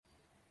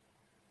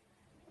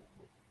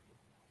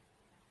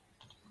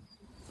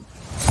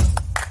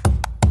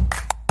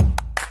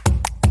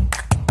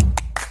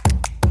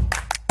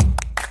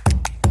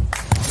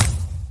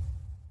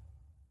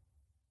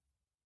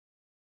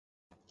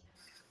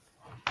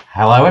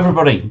Hello,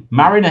 everybody.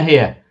 Mariner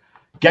here.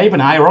 Gabe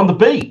and I are on the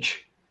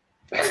beach.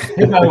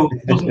 Hibbo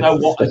doesn't know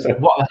what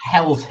the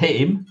hell's hit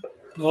him.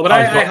 No, but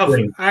I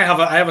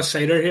have a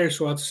cider here,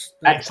 so it's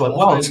excellent.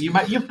 Well,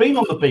 you've been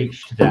on the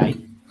beach today.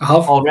 I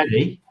have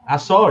already. I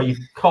saw you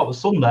caught the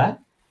sun there.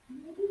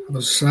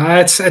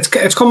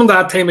 It's coming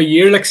that time of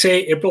year. Like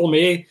say April,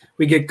 May,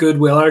 we get good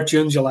weather.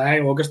 June, July,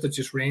 August, it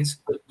just rains.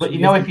 But you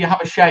know, if you have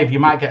a shave, you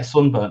might get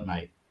sunburnt,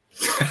 mate.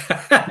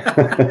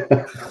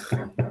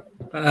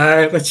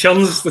 The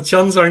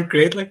chuns aren't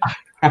great. Like.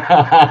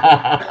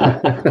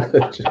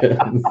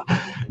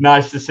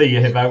 Nice to see you,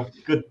 Hibbo.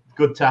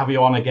 Good to have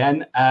you on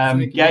again.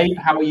 Gabe,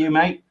 how are you,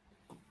 mate?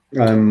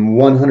 I'm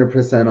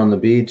 100% on the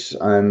beach.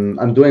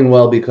 I'm doing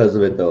well because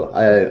of it, though.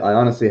 I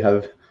honestly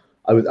have.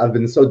 I've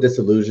been so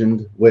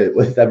disillusioned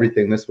with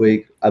everything this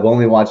week. I've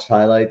only watched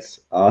highlights,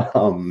 but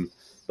I'm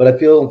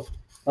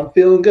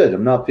feeling good.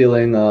 I'm not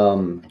feeling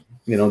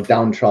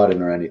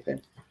downtrodden or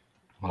anything.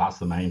 Well, that's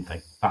the main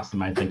thing.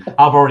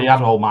 I've already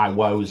had all my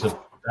woes of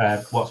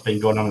what's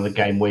been going on in the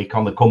game week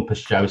on the Compass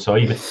show. So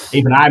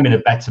even I'm in a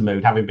better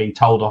mood, having been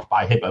told off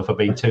by Hibbo for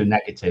being too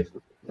negative.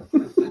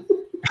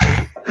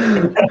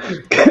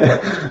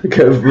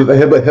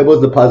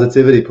 Hibbo's the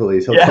positivity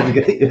police. He'll come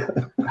get you.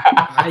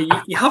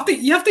 You have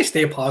to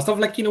stay positive.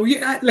 Like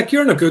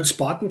you're in a good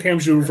spot in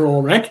terms of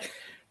overall rank,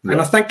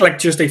 and I think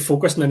just they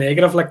focus on the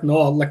negative. Look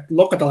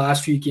at the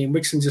last few game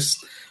weeks and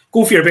just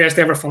go for your best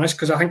ever finish,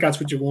 because I think that's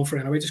what you're going for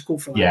anyway. Just go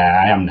for that.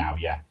 Yeah, I am now.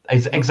 Yeah,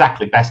 it's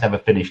exactly best ever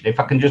finished. If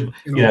I can just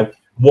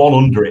one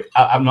under it,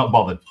 I'm not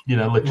bothered.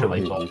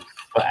 Literally. Mm-hmm.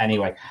 But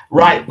anyway,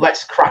 right,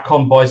 let's crack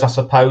on, boys. I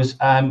suppose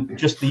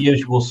just the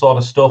usual sort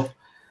of stuff.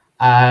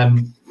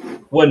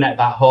 We're Net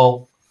That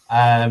Hall.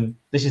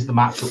 This is the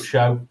matchup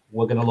show.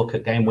 We're going to look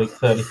at game week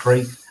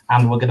 33,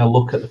 and we're going to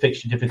look at the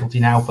fixture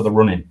difficulty now for the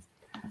running.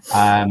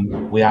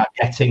 We are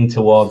getting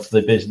towards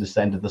the business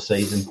end of the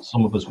season.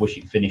 Some of us wish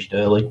it finished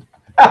early.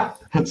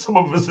 Some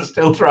of us are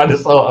still trying to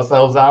sort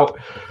ourselves out.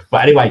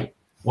 But anyway,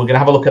 we're going to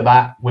have a look at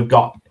that. We've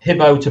got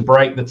Hibbo to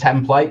break the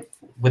template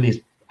with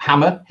his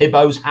hammer,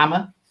 Hibbo's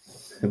hammer.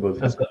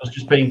 That's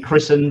just been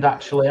christened,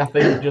 actually, I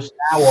think, just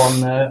now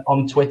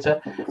on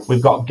Twitter.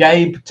 We've got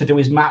Gabe to do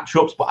his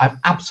matchups, but I've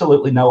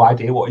absolutely no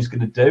idea what he's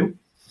going to do.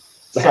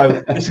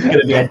 So this is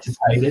going to be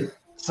entertaining.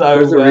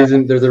 So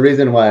there's a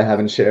reason why I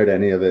haven't shared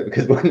any of it,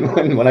 because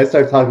when I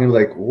start talking,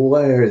 like,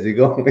 where is he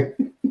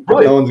going?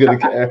 Right. No one's going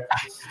to care.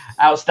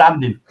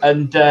 Outstanding.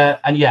 And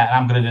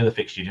I'm going to do the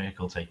fixture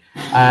difficulty.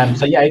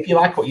 If you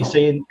like what you're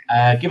seeing,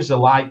 give us a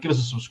like, give us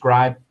a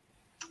subscribe,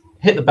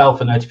 hit the bell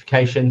for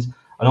notifications,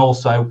 and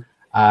also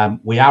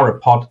we are a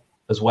pod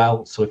as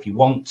well. So if you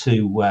want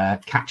to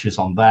catch us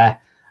on there,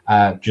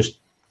 just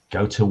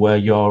go to where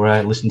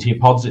you're listening to your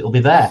pods. It'll be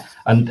there.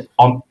 And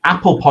on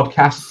Apple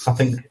Podcasts, I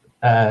think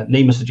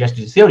Nima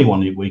suggested it's the only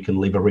one we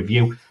can leave a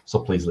review. So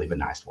please leave a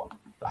nice one.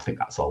 I think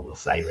that's all we'll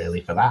say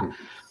really for that.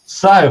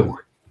 So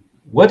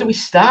where do we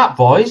start,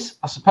 boys?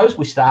 I suppose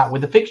we start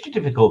with the fixture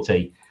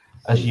difficulty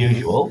as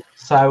usual.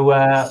 So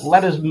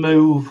let us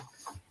move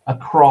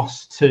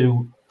across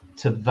to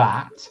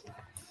that.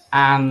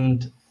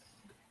 And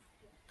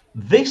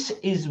this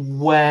is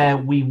where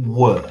we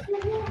were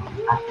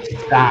at the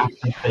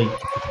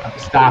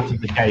start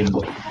of the game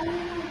week.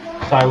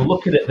 So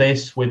looking at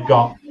this, we've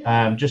got,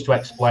 just to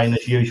explain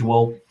as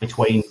usual,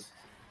 between 0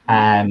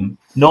 and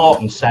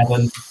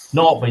 7,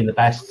 0 being the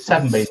best,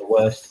 7 being the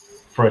worst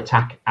for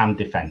attack and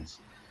defence.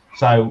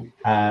 So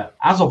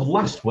as of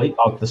last week,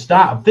 or the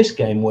start of this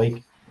game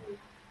week,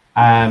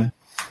 Man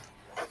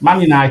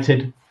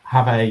United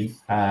have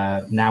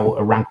now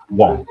a rank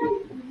 1.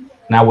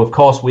 Now, of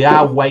course, we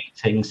are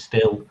waiting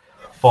still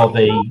for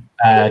the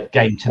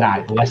game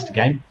tonight, the Leicester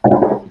game.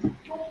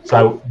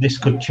 So this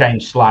could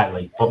change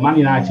slightly. But Man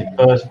United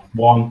first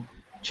 1,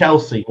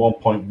 Chelsea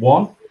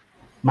 1.1,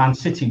 Man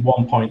City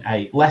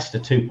 1.8, Leicester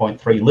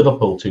 2.3,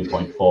 Liverpool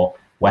 2.4,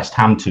 West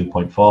Ham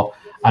 2.4.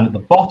 And at the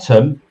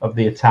bottom of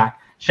the attack,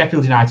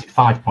 Sheffield United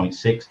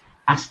 5.6,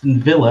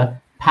 Aston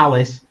Villa,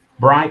 Palace,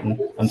 Brighton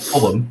and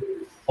Fulham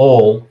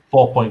all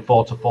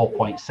 4.4 to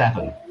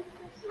 4.7.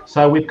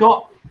 So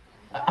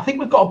I think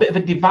we've got a bit of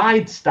a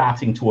divide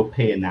starting to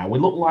appear now. We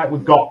look like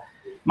we've got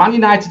Man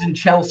United and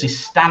Chelsea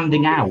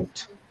standing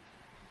out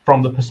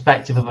from the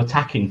perspective of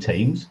attacking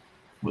teams,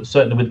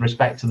 certainly with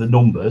respect to the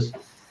numbers.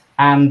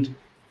 And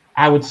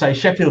I would say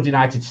Sheffield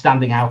United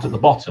standing out at the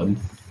bottom.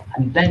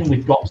 And then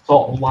we've got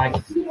sort of like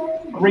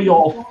 3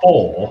 or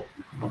 4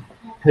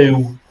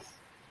 who,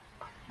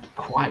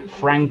 quite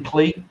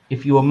frankly,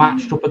 if you were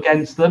matched up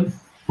against them,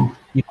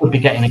 you could be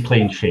getting a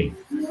clean sheet.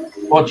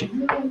 What do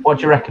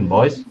you reckon,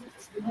 boys?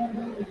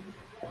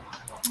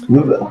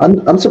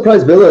 I'm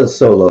surprised Villa is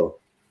so low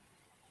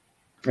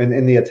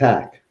in the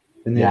attack.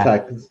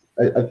 Attack,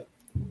 I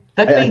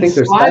think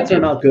their stats are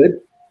not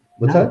good.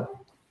 What's that?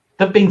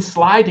 They've been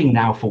sliding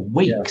now for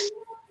weeks,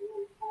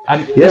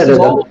 and this is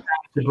all down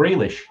to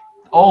Grealish.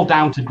 All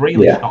down to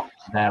Grealish not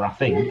there, I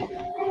think.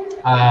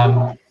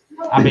 I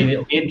mean,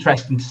 it'll be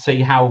interesting to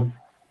see how.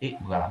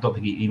 I don't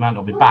think he might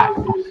not be back.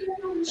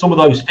 Some of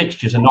those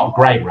fixtures are not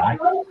great, right?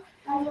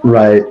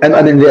 Right, and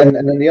then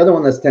the other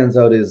one that stands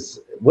out is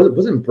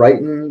wasn't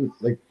Brighton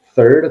like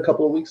third a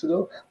couple of weeks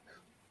ago?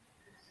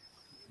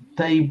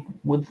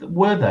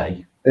 Were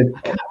they?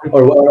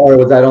 Or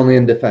was that only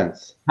in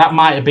defense? That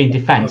might have been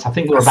defense. I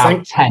think they were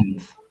about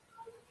 10th.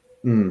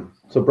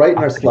 So Brighton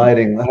are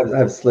sliding,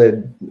 have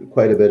slid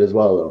quite a bit as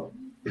well,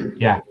 though.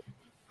 Yeah.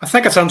 I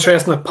think it's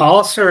interesting that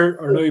Palace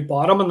are now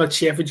bottom and that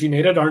Sheffield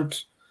United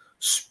aren't.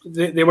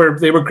 They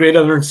were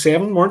graded around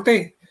 7, weren't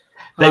they?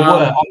 They were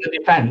on the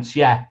defence,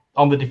 yeah.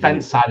 On the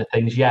defence side of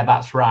things, yeah,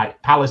 that's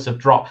right. Palace have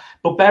dropped.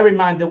 But bear in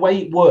mind, the way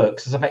it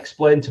works, as I've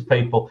explained to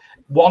people,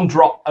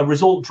 a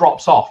result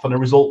drops off and a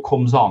result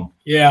comes on.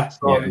 Yeah.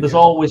 So there's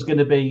always going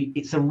to be,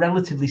 it's a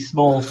relatively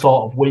small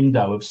sort of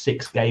window of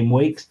 6 game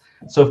weeks.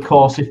 So, of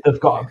course, if they've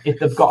got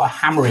a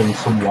hammering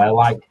somewhere,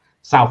 like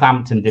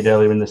Southampton did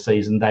earlier in the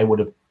season,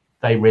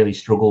 they really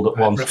struggled at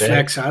one stage.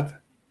 Reflects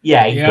that.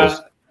 Yeah, it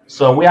does.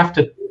 So we have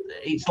to,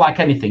 it's like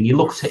anything, you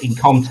look at it in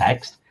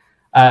context.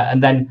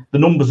 And then the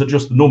numbers are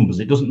just the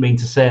numbers. It doesn't mean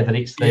to say that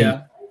it's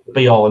the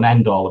be all and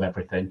end all of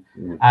everything.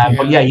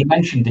 But yeah, you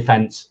mentioned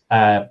defence,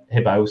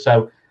 Hibbo.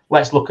 So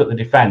let's look at the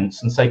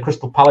defence and say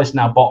Crystal Palace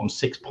now bottom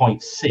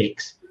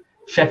 6.6,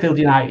 Sheffield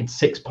United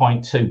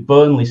 6.2,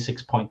 Burnley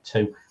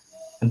 6.2,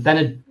 and then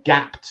a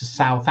gap to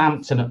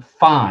Southampton at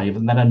 5,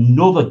 and then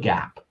another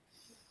gap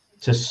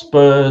to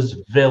Spurs,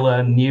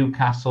 Villa,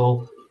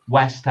 Newcastle,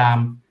 West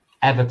Ham,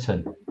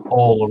 Everton,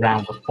 all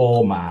around the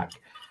 4 mark.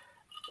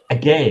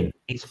 Again,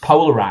 it's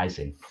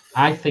polarising.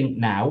 I think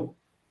now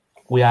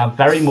we are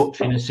very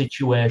much in a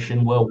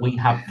situation where we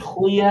have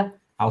clear,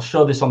 I'll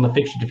show this on the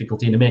fixture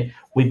difficulty in a minute,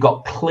 we've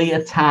got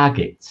clear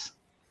targets,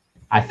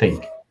 I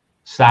think,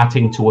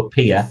 starting to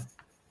appear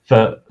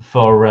for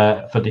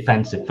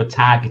defensive, for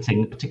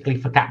targeting,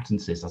 particularly for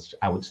captaincies,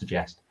 I would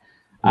suggest.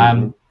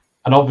 And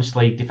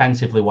obviously,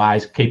 defensively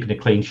wise, keeping a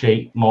clean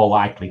sheet, more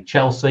likely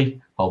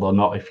Chelsea, although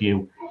not if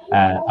you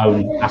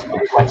own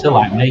Aston Twitter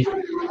like me.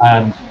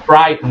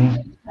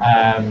 Brighton,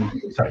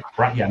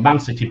 Man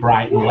City,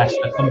 Brighton,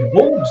 Leicester, and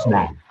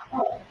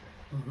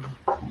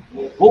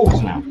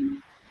Wolves now.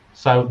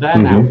 So they're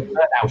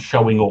now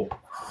showing up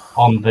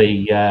on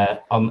the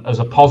as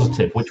a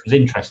positive, which was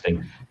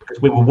interesting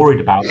because we were worried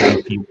about them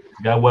a few weeks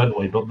ago, weren't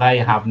we? But they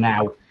have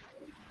now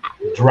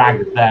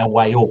dragged their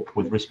way up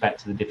with respect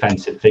to the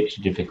defensive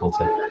fixture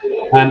difficulty.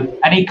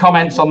 Any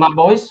comments on that,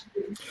 boys?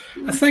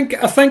 I think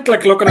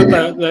like looking at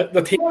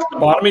the team at the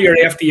bottom of your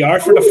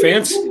FDR for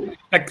defence,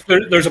 like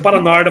there's a bit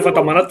of narrative at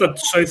the minute that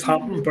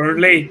Southampton,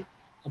 Burnley,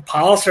 and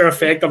Palace are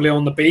effectively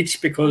on the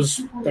beach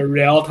because they're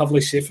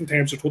relatively safe in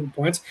terms of total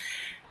points,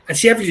 and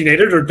Sheffield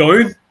United are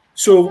down.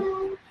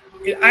 So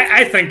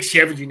I think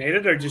Sheffield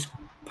United are just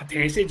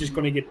potentially just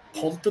going to get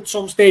pumped at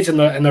some stage in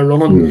the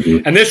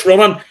running. And this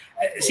running,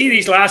 see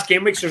these last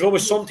game weeks, there's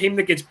always some team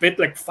that gets bit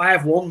like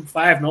 5-1,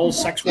 5-0,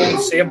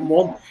 6-1,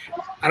 7-1.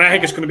 And I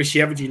think it's going to be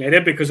Sheffield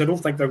United because I don't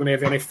think they're going to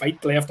have any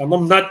fight left on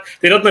them.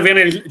 They didn't have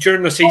any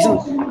during the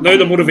season. Now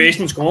the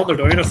motivation's gone, they're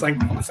down. I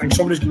think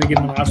somebody's going to give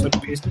them an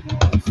absolute pace.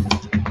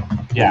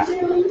 Yeah.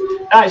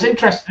 No, it's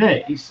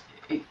interesting, isn't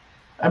it?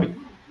 I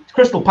mean,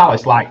 Crystal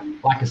Palace, like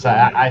I say,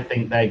 I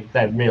think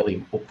they're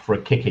really up for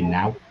a kicking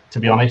now, to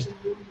be honest.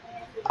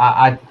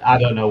 I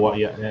don't know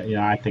what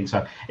I think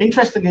so.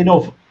 Interestingly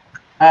enough,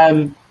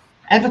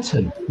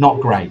 Everton, not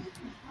great.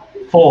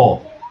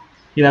 4.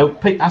 I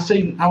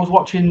was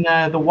watching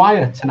The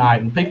Wire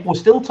tonight, and people were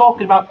still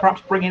talking about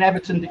perhaps bringing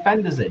Everton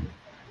defenders in.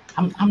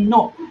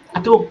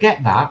 I don't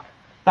get that.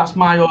 That's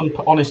my own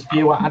honest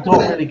view. I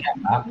don't really get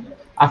that.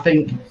 I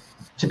think,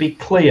 to be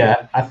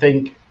clear,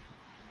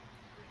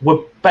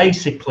 we're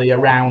basically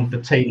around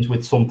the teams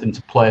with something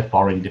to play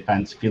for in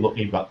defence. If you look,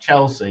 you've got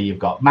Chelsea, you've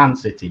got Man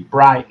City,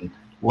 Brighton,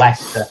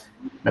 Leicester,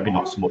 maybe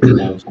not so much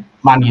Wolves,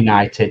 Man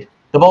United.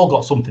 They've all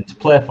got something to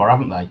play for,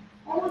 haven't they?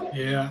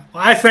 Yeah,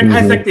 I think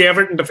the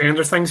Everton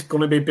defenders thing's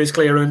going to be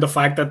basically around the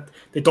fact that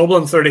they double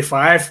in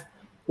 35.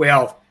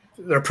 Well,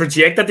 they're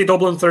projected to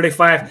double in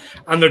 35,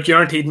 and they're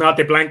guaranteed not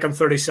to blank in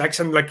 36.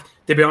 And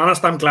to be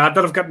honest, I'm glad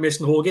that I've got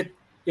Mason Holgate,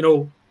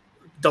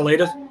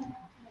 deleted.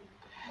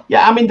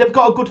 Yeah, I mean, they've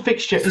got a good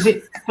fixture. Is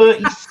it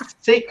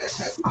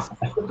 36?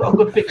 They've got a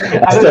good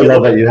fixture. I still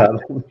love that you have.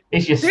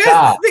 It's your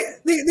start.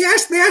 They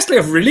actually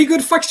have really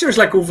good fixtures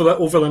over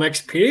the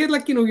next period.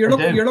 You're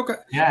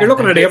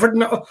looking at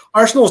Everton.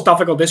 Arsenal's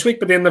difficult this week,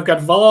 but then they've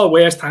got Villa,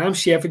 West Ham,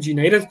 Sheffield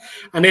United,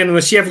 and then in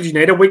the Sheffield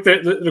United week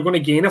they're going to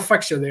gain a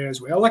fixture there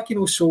as well.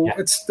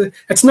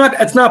 It's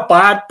not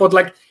bad,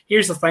 but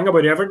here's the thing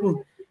about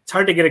Everton: it's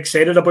hard to get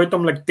excited about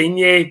them.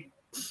 Digne,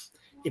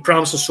 he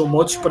promises so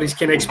much, but he's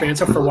kind of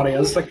expensive for what he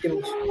is.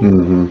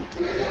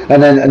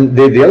 And then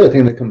the other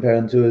thing to compare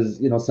him to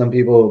is, some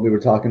people, we were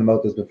talking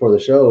about this before the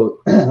show,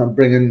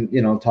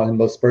 talking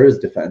about Spurs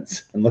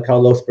defense, and look how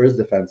low Spurs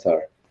defense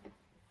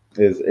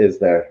is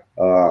there.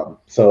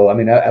 So I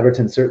mean,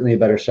 Everton's certainly a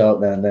better shout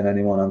than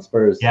anyone on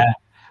Spurs. Yeah.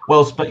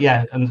 Well,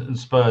 and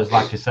Spurs,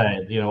 like you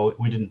said,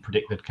 we didn't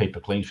predict they'd keep a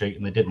clean sheet,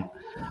 and they didn't.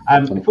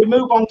 If we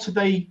move on to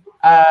the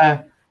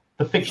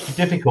fixture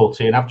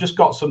difficulty, and I've just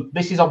got some.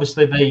 This is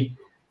obviously the.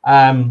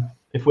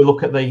 If we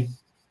look at the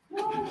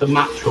the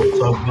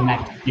matchups over the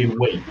next few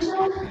weeks,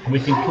 and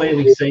we can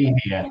clearly see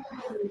here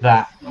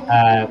that,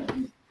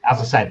 as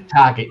I said,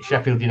 target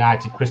Sheffield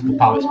United, Crystal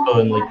Palace,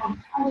 Burnley,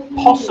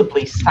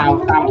 possibly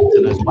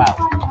Southampton as well.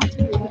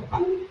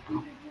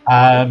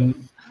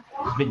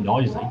 It's a bit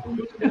noisy.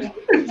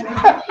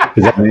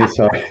 Is that me?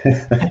 Sorry.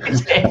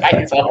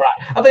 It's all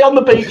right. Are they on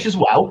the beach as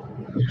well?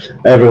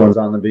 Everyone's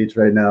on the beach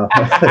right now.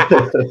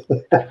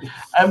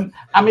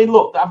 I mean,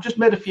 look, I've just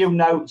made a few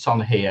notes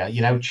on here.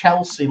 You know,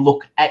 Chelsea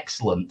look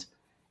excellent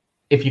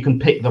if you can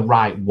pick the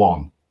right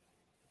one.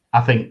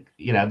 I think,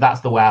 you know,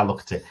 that's the way I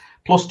look at it.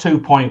 Plus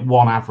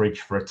 2.1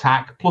 average for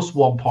attack, plus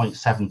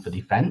 1.7 for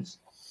defence.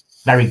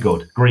 Very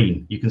good.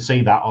 Green. You can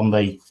see that on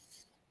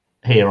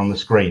here on the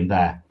screen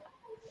there.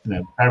 You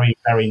know, very,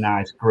 very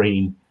nice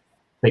green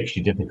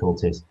fixture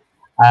difficulties.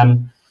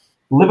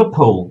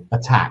 Liverpool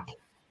attack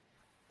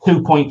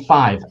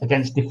 2.5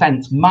 against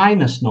defence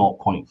minus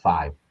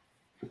 0.5.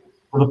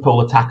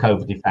 Liverpool attack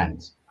over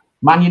defence.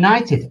 Man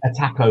United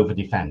attack over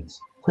defence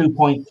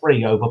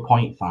 2.3 over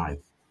 0.5.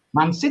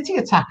 Man City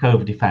attack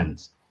over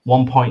defence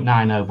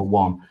 1.9 over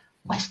 1.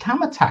 West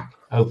Ham attack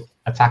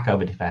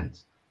over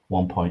defence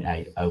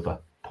 1.8 over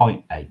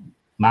 0.8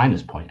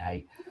 minus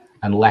 0.8,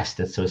 and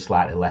Leicester to a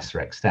slightly lesser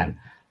extent.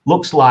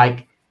 Looks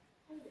like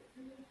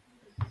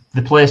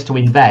the place to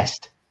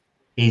invest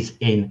is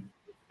in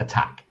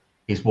attack,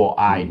 is what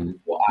I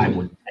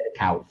would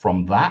take out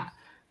from that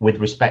with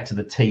respect to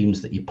the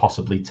teams that you're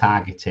possibly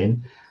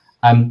targeting.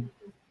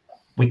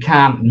 We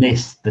can't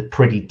miss the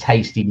pretty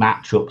tasty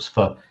matchups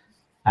for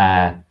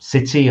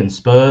City and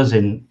Spurs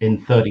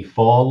in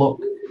 34.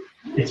 Look,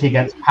 City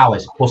against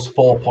Palace plus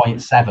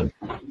 4.7.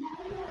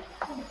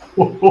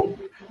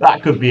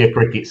 That could be a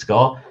cricket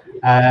score.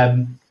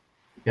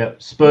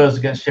 Spurs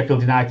against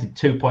Sheffield United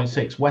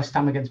 2.6. West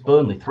Ham against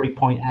Burnley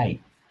 3.8.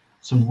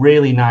 Some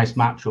really nice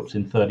matchups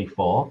in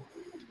 34.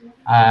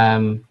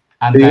 And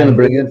you're going to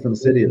bring in from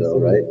City, though,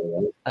 right?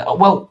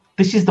 Well,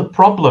 this is the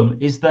problem: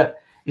 is that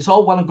it's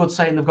all well and good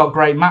saying they've got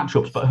great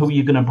matchups, but who are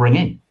you going to bring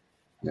in?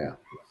 Yeah.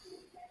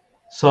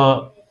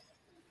 So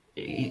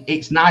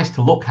it's nice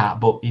to look at,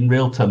 but in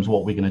real terms,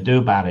 what we're going to do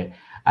about it.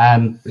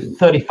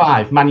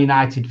 35, Man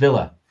United,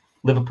 Villa,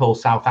 Liverpool,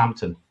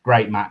 Southampton,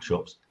 great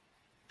matchups.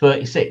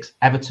 36,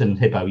 Everton,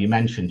 Hibbo, you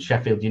mentioned,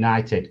 Sheffield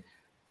United,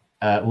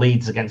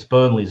 Leeds against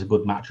Burnley is a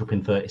good matchup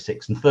in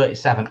 36. And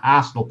 37,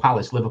 Arsenal,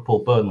 Palace,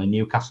 Liverpool, Burnley,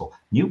 Newcastle.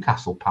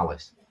 Newcastle,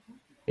 Palace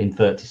in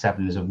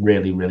 37 is a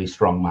really, really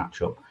strong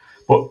matchup.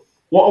 But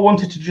what I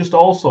wanted to just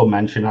also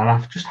mention, and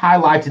I've just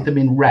highlighted them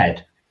in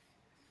red,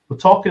 we're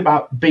talking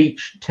about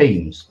beach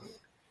teams.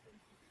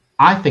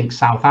 I think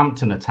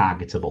Southampton are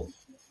targetable.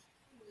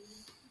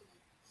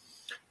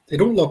 They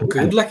don't look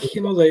good, like,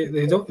 you know,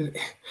 they don't.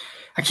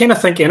 I kind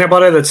of think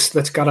anybody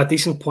that's got a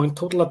decent point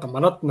total at the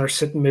minute and they're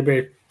sitting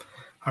maybe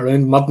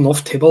around mid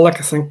enough table, like,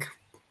 I think,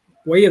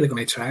 why are they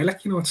going to try?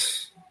 Like, you know,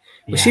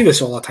 we see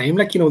this all the time.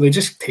 Like, you know, they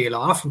just tail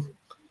off. And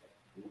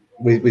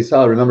we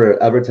saw.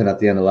 Remember Everton at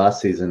the end of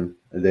last season?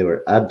 They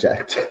were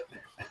abject.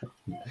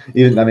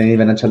 even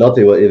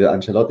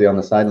Ancelotti on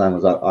the sideline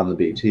was on the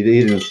beach.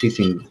 He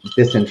seemed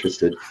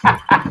disinterested.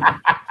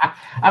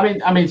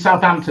 I mean,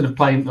 Southampton have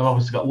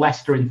obviously got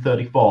Leicester in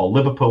 34,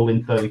 Liverpool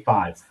in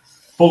 35,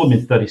 Fulham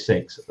in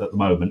 36 at the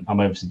moment. I'm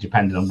obviously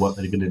depending on what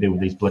they're going to do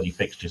with these bloody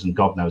fixtures, and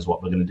God knows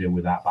what they're going to do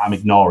with that. But I'm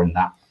ignoring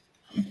that.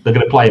 They're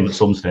going to play them at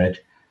some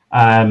stage.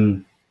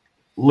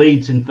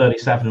 Leeds in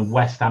 37 and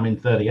West Ham in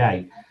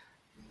 38.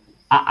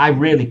 I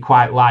really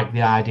quite like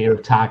the idea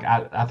of target.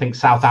 I think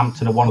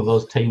Southampton are one of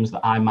those teams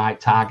that I might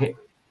target.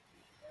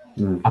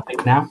 I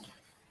think now.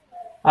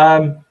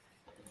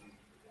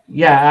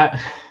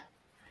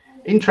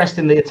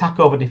 Interesting, the attack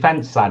over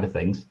defence side of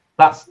things.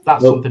 That's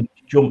something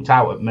that jumped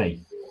out at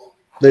me.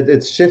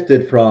 It's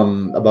shifted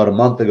from about a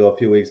month ago, a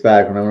few weeks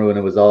back. Remember when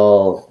it was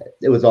all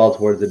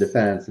towards the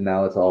defense, and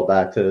now it's all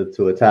back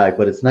to attack.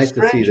 But it's nice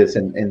to see this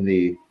in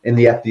the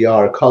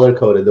FDR color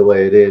coded the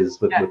way it is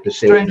with the shapes.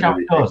 Strange how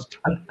it does.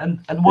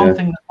 And one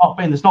thing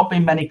there's not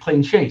been many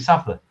clean sheets,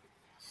 have there?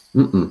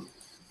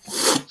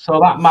 So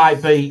that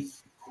might be.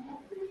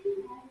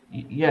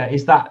 Yeah,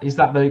 is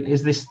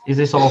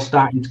this all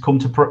starting to come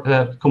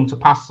to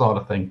pass, sort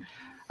of thing?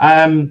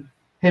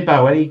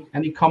 Hibbo,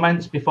 any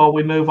comments before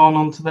we move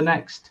on to the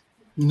next?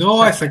 No,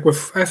 I think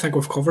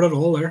we've covered it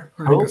all there.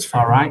 I think that's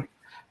fair. All right,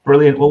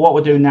 brilliant. Well, what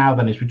we'll do now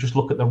then is we just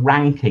look at the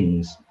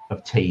rankings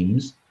of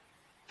teams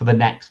for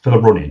the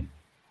running.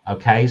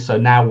 Okay, so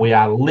now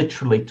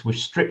we've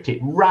stripped it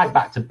right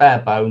back to bare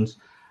bones,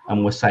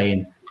 and we're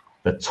saying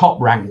the top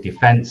ranked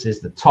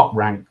defenses, the top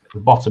rank, the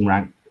bottom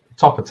rank,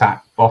 top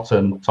attack,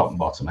 bottom, top and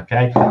bottom.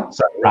 Okay,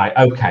 so right,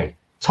 okay,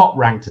 top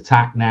ranked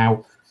attack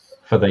now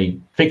for the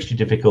fixture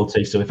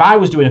difficulty. So if I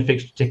was doing a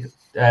fixture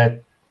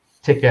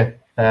ticker,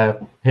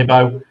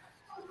 Hibbo,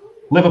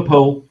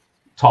 Liverpool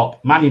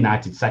top, Man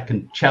United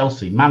second,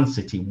 Chelsea, Man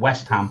City,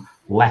 West Ham,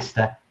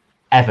 Leicester,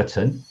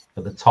 Everton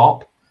at the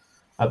top.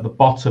 At the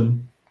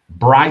bottom,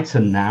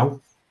 Brighton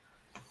now,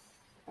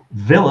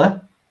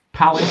 Villa,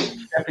 Palace,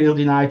 Sheffield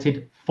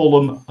United,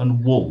 Fulham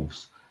and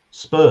Wolves.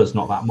 Spurs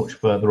not that much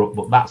further up,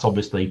 but that's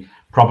obviously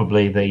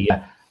probably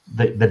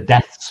the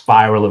death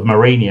spiral of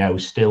Mourinho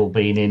still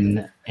being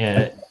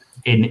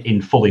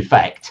in full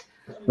effect.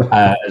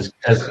 As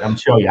I'm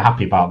sure you're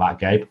happy about that,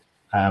 Gabe.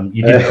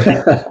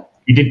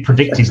 You did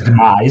predict his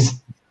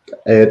demise.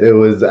 It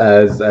was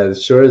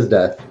as sure as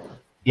death.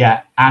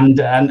 Yeah,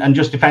 and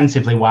just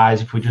defensively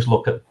wise, if we just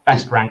look at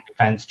best ranked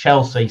defence,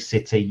 Chelsea,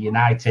 City,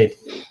 United,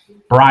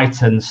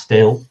 Brighton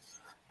still,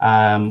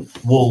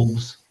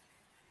 Wolves,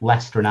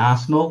 Leicester and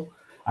Arsenal,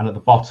 and at the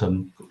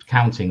bottom,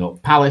 counting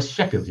up, Palace,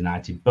 Sheffield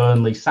United,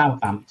 Burnley,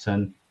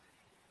 Southampton,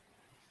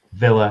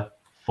 Villa,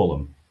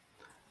 Fulham.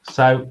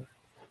 So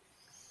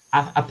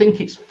I think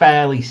it's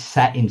fairly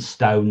set in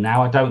stone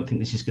now. I don't think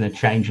this is going to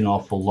change an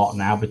awful lot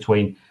now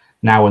between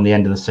now and the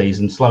end of the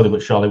season. Slowly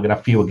but surely, we're going to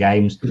have fewer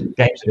games. Games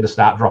are going to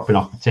start dropping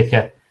off the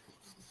ticker.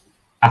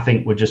 I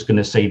think we're just going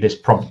to see this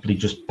probably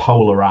just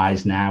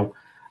polarise now.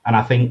 And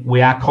I think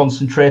we are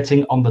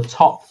concentrating on the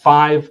top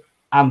 5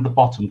 and the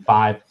bottom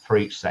 5 for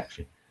each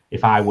section.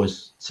 If I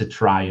was to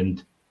try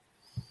and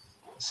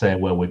say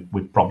where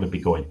we'd probably be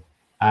going.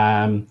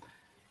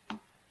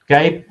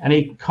 Gabe,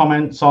 any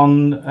comments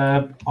on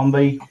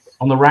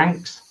the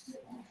ranks?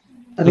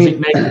 Does it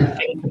make you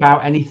think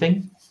about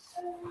anything?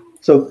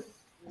 So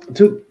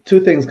two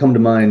things come to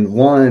mind.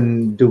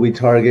 One, do we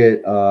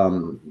target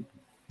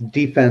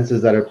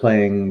defenses that are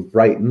playing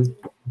Brighton?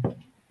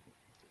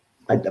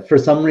 For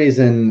some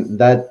reason,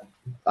 that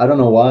I don't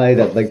know why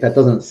that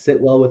doesn't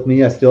sit well with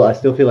me. I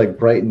still feel like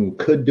Brighton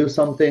could do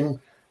something.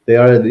 They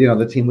are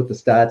the team with the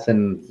stats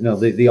and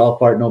the all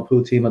fart no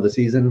poo team of the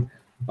season.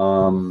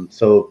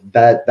 So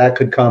that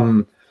could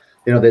come.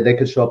 They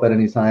could show up at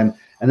any time.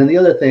 And then the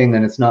other thing,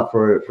 and it's not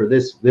for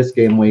this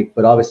game week,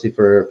 but obviously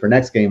for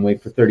next game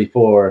week for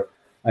 34.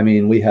 I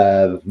mean, we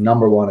have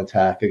number 1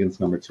 attack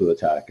against number 2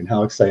 attack, and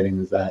how exciting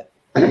is that?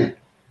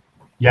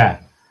 Yeah,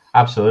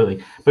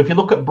 absolutely. But if you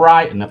look at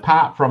Brighton,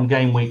 apart from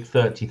game week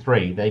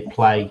 33, they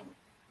play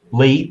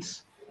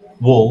Leeds,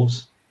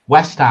 Wolves,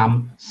 West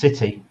Ham,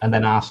 City, and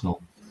then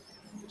Arsenal.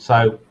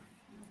 So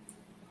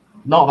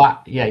not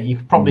that. Yeah, you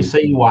can probably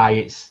see why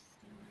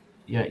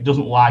it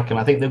doesn't like them.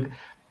 I think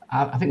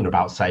they're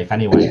about safe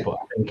anyway. But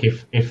I think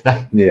if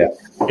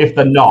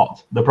they're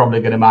not, they're probably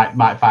going to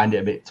might find it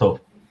a bit tough.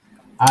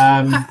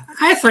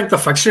 I think the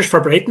fixtures for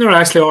Brighton are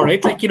actually all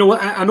right. Like, I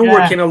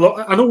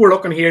know we're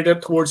looking here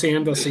towards the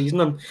end of the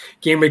season and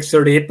game week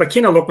 38, but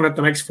kind of looking at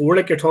the next 4,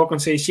 like you're talking,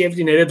 say, Sheffield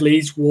United,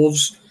 Leeds,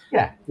 Wolves,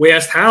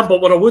 West Ham.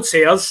 But what I would say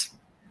is,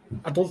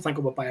 I don't think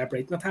I would buy a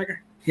Brighton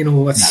attacker.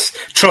 It's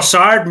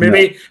Trossard.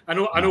 Maybe I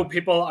know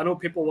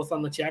people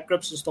within the chat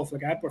groups and stuff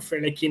like that were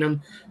fairly keen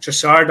on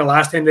Trossard the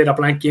last time they had a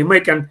blank game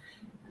week, and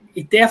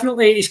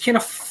he's kind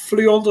of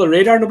flew under the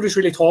radar. Nobody's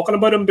really talking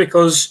about him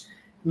because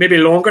maybe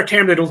longer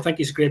term they don't think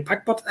he's a great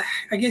pick. But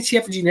against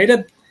Sheffield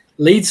United,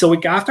 Leeds the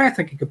week after, I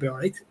think he could be all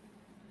right.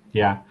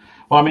 Yeah.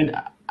 Well, I mean,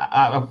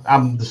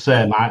 I'm the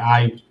same.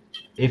 I've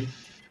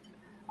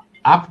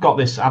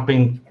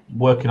been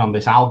working on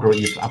this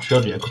algorithm. I've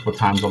showed you a couple of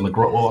times on the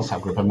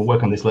WhatsApp group. I've been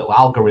working on this little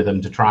algorithm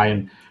to try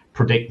and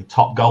predict the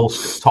top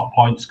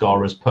point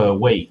scorers per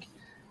week.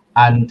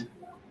 And,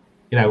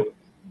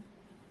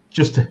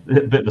 just a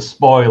bit of a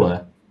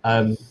spoiler,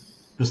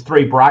 there's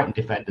 3 Brighton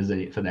defenders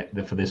in it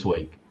for this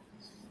week.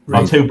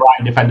 Right. 2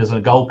 Brighton defenders and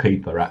a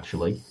goalkeeper,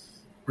 actually.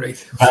 Right.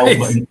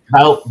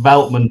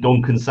 Veltman,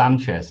 Duncan,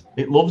 Sanchez.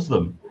 It loves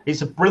them.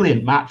 It's a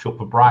brilliant matchup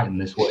for Brighton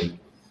this week.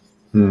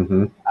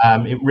 Mm-hmm.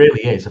 It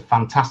really is a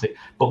fantastic.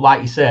 But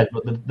like you said,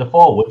 but the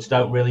forwards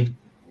don't really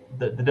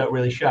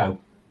show.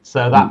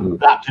 So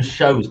that just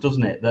shows,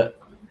 doesn't it, that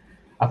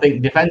I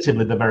think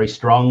defensively they're very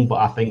strong, but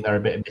I think they're a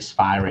bit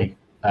misfiery.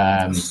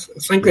 I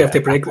think they have to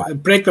break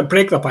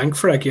the bank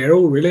for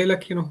Aguero, really,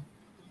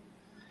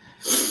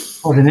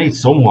 Oh, they need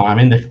someone. I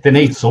mean, they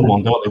need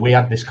someone, don't they? We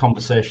had this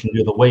conversation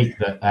the other week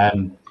that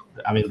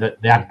that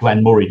they had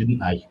Glenn Murray, didn't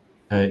they,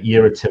 a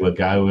year or 2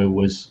 ago? Who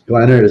was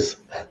Glenners.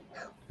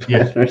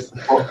 Yeah,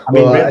 I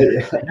mean, really,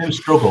 they do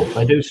struggle.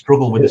 They do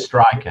struggle with a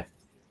striker.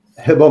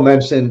 Hibbo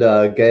mentioned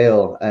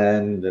Gale,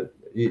 and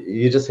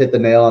you just hit the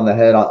nail on the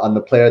head on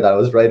the player that I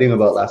was writing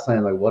about last night.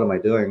 I'm like, what am I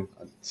doing?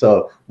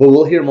 So, but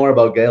we'll hear more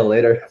about Gale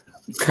later.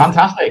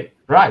 Fantastic!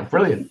 Right,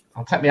 brilliant.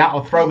 I'll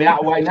throw me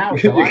out away now.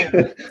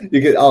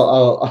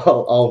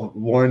 I'll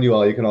warn you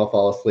all. You can all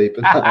fall asleep,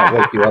 and I'll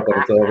wake you up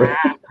when it's over.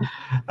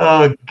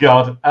 Oh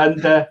God!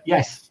 And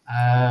yes.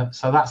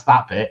 So that's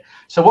that bit.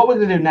 So what we're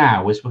going to do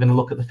now is we're going to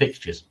look at the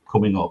fixtures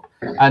coming up.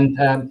 And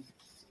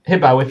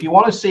Hibbo, if you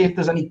want to see if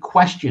there's any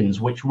questions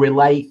which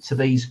relate to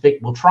these,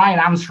 we'll try and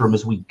answer them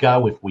as we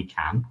go if we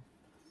can.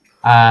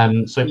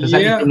 So if there's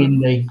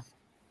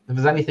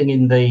anything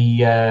in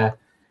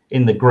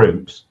the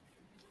groups,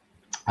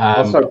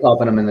 I'll start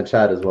popping them in the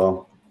chat as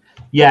well.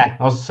 Yeah,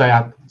 I was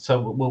saying. So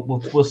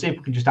we'll see if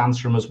we can just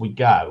answer them as we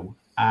go.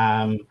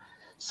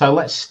 So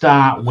let's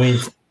start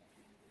with.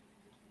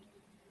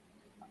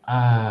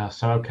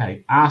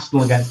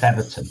 Arsenal against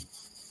Everton.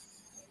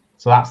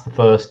 So that's the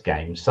first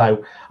game.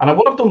 So, and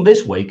what I've done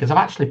this week is I've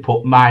actually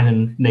put mine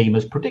and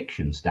Nima's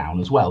predictions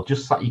down as well,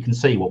 just so you can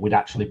see what we'd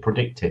actually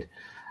predicted.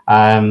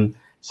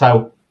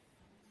 So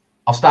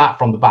I'll start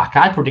from the back.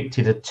 I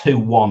predicted a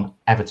 2-1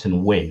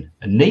 Everton win,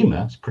 and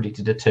Nima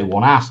predicted a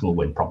 2-1 Arsenal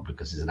win, probably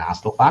because he's an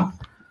Arsenal fan.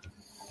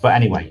 But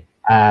anyway,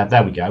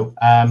 there we go.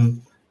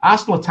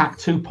 Arsenal attack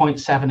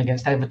 2.7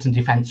 against Everton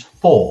defence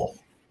 4.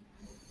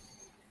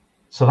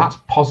 So that's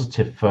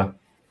positive for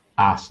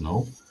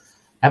Arsenal.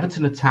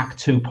 Everton attack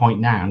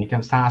 2.9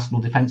 against Arsenal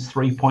defence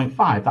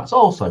 3.5. That's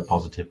also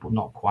positive, but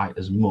not quite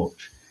as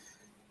much.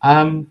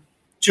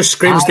 Just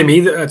screams to me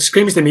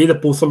that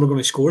both of them are going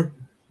to score.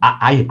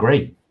 I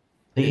agree.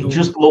 It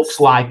just looks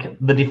like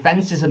the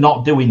defences are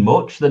not doing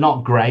much. They're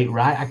not great,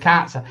 right?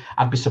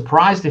 I'd be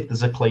surprised if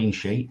there's a clean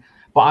sheet.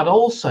 But I'd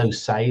also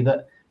say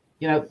that,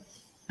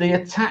 the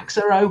attacks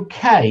are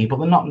okay, but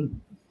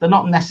they're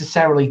not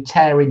necessarily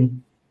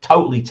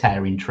totally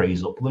tearing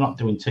trees up. They're not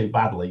doing too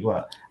badly.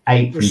 What,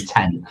 8th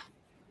and 10th?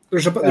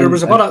 There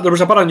was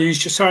a bit of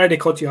news. Sorry to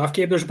cut you off,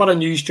 Gabe. There's a bit of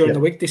news during the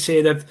week. They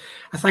say that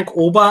I think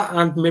Oba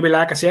and maybe,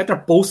 like I said, they're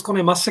both going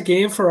to miss a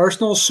game for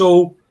Arsenal,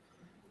 so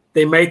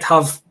they might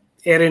have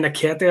Erin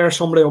Akete or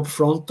somebody up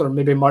front, or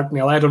maybe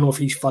Martinelli. I don't know if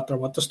he's fit or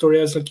what the story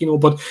is,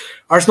 but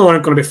Arsenal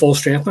aren't going to be full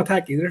strength in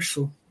attack either.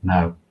 So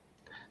no.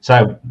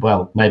 So,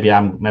 well, maybe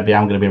I'm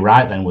going to be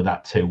right then with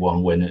that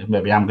 2-1 win.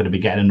 Maybe I'm going to be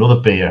getting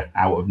another beer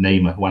out of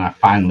Nima when I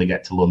finally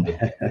get to London.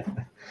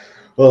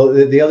 Well,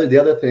 the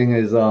other thing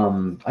is,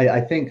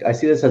 I think I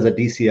see this as a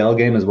DCL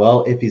game as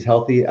well. If he's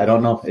healthy, I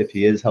don't know if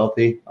he is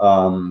healthy,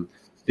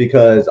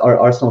 because our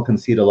Arsenal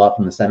concede a lot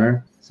from the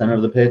center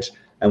of the pitch,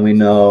 and we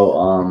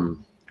know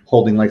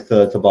Holding likes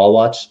to ball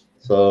watch.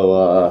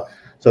 So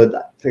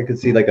I could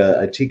see like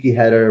a cheeky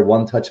header,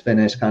 one touch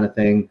finish kind of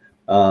thing.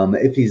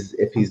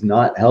 If he's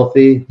not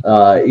healthy,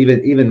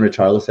 even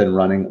Richarlison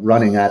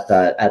running at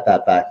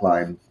that back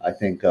line, I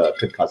think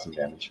could cause some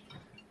damage.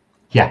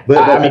 Yeah, but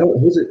I don't.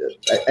 Who's it?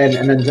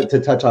 And then to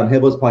touch on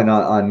Hibbo's point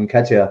on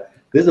Nketiah,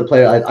 this is a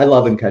player I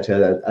love.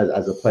 Nketiah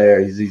as a player,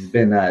 he's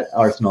been at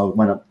Arsenal,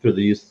 went up through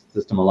the youth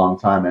system a long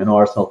time, and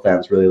Arsenal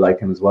fans really like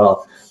him as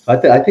well.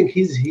 I think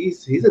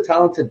he's a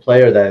talented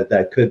player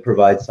that could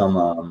provide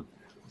some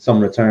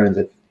returns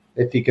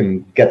if he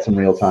can get some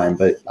real time.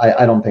 But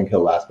I don't think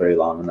he'll last very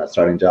long in that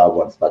starting job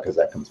once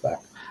Lacazette comes back.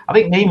 I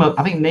think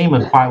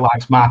Nima quite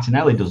likes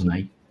Martinelli, doesn't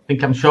he?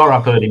 I'm sure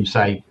I've heard him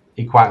say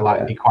he quite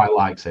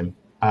likes him.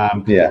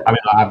 Yeah. I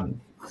mean,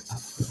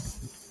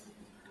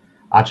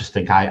 I just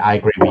think I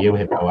agree with you,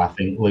 Hippo. I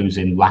think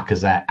losing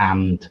Lacazette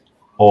and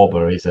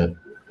Auber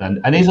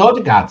and is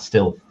Odegaard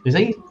still, is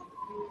he?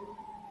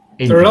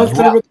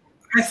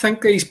 I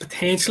think he's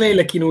potentially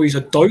he's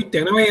a doubt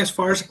anyway, as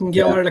far as I can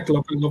gather.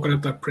 Looking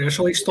at the press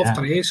release stuff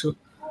today. So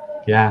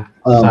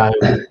so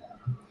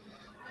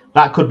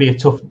that could be a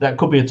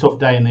tough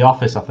day in the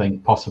office, I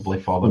think, possibly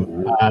for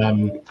them.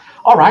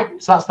 All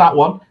right, so that's that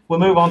one. We'll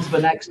move on to the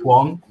next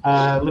one.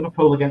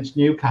 Liverpool against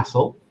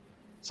Newcastle.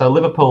 So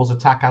Liverpool's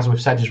attack, as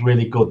we've said, is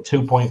really good.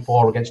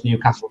 2.4 against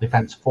Newcastle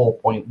defence,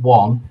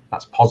 4.1.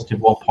 That's positive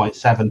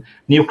 1.7.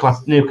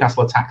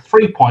 Newcastle attack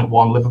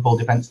 3.1. Liverpool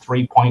defence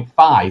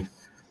 3.5.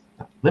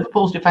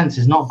 Liverpool's defence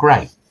is not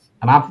great,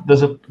 and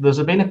there's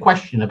been a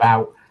question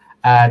about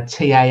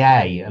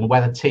TAA and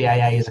whether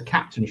TAA is a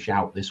captain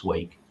shout this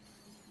week.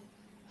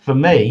 For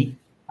me,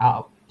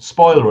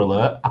 spoiler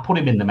alert, I put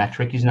him in the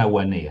metric. He's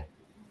nowhere near.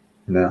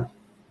 No.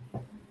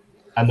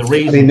 And the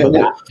reason for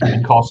that is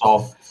because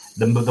of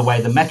the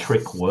way the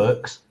metric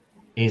works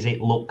is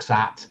it looks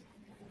at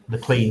the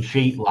clean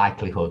sheet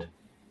likelihood,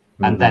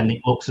 and then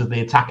it looks at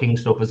the attacking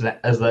stuff as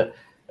the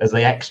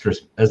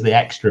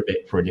extra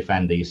bit for a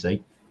defender. You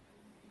see.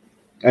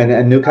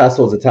 And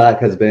Newcastle's attack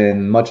has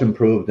been much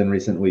improved in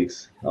recent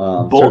weeks,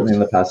 certainly in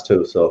the past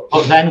two. So,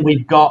 but then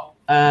we've got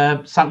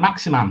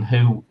Saint-Maximin,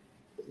 who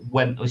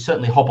he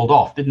certainly hobbled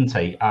off, didn't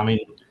he? I mean,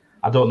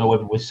 I don't know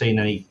whether we've seen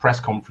any press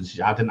conferences.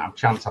 I didn't have a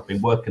chance. I've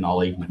been working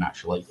all evening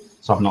actually,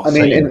 so I've not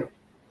seen.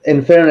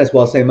 In fairness,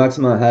 while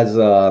Saint-Maximin has,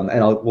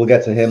 we'll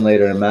get to him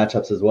later in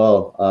matchups as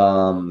well.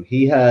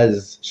 He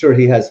has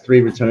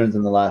 3 returns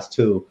in the last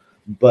 2,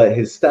 but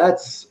his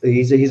stats,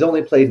 he's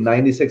only played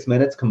 96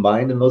 minutes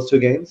combined in those 2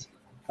 games.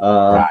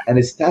 And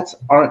his stats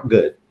aren't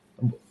good.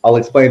 I'll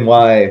explain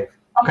why.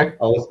 Okay.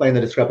 I'll explain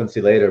the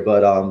discrepancy later,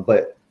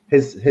 but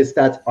his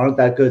stats aren't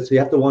that good. So you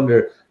have to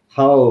wonder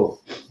how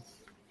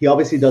he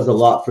obviously does a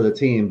lot for the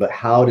team, but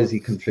how does he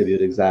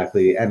contribute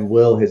exactly? And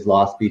will his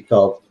loss be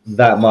felt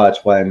that much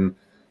when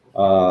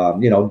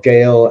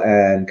Gale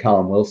and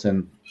Callum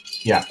Wilson,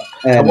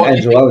 and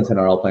Joelinton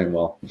are all playing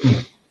well?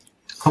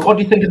 And what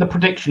do you think of the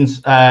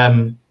predictions,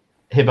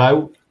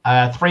 Hibbo?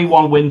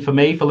 3-1 win for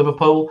me for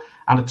Liverpool,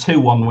 and a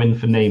 2-1 win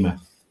for Nima.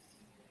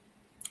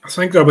 I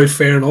think they're about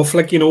fair enough.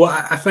 I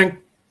think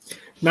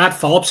Nat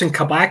Phillips and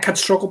Kabak had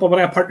struck up a bit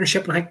of a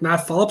partnership, and I think Nat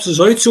Phillips is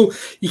out. So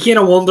you kind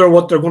of wonder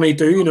what they're going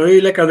to do. Are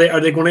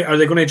they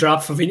going to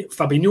drop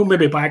Fabinho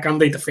maybe back on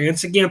the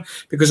defence again?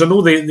 Because I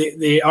know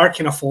they are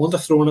kind of fond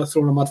of throwing a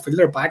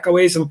midfielder back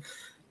away, and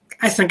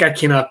I think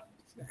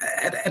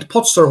it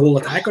puts their whole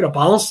attack out of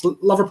balance.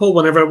 Liverpool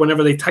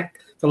whenever they take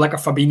the like a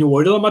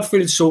Fabinho out of the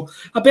midfield. So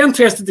I'd be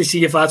interested to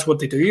see if that's what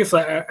they do.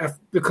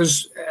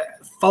 Because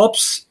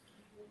Phillips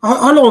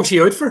How long is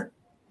he out for?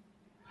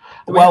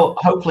 Well,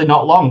 hopefully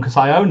not long because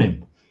I own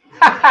him.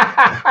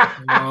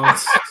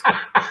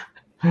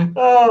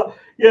 Oh,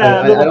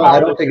 yeah. I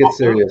don't think it's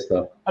serious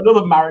though.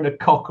 Another Mariner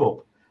cock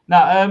up.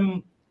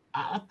 Now,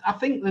 I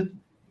think that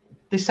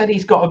they said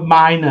he's got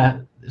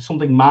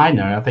something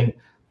minor. I think,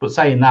 but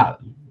saying that,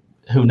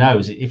 who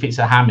knows? If it's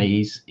a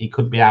hammy, he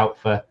could be out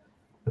for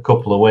a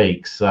couple of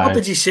weeks. So. What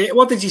did you say?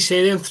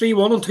 Then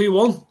 3-1 and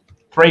 2-1.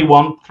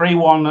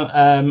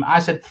 3-1. I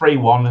said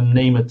 3-1 and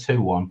Nima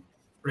 2-1.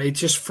 Right,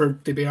 just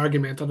to be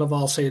argumentative,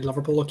 I'll say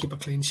Liverpool will keep a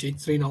clean sheet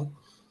 3-0.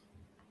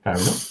 Fair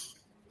enough.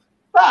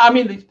 But, I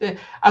mean,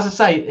 as I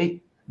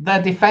say,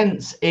 their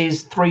defence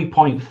is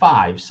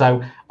 3.5.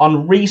 So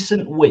on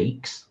recent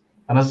weeks,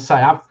 and as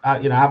I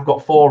say, I've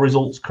got 4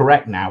 results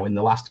correct now in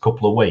the last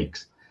couple of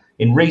weeks.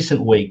 In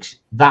recent weeks,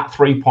 that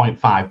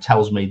 3.5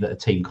 tells me that a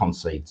team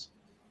concedes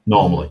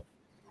normally.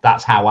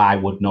 That's how I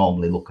would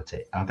normally look at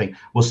it. And I think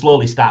we'll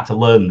slowly start to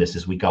learn this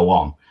as we go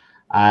on.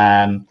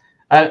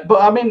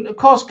 But I mean, of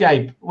course,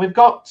 Gabe, we've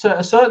got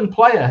a certain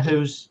player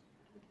who's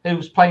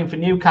playing for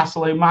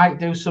Newcastle who might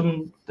do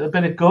a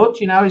bit of good.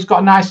 You know, he's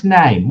got a nice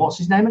name. What's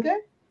his name again?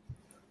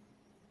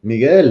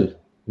 Miguel,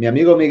 mi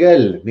amigo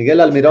Miguel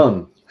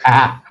Almirón.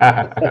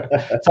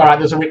 It's all right.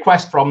 There's a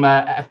request from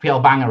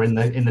FPL Banger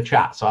in the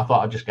chat, so I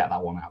thought I'd just get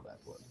that one out there.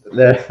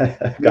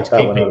 Got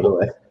that one out of the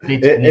way.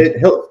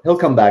 He'll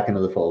come back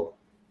into the fold.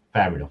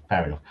 Fair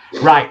enough.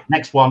 Right,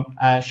 next one.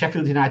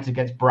 Sheffield United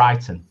against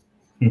Brighton.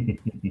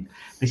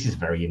 This is a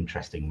very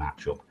interesting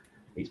matchup.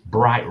 It's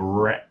bright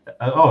red.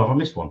 Have I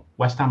missed one?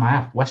 West Ham I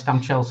have. West Ham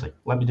Chelsea.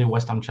 Let me do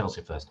West Ham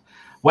Chelsea first.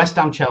 West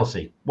Ham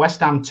Chelsea. West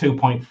Ham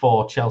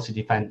 2.4. Chelsea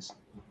defence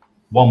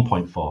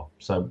 1.4.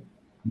 So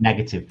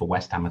negative for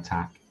West Ham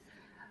attack.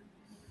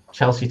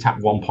 Chelsea attack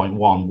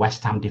 1.1.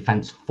 West Ham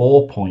defence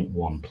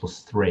 4.1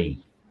 plus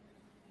 3.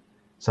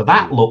 So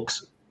that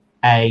looks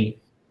fairly,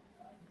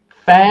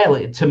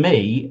 to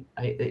me,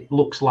 it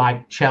looks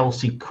like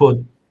Chelsea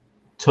could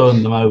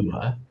turn them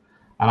over,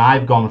 and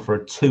I've gone for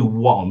a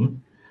 2-1.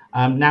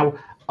 Now,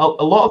 a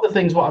lot of the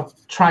things what I've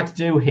tried to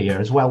do here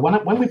as well,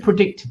 when we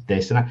predicted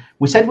this, and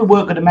we said we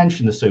weren't going to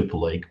mention the Super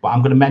League, but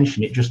I'm going to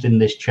mention it just in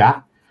this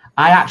chat.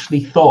 I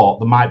actually thought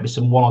there might be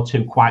some 1 or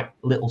 2 quite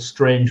little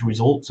strange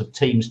results of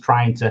teams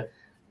trying to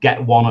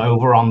get one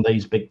over on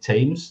these big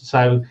teams.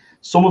 So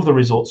some of the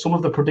results, some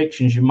of the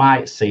predictions you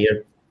might see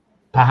are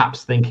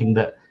perhaps thinking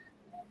that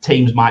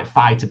teams might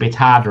fight a bit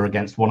harder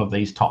against one of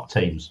these top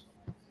teams.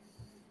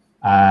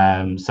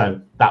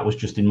 So that was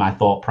just in my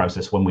thought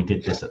process when we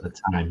did this at the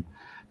time.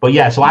 But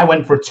yeah, so I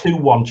went for a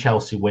 2-1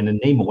 Chelsea win,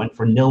 and Nima went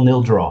for a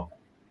 0-0 draw.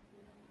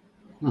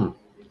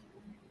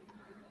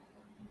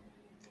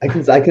 I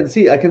can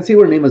see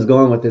where Nima's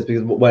going with this,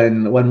 because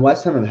when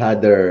West Ham have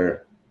had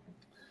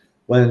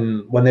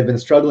when they've been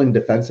struggling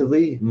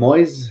defensively,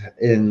 Moyes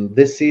in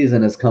this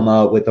season has come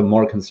out with a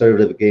more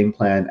conservative game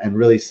plan and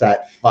really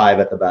sat 5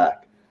 at the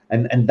back,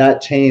 and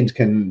that change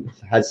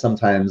has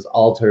sometimes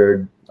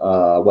altered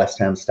West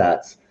Ham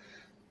stats.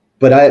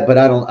 But I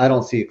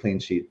don't see a clean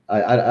sheet.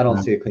 I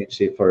don't see a clean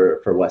sheet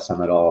for West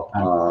Ham at all.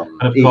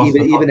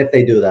 Even if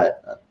they do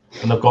that.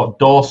 And they've got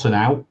Dawson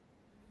out.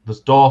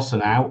 There's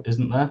Dawson out,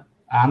 isn't there?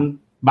 And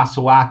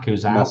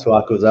Masuaku's out.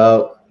 Masuaku's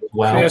out.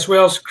 Well,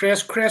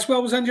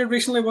 Cresswell was injured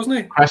recently, wasn't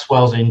he?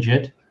 Cresswell's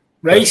injured.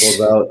 Rice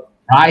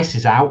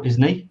is out,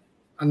 isn't he?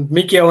 And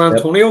Mikel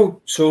Antonio. Yep.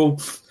 So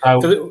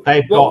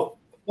they've got.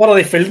 What are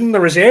they fielding? The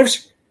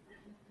reserves?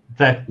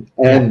 And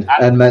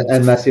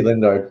Messi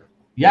Lingard.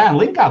 Yeah, and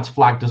Lingard's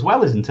flagged as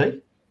well, isn't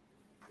he?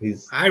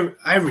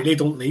 I really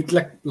don't need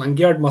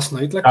Lingard must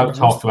not. Don't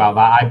talk about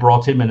that. I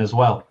brought him in as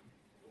well.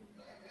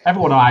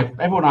 Everyone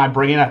I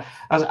bring in.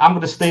 I'm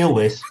going to steal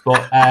this,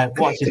 but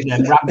what's his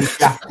name?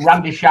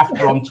 Randy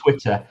Shafter on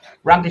Twitter.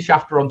 Randy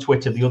Shafter on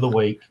Twitter the other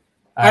week.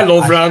 I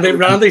love Randy.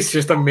 Randy's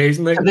just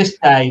amazing. To this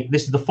day,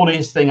 this is the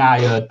funniest thing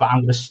I heard, but I'm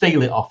going to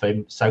steal it off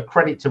him. So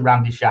credit to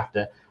Randy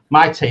Shafter.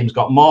 My team's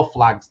got more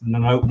flags than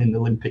an opening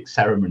Olympic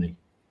ceremony.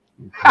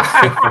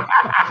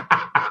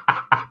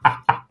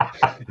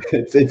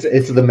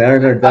 It's the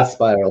Mariner death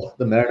spiral,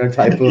 the Mariner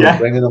typhoon,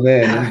 bringing them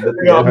in.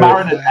 We got a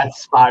Mariner death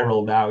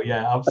spiral now.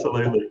 Yeah,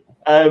 absolutely.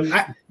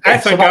 I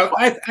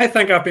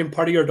think I've been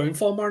part of your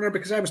downfall, Mariner,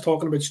 because I was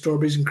talking about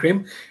strawberries and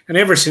cream, and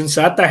ever since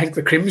that, I think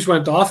the creams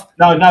went off.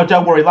 No,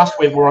 don't worry. Last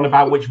week we were on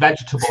about which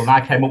vegetable, and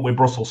I came up with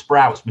Brussels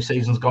sprouts. My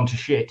season's gone to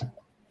shit.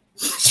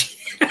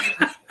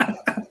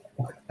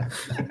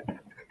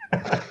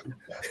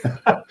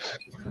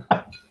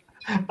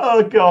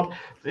 Oh God!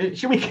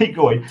 Should we keep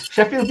going?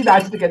 Sheffield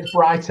United against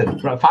Brighton.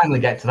 Right, finally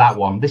get to that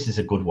one. This is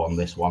a good one.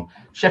 This one.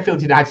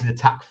 Sheffield United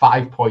attack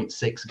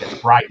 5.6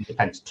 against Brighton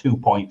defence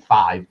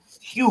 2.5.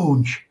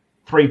 Huge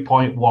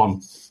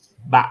 3.1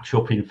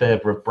 matchup in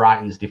favour of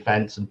Brighton's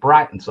defence and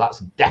Brighton. So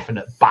that's a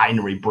definite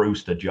binary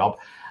Brewster job.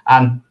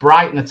 And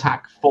Brighton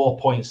attack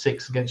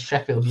 4.6 against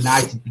Sheffield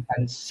United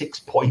defence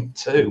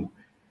 6.2.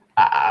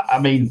 I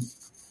mean,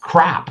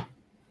 crap.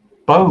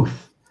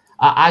 Both.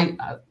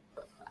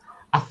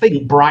 I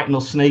think Brighton will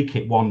sneak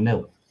it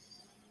 1-0.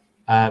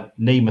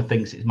 Nima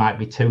thinks it might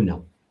be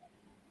 2-0.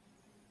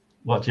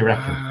 What do you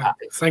reckon? I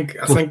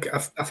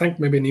think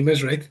maybe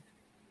Nima's right.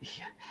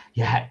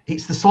 Yeah,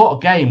 it's the sort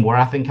of game where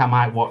I think I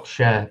might watch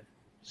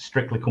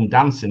Strictly Come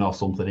Dancing or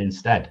something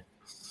instead.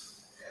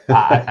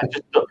 I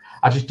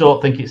just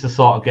don't think it's the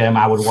sort of game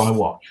I would want to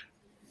watch.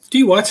 Do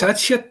you watch that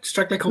shit,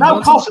 Strictly Come No, Dancing?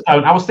 of course I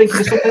don't. I was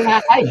thinking of something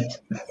I hate.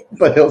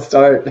 But he'll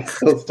start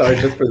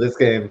just for this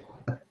game.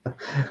 I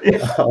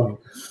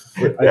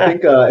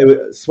think it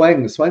was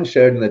Swen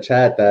shared in the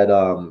chat that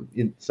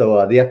the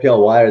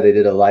FPL Wire, they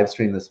did a live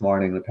stream this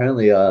morning.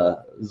 Apparently,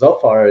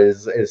 Zofar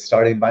is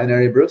starting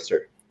Binary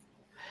Brewster.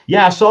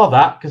 Yeah, I saw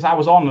that because I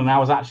was on and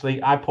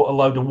I put a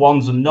load of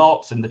ones and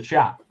noughts in the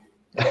chat.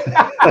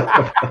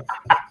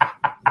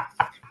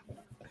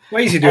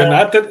 Why is he doing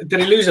that? Did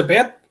he lose a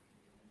bet?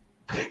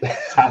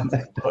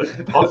 or he's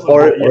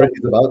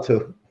about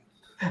to.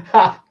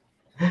 Oh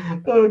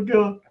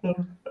God!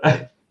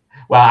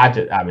 Well, I'd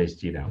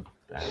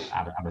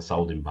have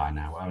sold him by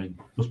now. I mean,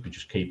 must be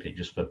just keeping it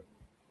just to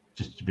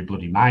be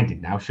bloody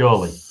minded now.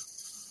 Surely,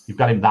 you've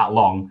got him that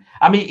long.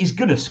 I mean, he's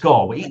going to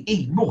score.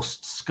 He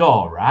must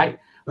score, right?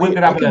 We're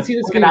going to have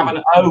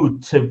an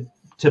ode to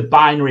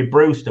Binary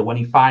Brewster when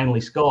he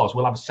finally scores.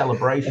 We'll have a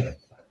celebration.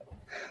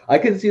 I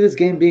can see this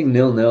game being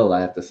 0-0.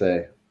 I have to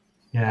say.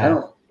 Yeah. I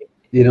don't.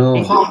 It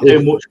doesn't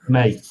do much for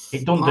me.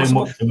 It doesn't do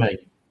much for me.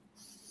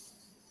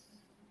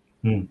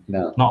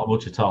 No, not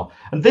much at all.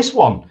 And this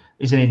one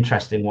is an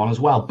interesting one as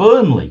well.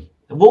 Burnley,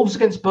 Wolves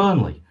against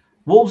Burnley.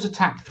 Wolves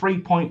attack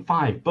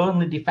 3.5.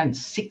 Burnley defense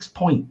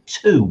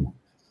 6.2.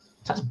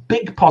 That's a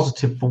big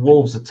positive for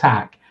Wolves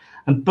attack.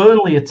 And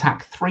Burnley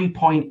attack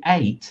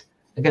 3.8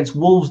 against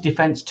Wolves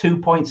defense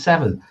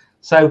 2.7.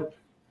 So,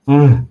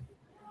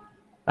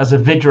 as a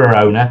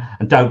Vidra owner,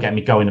 and don't get me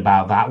going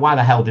about that, why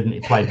the hell didn't he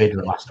play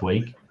Vidra last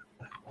week?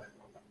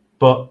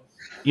 But,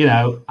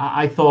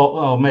 I thought,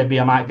 well, maybe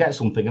I might get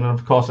something. And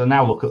of course, I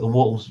now look at the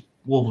Wolves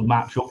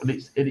matchup and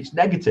it's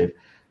negative.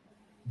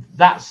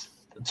 That's,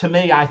 to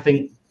me, I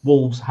think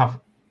Wolves have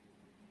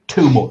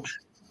too much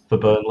for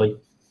Burnley.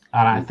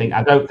 And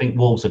I don't think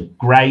Wolves are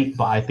great,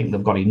 but I think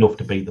they've got enough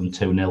to beat them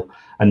 2-0.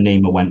 And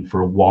Nima went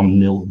for a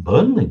 1-0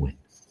 Burnley win.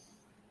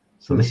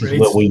 So this is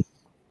where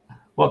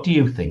what do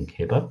you think,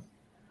 Hibber?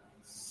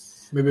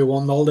 Maybe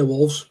 1-0 to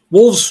Wolves.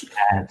 Wolves,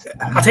 I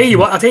tell you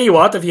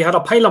what, if you had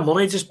a pile of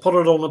money, just put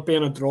it on it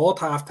being a draw at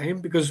half time,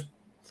 because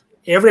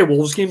every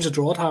Wolves game's a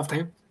draw at half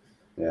time.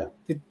 Yeah.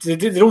 They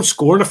don't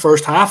score in the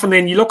first half, and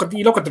then you look at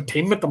the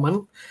team at the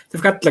minute.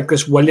 They've got like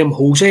this William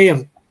Jose,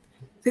 and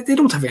they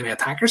don't have any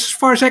attackers as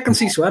far as I can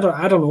see, so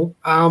I don't know.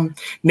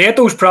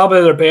 Neto's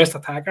probably their best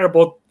attacker,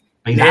 but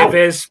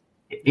Neves...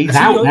 He's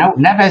out now.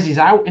 Neves is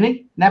out, isn't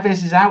he?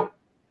 Neves is out.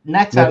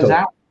 Neto's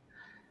out.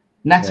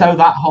 Neto,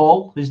 that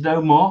hole, there's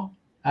no more.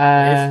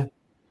 No,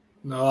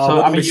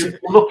 so I mean, you're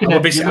looking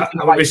at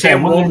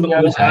saying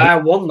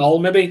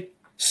 1-0 maybe.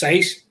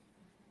 6.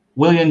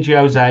 William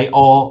Jose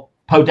or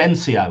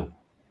Podencio,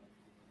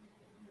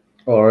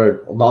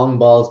 or long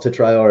balls to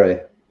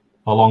Traore,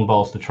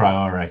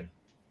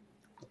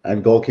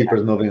 and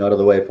goalkeepers moving out of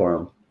the way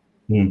for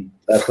him.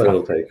 That's what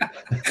it'll take.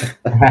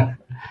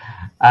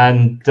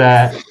 And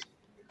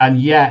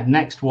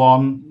next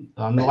one.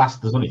 And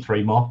there's only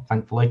 3 more,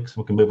 thankfully,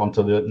 so we can move on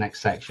to the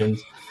next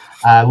sections.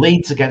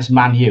 Leeds against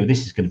Man U.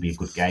 This is going to be a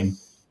good game.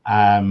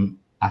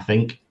 I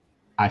think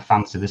I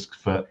fancy this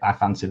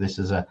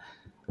as a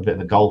bit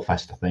of a goal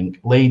fest. I think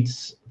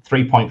Leeds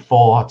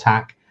 3.4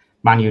 attack,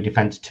 Man U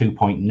defense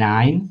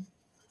 2.9,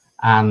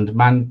 and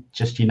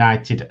Manchester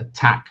United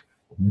attack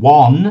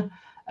 1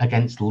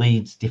 against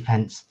Leeds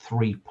defense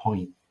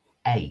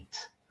 3.8.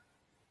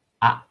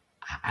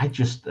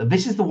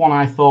 This is the one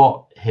I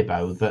thought,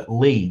 Hibbo, that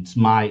Leeds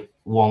might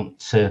want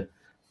to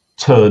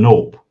turn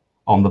up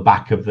on the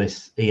back of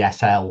this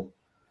ESL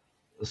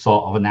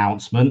sort of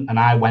announcement, and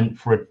I went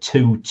for a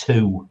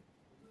 2-2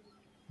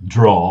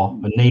 draw,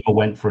 and Nima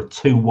went for a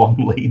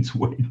 2-1 Leeds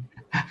win.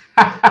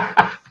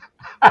 I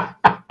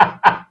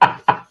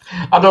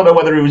don't know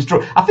whether he was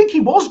drunk. I think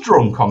he was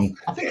drunk on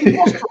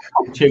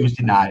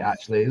Tuesday night,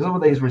 actually. Some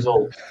of these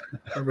results.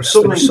 There was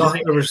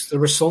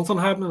something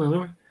happening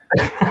anyway.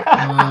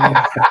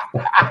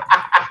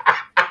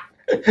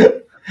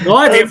 No,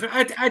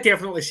 I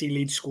definitely see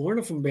Leeds scoring,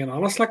 if I'm being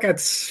honest. Like,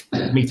 it's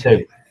me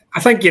too.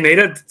 I think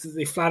United,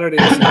 they flattered it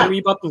a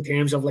wee bit in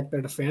terms of like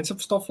their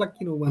defensive stuff, like,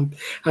 and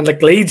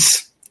like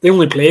Leeds, they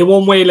only play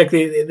one way. Like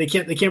they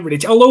can't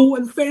really. Although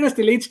in fairness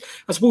to Leeds,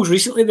 I suppose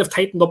recently they've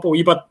tightened up a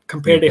wee bit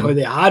compared to how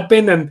they had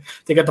been, and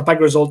they got the big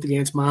result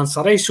against Man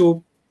City.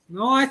 So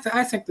no, I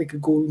think they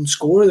could go and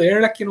score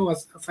there. Like, I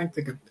think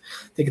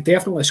they could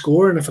definitely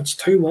score, and if it's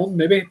 2-1,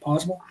 maybe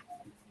possible.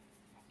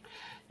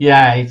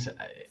 Yeah,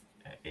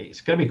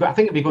 it's going to be good. I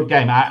think it'll be a good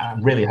game. I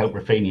really hope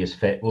Rafinha's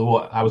fit.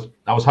 Well, I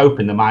was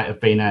hoping there might have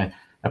been a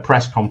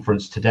press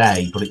conference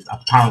today, but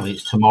apparently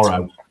it's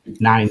tomorrow,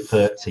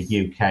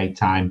 9:30 UK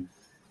time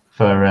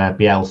for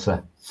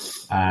Bielsa.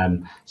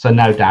 So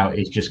no doubt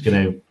he's just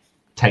going to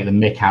take the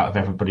mick out of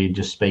everybody and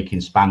just speak in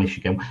Spanish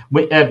again.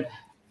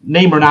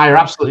 Nima and I are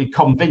absolutely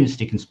convinced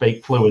he can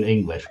speak fluent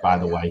English, by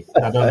the way.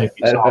 I don't know if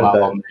you saw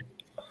that on.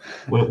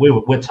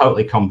 We're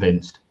totally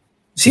convinced.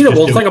 See the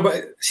one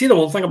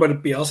thing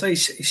about Bielsa,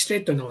 he's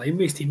straight down the line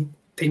with his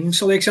team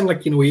selection.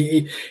 Like, you know,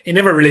 he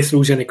never really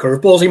throws any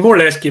curveballs. He more or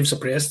less gives a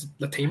praise to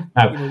the team.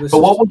 No. You know,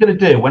 but what we're going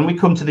to do when we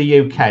come to the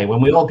UK, when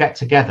we all get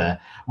together,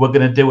 we're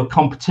going to do a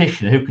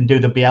competition who can do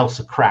the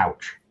Bielsa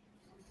crouch.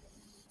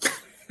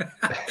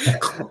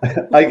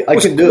 I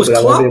can do it, but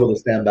I won't be able to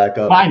stand back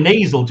up. My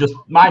knees, one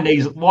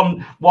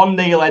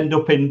knee will end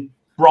up in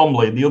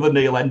Bromley and the other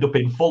knee will end up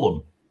in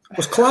Fulham.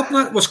 Was Klopp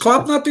not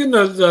doing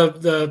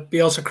the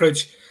Bielsa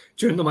crouch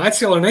during the match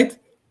the other night?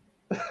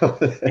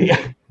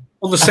 Yeah.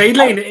 On the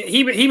sideline,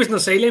 he was on the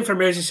sideline for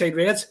Merseyside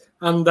Reds,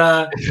 and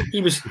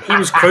he was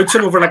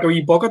crouching over like a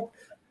wee bucket.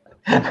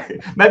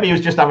 Maybe he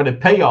was just having a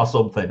pee or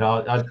something.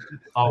 I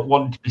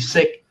wanted to be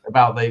sick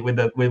about with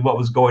what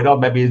was going on.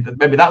 Maybe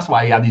that's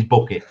why he had his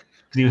bucket,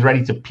 because he was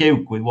ready to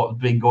puke with what's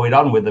been going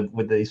on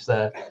with this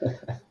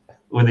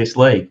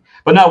league.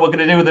 But no, we're going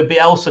to do the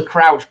Bielsa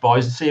crouch,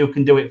 boys, and see who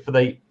can do it for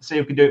the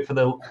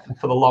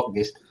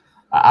longest.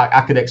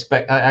 I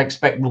expect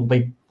there'll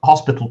be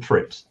hospital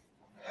trips.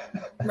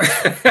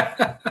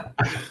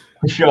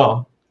 For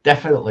sure,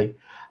 definitely.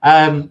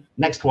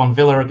 Next one,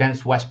 Villa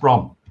against West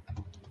Brom.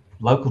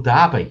 Local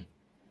derby.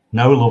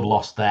 No love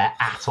lost there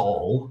at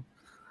all.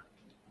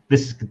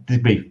 This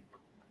could be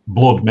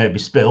blood maybe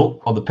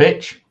spilt on the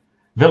pitch.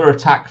 Villa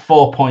attack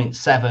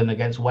 4.7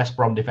 against West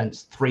Brom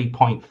defence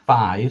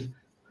 3.5.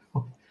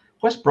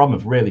 West Brom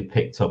have really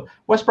picked up.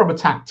 West Brom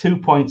attack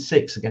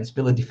 2.6 against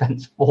Villa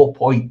defence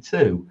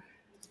 4.2.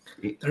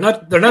 They're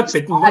not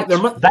beating.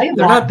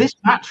 This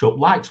matchup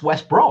likes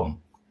West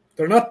Brom.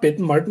 They're not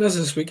beating Martinez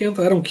this weekend.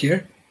 I don't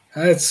care.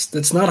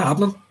 It's not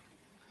happening.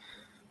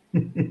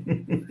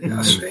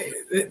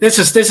 This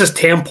is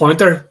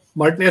 10-pointer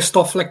Martinez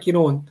stuff, like, you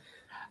know. And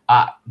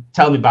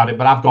tell me about it.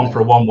 But I've gone for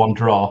a 1-1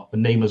 draw,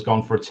 and Nima's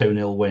gone for a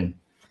 2-0 win.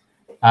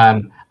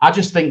 I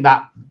just think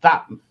that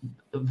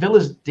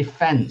Villa's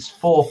defence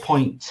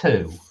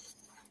 4.2.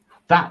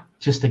 That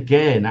just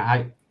again,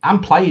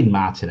 I'm playing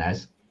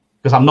Martinez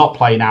because I'm not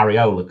playing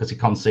Areola because he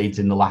concedes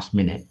in the last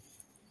minute.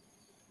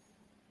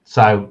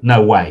 So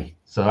no way.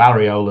 So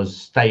Areola's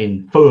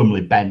staying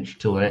firmly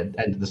benched till the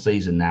end of the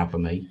season now for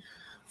me.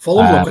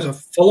 Fulham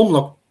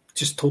look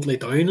just totally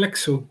down, like,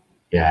 so.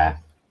 Yeah,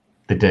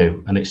 they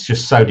do, and it's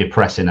just so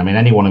depressing. I mean,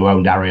 anyone who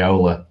owned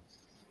Areola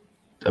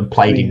and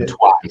played him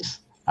twice.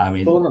 I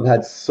mean, Fulham have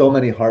had so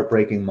many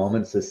heartbreaking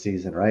moments this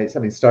season, right? I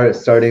mean,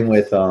 starting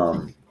with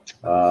who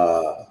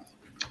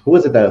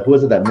was it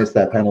that missed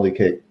that penalty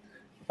kick?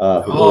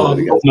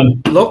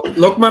 Lookman.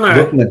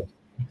 Lookman.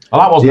 Oh,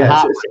 that wasn't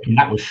heartbreaking.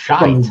 That was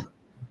shite.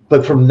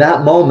 But from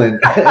that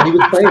moment, and he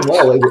was playing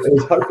well. It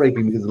was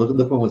heartbreaking because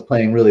Lookman was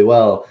playing really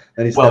well,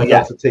 and he stepped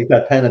up to take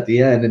that pen at the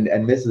end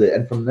and misses it.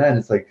 And from then,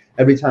 it's like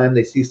every time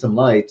they see some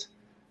light,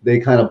 they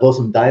kind of blow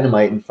some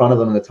dynamite in front of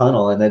them in the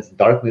tunnel, and it's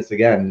darkness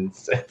again.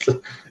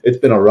 It's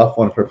been a rough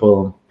one for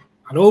Fulham.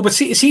 I know, but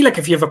see, like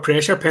if you have a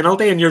pressure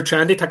penalty and you're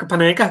trying to take a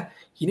Panenka,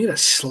 you need a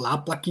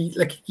slap. Like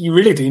you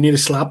really do need a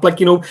slap.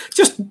 Like, you know,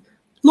 just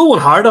low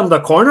and hard on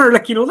the corner,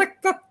 like, you know, like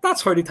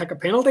that's how they take a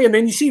penalty. And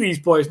then you see these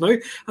boys now,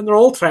 and they're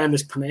all trying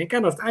this Panenka,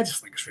 and I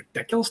just think it's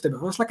ridiculous, to be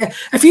honest. Like,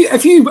 if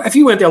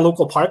you went to a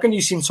local park and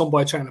you seen some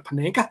boy trying a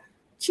Panenka,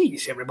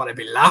 geez, everybody would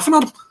be laughing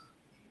at him.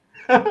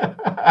 They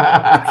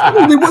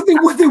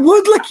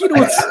would, like, you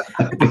know,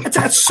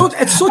 it's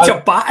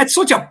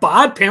such a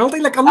bad penalty.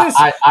 Like,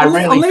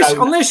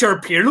 unless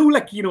you're Pirlo,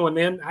 like, you know, and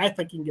then I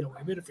think you can get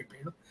away with it if you're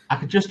Pirlo. I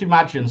could just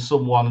imagine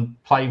someone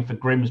playing for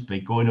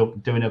Grimsby going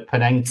up doing a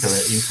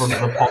Panenka in front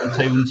of a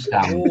pontoon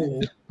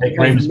stand at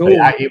Grimsby.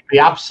 It'd be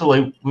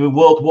absolute.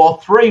 World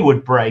War III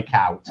would break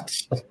out.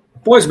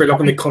 Boys would be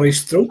looking to cut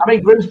his throat. I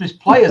mean, Grimsby's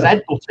players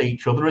headbutt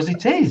each other as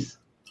it is.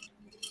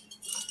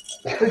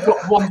 We've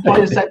got one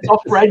player sent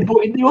off for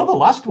headbutting the other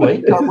last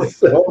week, haven't we?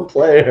 One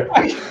player.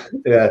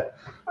 Yeah.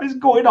 What is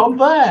going on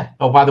there?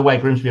 Oh, by the way,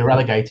 Grimsby are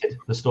relegated.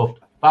 They're stuffed.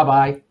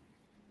 Bye-bye.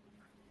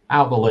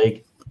 Out of the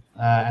league.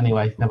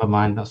 Anyway, never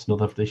mind. That's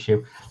another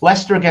issue.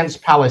 Leicester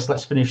against Palace.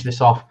 Let's finish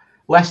this off.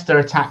 Leicester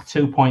attack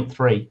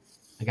 2.3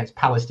 against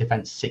Palace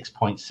defence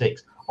 6.6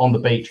 on the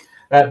beach.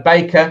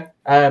 Baker,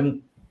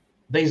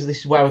 this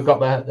is where we've got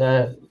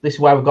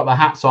the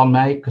hats on,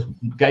 mate, because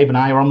Gabe and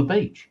I are on the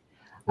beach.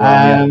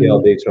 On the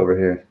FPL beach over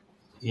here.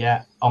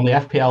 Yeah, on the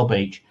FPL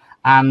beach.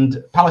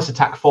 And Palace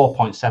attack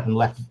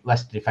 4.7,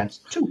 Leicester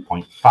defence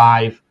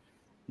 2.5.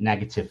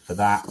 Negative for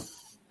that.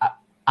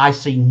 I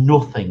see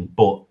nothing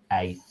but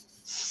a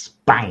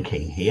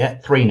spanking here.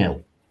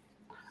 3-0.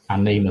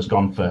 And Nima's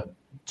gone for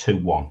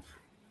 2-1.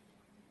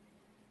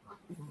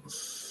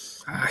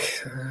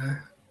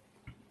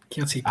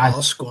 Can't see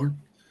Palace scoring.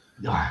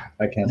 I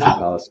can't see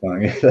Palace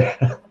scoring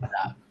either.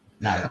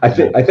 No. I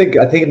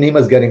think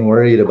Nima's getting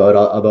worried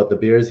about the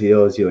beers he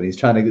owes you, and he's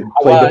trying to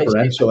play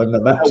differential in the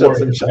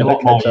matchups and trying to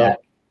catch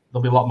up.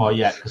 There'll be a lot more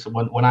yet, because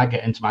when I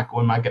get into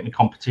when I get my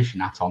competition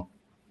hat on,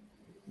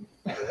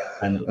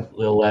 and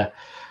we'll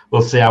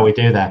see how we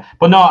do there.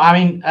 But no, I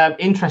mean,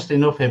 interesting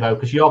enough, Ivo,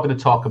 because you're going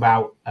to talk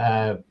about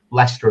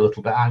Leicester a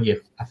little bit, aren't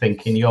you? I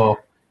think in your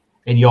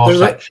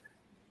section.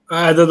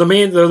 They're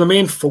the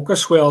main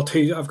focus. Well,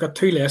 I've got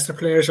 2 Leicester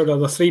players, or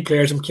the 3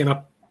 players I'm kind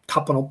of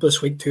tapping up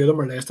this week. 2 of them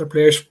are Leicester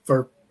players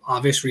for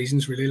obvious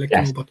reasons, really. Like,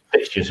 yes, you know, but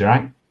fixtures,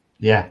 right?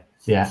 Yeah,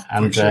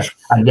 and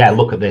yeah,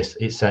 look at this.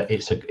 It's a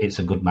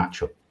good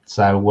matchup.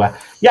 So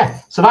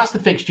so that's the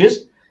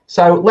fixtures.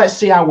 So let's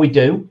see how we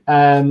do.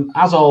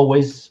 As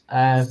always,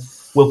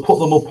 we'll put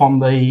them up on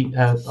the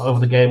over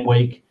the game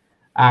week,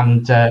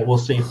 and we'll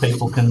see if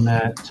people can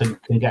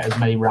get as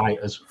many right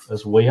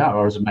as we are,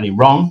 or as many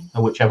wrong,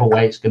 or whichever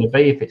way it's going to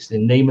be. If it's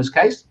in Nima's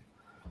case,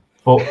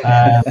 but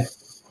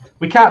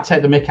we can't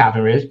take the mick out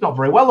of him. He's not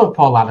very well, though,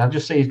 poor lad. I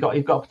just see he's got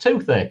a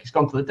toothache. He's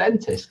gone to the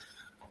dentist.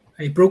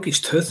 He broke his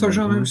tooth or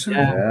something.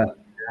 Yeah.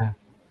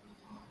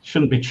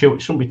 Shouldn't be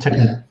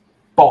taking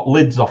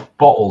lids off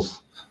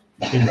bottles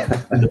in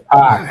the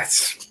park.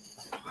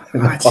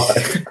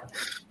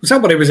 Was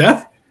that what he was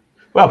at?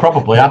 Well,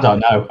 probably. I don't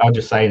know. I'm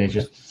just saying he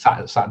just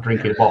sat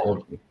drinking a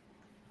bottle.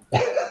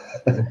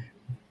 Well,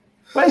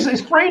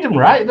 it's freedom,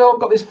 right? They've all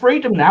got this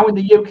freedom now in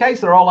the UK,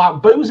 so they're all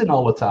out boozing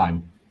all the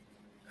time.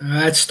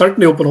 It's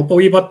starting to open up a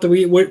wee bit.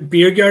 The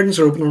beer gardens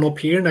are opening up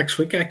here next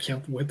week. I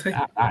can't wait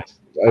to. Nice.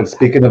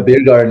 Speaking of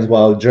beer gardens,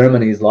 while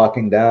Germany's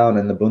locking down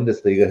and the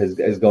Bundesliga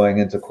is going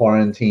into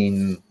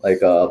quarantine,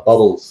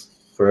 bubbles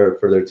for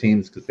their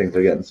teams because things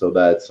are getting so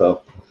bad.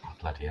 So,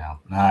 bloody hell,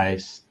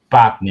 nice.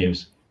 Bad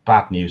news.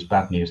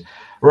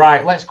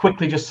 Right, let's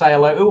quickly just say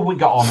hello. Who have we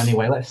got on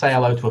anyway? Let's say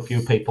hello to a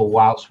few people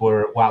whilst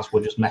we're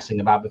just messing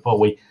about before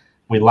we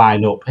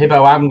line up.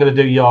 Hibbo, I'm going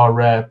to do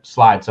your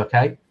slides,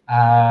 okay? So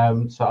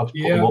I'll just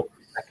put them up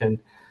in a second.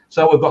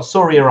 So we've got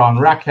Surya on,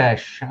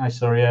 Rakesh. Hi,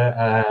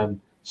 Surya.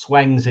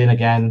 Sweng's in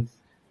again.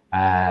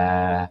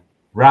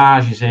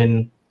 Raj is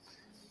in.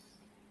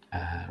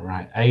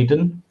 Right,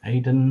 Aidan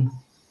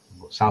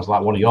sounds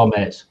like one of your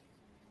mates.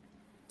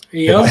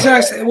 Well,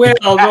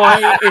 no,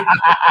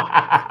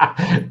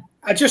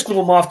 I just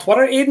know him off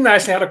Twitter. Aidan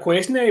actually had a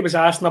question there. He was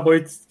asking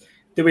about,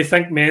 do we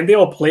think Mendy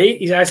will play?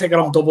 He's actually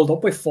got him doubled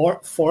up with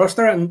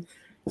Forrester, and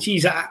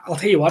geez, I'll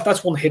tell you what,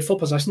 that's one hateful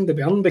position to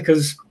be in,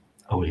 because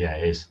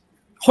it is.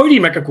 How do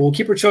you make a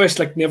goalkeeper choice?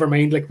 Like, never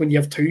mind, like when you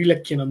have 2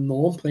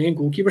 non-playing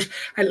goalkeepers.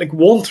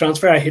 One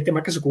transfer I hate to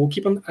make as a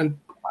goalkeeper, and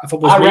if it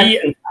was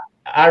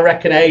I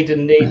reckon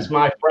Aidan needs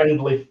my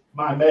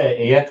mate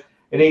here.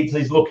 He needs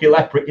this lucky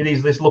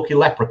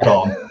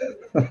leprechaun.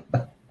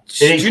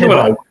 Do you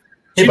know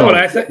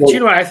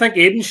what I think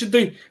Aidan should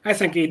do? I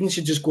think Aidan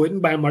should just go out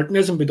and buy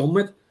Martinez and be done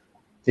with.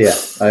 Yeah,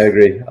 I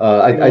agree.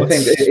 I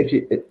think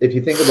if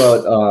you think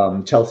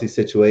about Chelsea's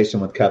situation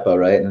with Kepa,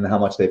 right, and how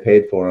much they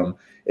paid for him,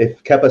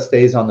 if Kepa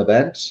stays on the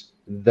bench,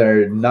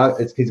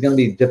 he's going to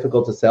be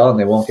difficult to sell, and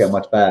they won't get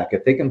much back.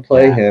 If they can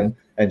play him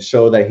and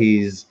show that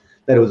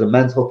it was a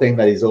mental thing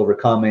that he's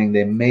overcoming,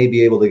 they may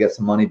be able to get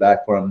some money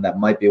back for him. That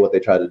might be what they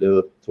try to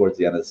do towards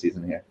the end of the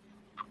season here.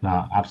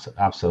 No,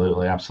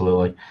 absolutely.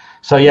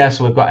 So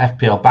we've got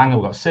FPL Banger,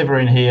 we've got Siver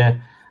in here,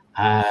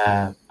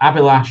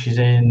 Abhilash is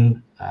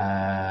in,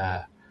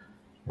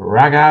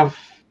 Raghav.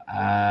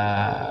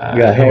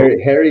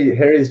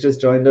 Harry's just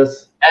joined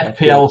us.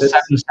 FPL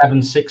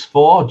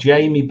 7764,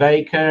 Jamie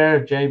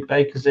Baker. Jamie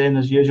Baker's in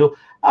as usual.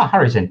 Oh,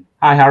 Harry's in.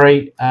 Hi,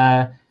 Harry.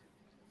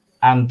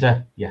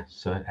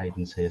 So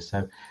Aidan's here.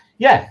 So,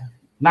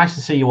 nice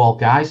to see you all,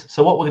 guys.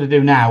 So what we're going to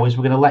do now is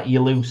we're going to let you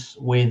loose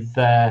with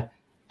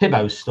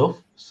Hibbo's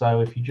stuff.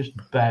 So if you just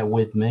bear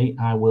with me,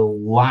 I will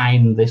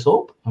line this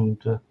up and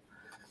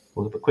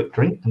we'll have a quick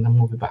drink and then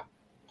we'll be back.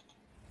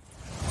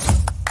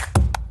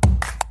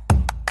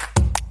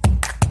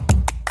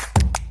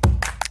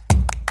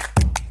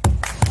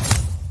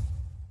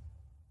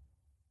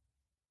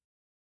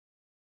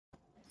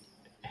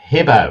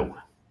 Hibbo,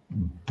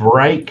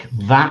 break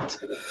that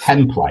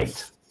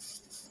template.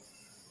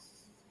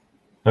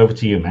 Over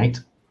to you, mate.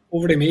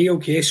 Over to me,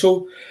 okay.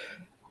 So,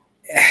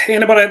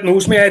 anybody that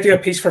knows me, I do a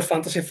piece for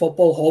Fantasy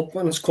Football Hub,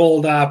 and it's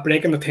called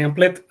Breaking the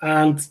Template.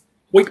 And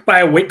week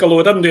by week, although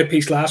I didn't do a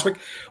piece last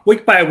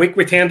week by week,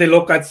 we tend to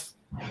look at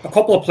a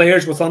couple of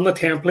players within the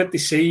template to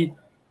see,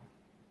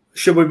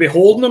 should we be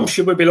holding them?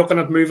 Should we be looking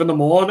at moving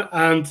them on?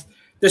 And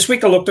this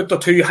week I looked at the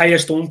 2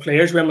 highest owned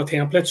players on the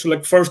template.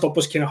 So first up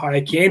was kind of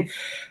Harry Kane.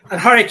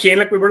 And Harry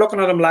Kane, we were looking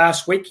at him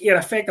last week, he had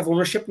effective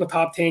ownership in the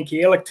top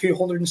 10k,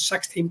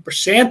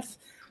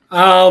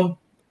 216%.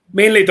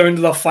 Mainly down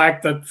to the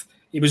fact that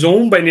he was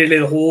owned by nearly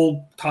the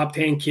whole top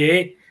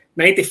 10k.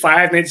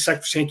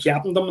 96%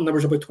 captained him, and there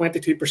was about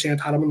 22%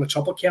 had him in the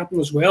triple captain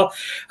as well.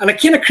 And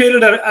it kind of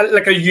created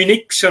a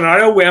unique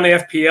scenario with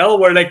FPL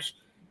where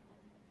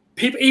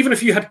people, even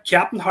if you had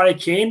Captain Harry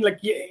Kane,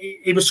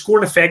 he was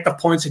scoring effective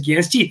points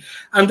against you.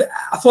 And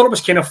I thought it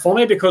was kind of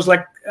funny because the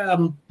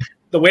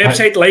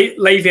website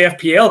Live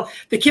FPL,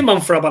 they came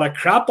on for a bit of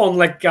crap on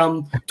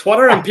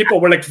Twitter, and people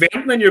were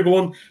venting, and you're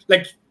going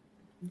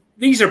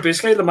these are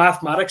basically the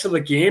mathematics of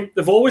the game.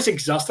 They've always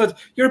existed.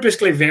 You're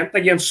basically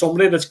venting against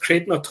somebody that's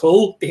creating a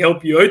tool to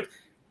help you out.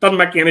 Doesn't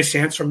make any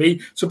sense for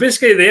me. So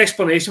basically the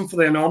explanation for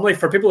the anomaly,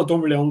 for people that don't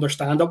really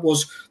understand it,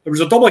 was there was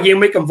a double game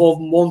week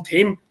involving one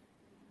team.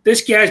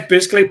 This guy's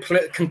basically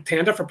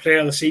contender for player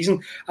of the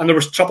season, and there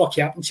was triple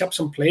captainships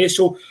in play.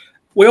 So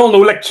we all know,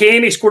 like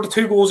Kane, he scored the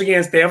 2 goals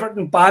against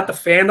Everton, bad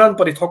defending,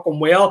 but he took them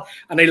well,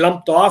 and they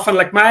lumped off. And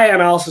like my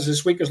analysis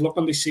this week is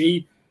looking to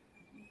see,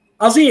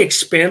 is he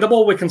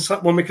expendable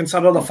when we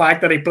consider the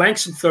fact that he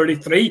blanks in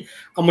 33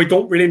 and we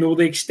don't really know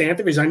the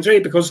extent of his injury?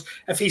 Because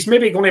if he's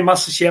maybe going to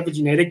miss the Sheffield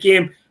United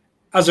game,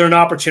 is there an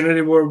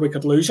opportunity where we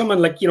could lose him?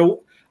 And like,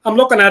 I'm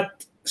looking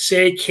at,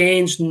 say,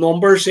 Kane's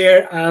numbers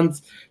there, and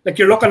like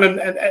you're looking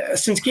at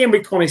since game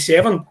week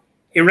 27,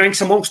 he ranks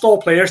amongst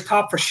all players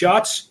top for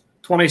shots,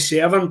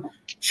 27,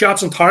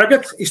 shots on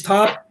target, he's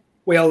top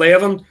with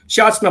 11,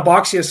 shots in the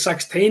box, he has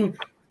 16,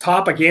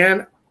 top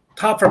again,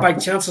 top for big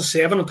chances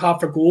 7, and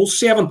top for goals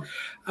 7.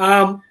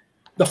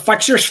 The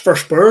fixtures for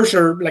Spurs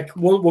are like,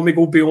 when we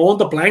go beyond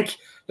the blank,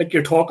 like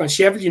you're talking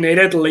Sheffield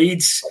United,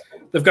 Leeds,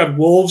 they've got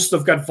Wolves,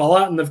 they've got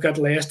Villa, and they've got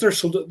Leicester,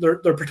 so they're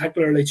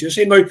particularly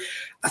juicy. Now,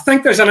 I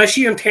think there's an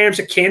issue in terms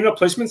of Kane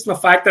replacements and the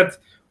fact that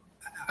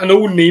I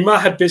know Nima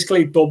had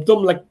basically dubbed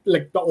them like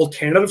the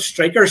alternative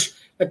strikers.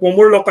 Like when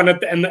we're looking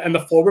at in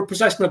the forward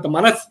position at the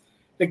minute,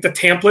 like the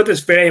template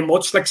is very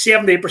much like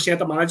 78%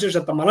 of managers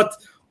at the minute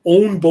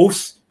own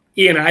both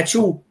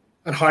Iheanacho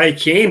and Harry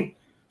Kane.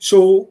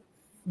 So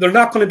they're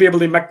not going to be able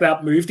to make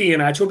that move to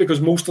Iheanacho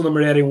because most of them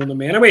already own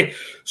them anyway.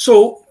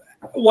 So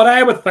what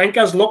I would think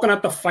is looking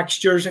at the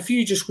fixtures, if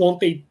you just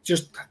want to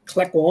just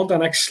click on the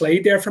next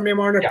slide there for me,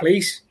 Marner,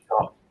 please.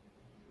 Sure.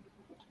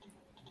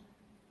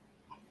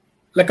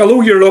 Like,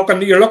 although you're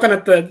looking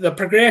at the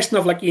progression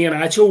of like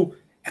Iheanacho,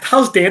 it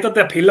has dented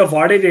the appeal of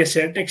Vardy to a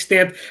certain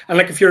extent. And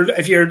like if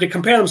you're to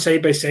compare them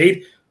side by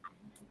side,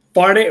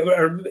 Vardy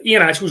or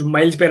Iheanacho's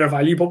miles better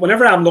value. But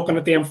whenever I'm looking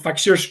at them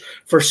fixtures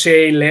for,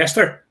 say,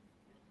 Leicester,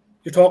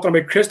 you're talking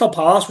about Crystal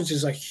Palace, which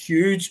is a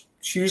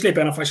hugely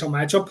beneficial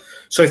matchup.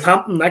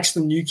 Southampton next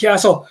and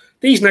Newcastle.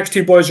 These next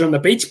 2 boys are on the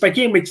beach. By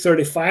game week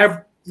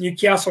 35,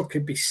 Newcastle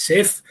could be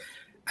safe.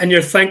 And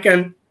you're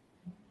thinking,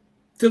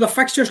 do the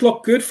fixtures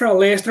look good for a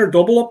Leicester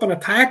double up in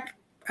attack?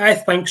 I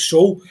think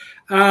so.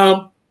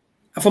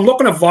 If I'm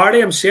looking at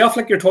Vardy himself,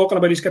 like you're talking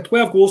about, he's got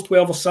 12 goals,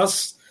 12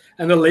 assists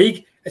in the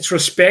league. It's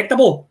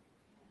respectable.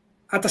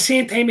 At the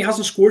same time, he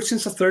hasn't scored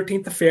since the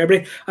 13th of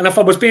February. And if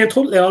I was being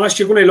totally honest,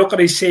 you're going to look at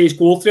his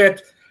goal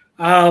threat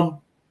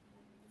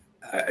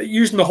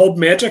using the hub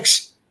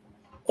metrics.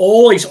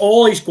 All his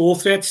goal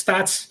threat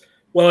stats,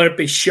 whether it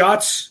be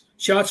shots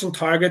on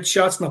target,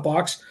 shots in the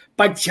box,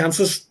 big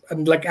chances,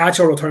 and like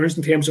actual returns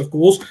in terms of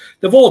goals,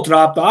 they've all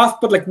dropped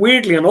off. But like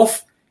weirdly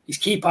enough, his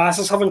key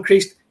passes have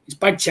increased, his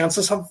big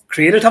chances have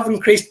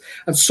increased,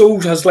 and so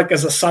has like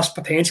his assist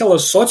potential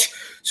as such.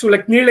 So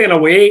like nearly in a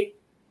way,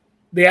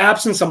 the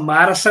absence of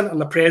Maddison and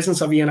the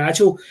presence of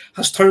Iheanacho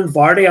has turned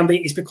Vardy, and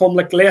he's become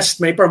like less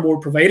sniper, more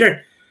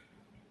provider.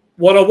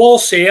 What I will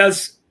say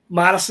is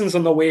Maddison's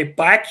on the way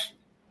back.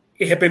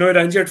 He had been out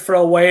injured for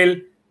a while.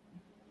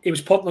 He was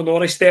put in an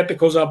naughty step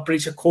because of a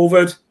breach of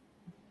COVID.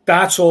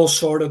 That's all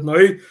sorted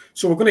now.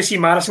 So we're going to see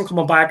Maddison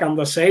coming back on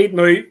the side.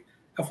 Now,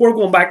 if we're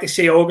going back to,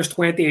 say, August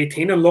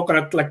 2018 and looking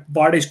at like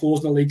Vardy's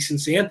goals in the league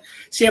since then,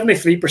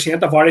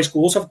 73% of Vardy's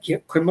goals have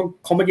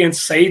come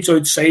against sides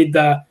outside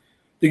the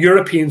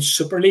European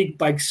Super League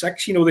Big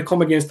Six. They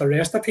come against the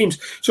rest of the teams.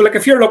 So like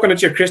if you're looking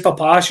at your Crystal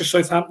Palace, your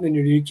Southampton and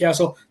your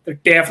Newcastle, they're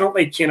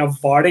definitely kind of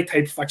Vardy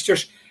type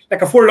fixtures.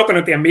 Like if we're looking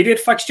at the immediate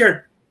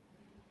fixture,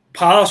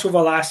 Palace over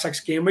the last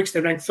 6 game weeks,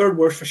 they ranked 3rd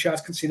worst for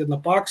shots conceded in the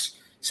box,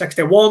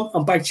 61,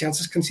 and big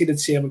chances conceded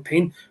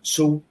 17.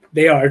 So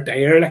they are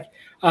dire. Like,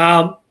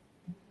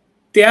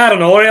 they add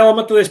another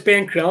element to this.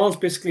 Ben Crellin's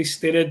basically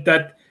stated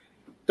that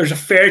there's a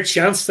fair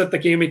chance that the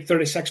game week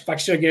 36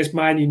 fixture against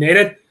Man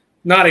United,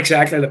 not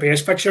exactly the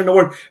best fixture in the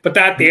world, but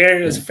that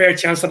there is a fair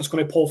chance that it's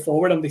going to pull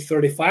forward on the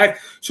 35.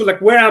 So like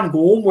where I'm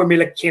going with me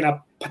like kind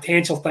of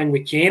potential thing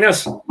with Kane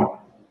is,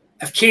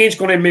 if Kane's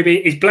going to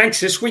he's blanks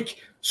this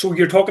week, so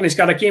you're talking he's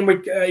got a game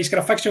week, he's got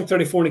a fixture in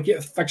 34 and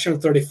a fixture in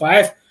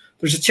 35.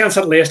 There's a chance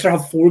that Leicester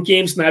have 4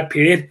 games in that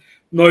period.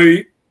 Now,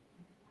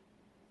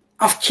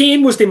 if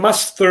Kane was to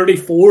miss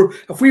 34,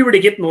 if we were to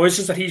get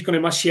noises that he's going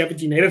to miss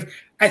Sheffield United,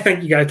 I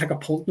think you got to take a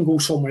punt and go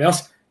somewhere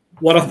else.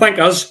 What I think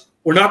is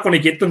we're not going to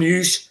get the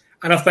news,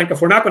 and I think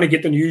if we're not going to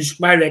get the news,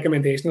 my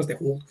recommendation is to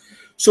hold.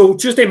 So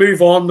just to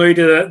move on now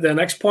to the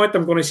next point,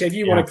 I'm going to say if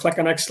you want to click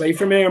the next slide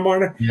for me,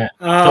 Marner. Yeah.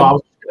 So I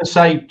was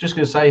just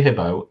going to say,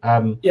 Hibbo.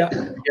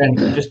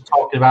 Again, just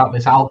talking about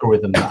this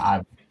algorithm that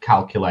I've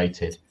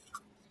calculated.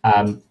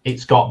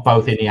 It's got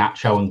both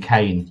Iheanacho and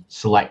Kane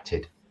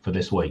selected for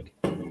this week.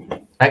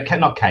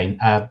 Not Kane,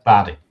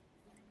 Vardy.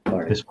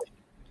 This week.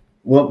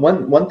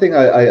 One thing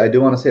I do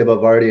want to say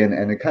about Vardy,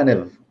 and it kind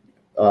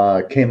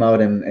of came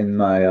out in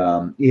my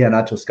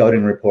Iheanacho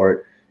scouting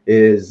report,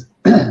 is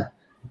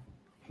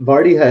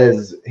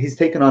Vardy he's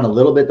taken on a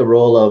little bit the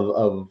role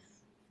of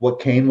what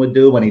Kane would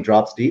do when he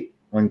drops deep,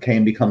 when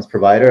Kane becomes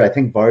provider. I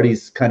think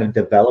Vardy's kind of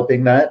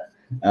developing that.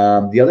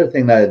 The other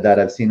thing that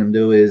I've seen him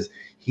do is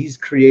he's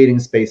creating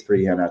space for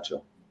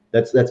Iheanacho.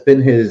 That's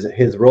been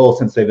his role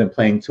since they've been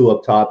playing 2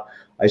 up top.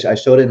 I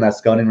showed it in that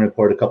scouting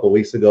report a couple of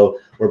weeks ago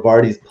where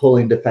Vardy's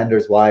pulling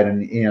defenders wide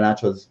and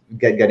Iheanacho's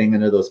getting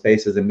into those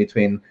spaces in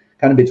between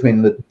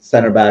the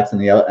center backs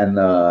and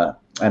the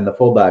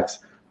fullbacks.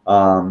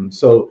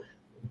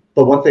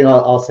 But one thing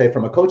I'll say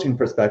from a coaching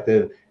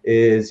perspective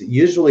is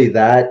usually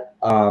that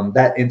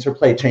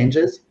interplay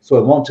changes. So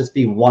it won't just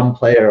be one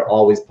player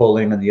always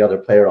pulling and the other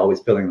player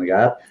always filling the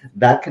gap.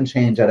 That can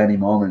change at any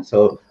moment.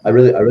 So I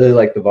really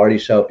like the Vardy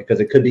shout because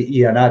it could be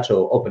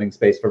Iheanacho opening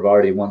space for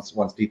Vardy once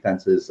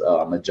defenses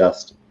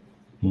adjust.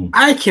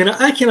 I kind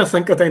of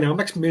think the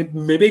dynamics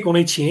maybe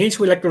going to change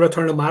with like the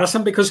return of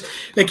Maddison, because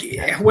like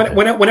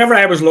whenever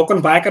I was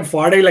looking back at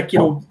Vardy, like, you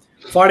know,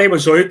 Vardy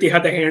was out, he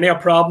had the hernia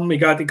problem, he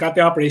got the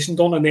operation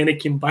done, and then he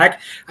came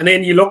back. And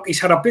then you look, he's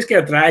had basically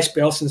a dry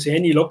spell since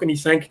then. You look and you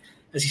think,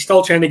 is he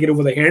still trying to get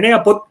over the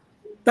hernia? But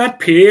that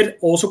period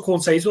also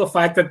coincides with the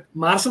fact that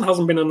Maddison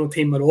hasn't been on the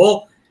team at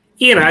all.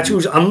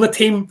 Iheanacho's on the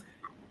team.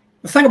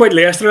 The thing about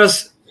Leicester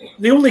is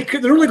they're only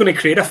going to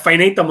create a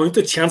finite amount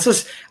of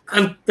chances,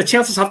 and the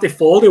chances have to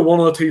fall to one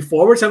or two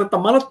forwards. And at the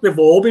minute, they've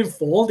all been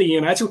falling to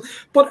Iheanacho.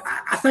 But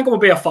I think it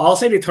would be a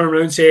fallacy to turn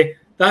around and say,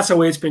 that's the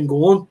way it's been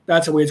going,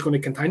 that's the way it's going to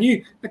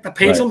continue. Like, the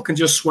pendulum can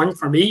just swing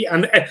for me,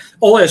 and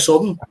all of a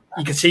sudden,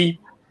 you can see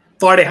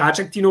Vardy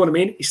hat-trick, do you know what I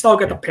mean? He's still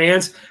got the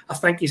pens. I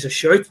think he's a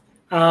shout.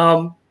 Do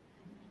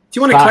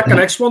you want to click the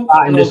next one?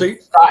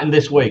 Starting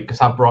this week,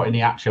 because I've brought in the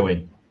Acho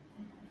in.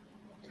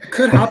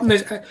 Could happen.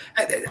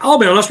 I'll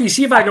be honest with you.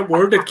 See if I get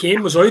word that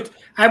Kane was out,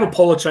 I would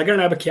pull the trigger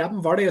and I would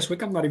captain Vardy this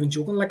week. I'm not even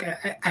joking. Like,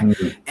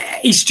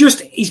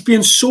 he's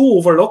been so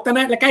overlooked, and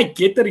I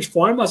get that his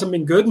form hasn't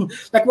been good. And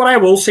like, what I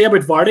will say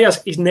about Vardy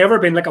is he's never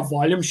been like a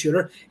volume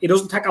shooter. He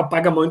doesn't take a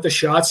big amount of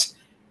shots.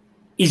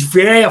 He's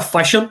very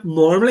efficient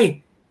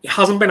normally. He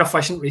hasn't been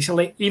efficient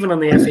recently, even in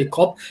the FA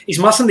Cup. He's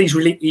missing these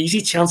really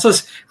easy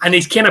chances, and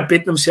he's kind of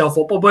beating himself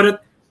up about it.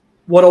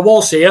 What I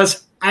will say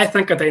is, I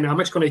think the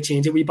dynamic's going to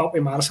change a wee bit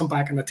with Maddison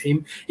back in the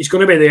team. He's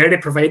going to be there to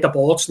provide the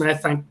bullets, and I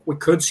think we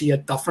could see a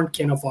different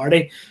kind of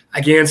Vardy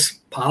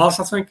against Palace,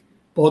 I think.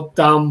 But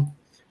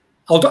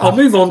I'll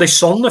move on to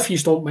Son if you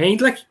don't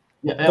mind. Like,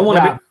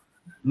 no,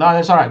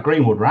 that's all right.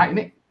 Greenwood, right? Isn't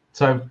it?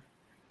 So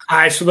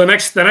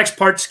the next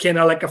part's kind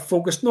of like a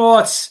focus. No,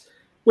 it's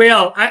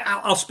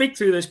I'll speak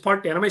through this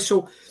part anyway.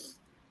 So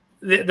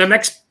the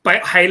next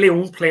highly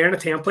owned player in the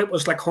template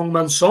was like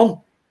Heung-min Son.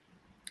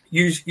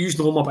 You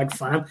know I'm a big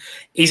fan.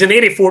 He's an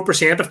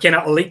 84% of kind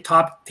of elite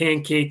top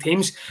 10k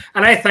teams,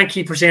 and I think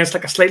he presents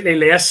like a slightly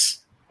less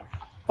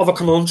of a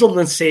conundrum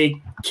than,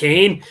 say,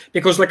 Kane,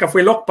 because like if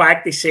we look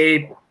back to,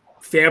 say,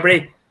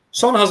 February,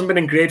 Son hasn't been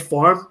in great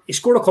form. He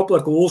scored a couple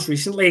of goals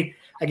recently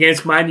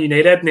against Man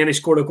United, and then he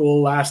scored a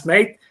goal last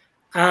night.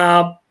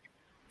 Like,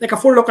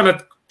 if we're looking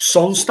at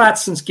Son stats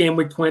since game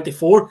week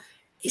 24,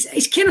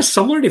 he's kind of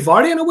similar to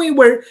Vardy in a way,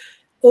 where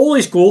all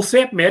his goal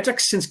threat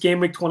metrics since game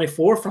week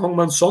 24 for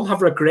Heung-min Son have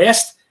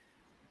regressed.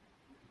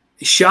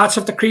 His shots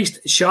have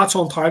decreased, his shots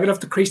on target have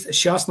decreased, his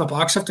shots in the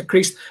box have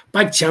decreased,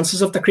 big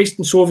chances have decreased,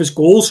 and so have his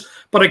goals.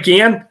 But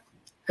again,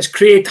 his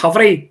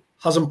creativity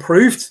has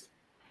improved.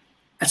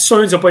 It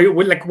sounds about,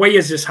 like, why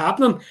is this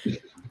happening?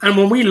 And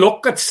when we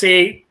look at,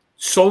 say,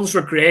 Son's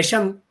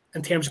regression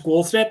in terms of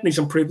goal threat and his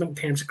improvement in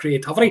terms of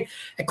creativity,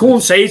 it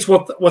coincides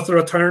with the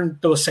return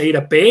to the side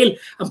of Bale.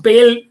 And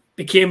Bale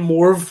became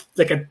more of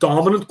like a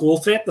dominant goal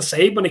threat the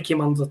side when he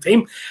came onto the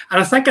team.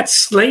 And I think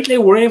it's slightly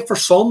worrying for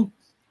Son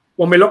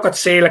when we look at,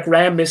 say, like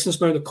Ryan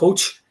Mason's now the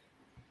coach.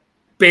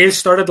 Bale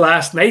started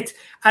last night.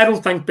 I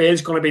don't think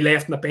Bale's going to be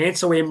left on the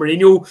bench the way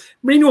Mourinho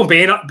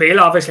and Bale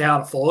obviously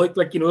had a fallout.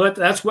 Like, you know,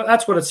 that's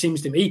what it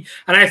seems to me.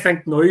 And I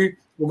think now we're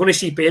going to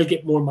see Bale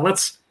get more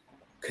minutes.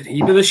 Could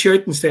he be the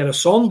shout instead of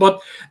Son?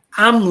 But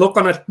I'm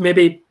looking at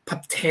maybe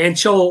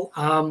potential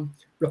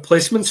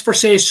replacements for,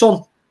 say,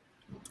 Son.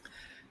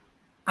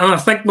 And I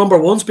think number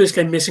one's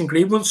basically missing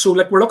Greenwood. So,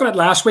 like, we're looking at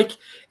last week,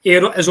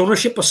 his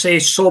ownership was, say,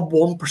 sub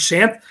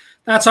 1%.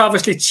 That's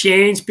obviously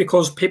changed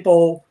because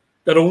people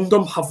that owned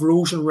him have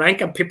rose in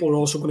rank and people are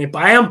also going to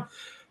buy him.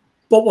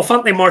 But with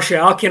Anthony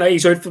Martial,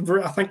 he's out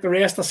for, I think, the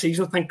rest of the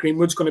season. I think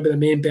Greenwood's going to be the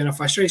main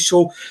beneficiary.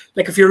 So,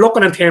 like, if you're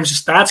looking in terms of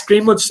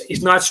stats,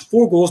 he's now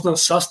 4 goals and an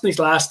assist in his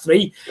last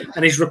 3,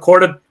 and he's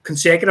recorded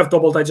consecutive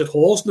double-digit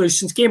hauls. Now,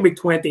 since game week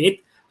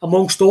 28,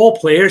 amongst all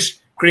players,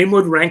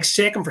 Greenwood ranks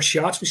second for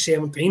shots with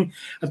 17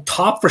 and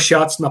top for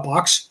shots in the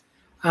box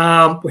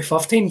with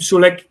 15. So,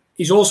 like,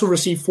 he's also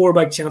received 4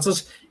 big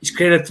chances. He's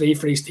created 3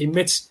 for his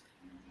teammates.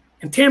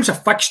 In terms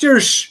of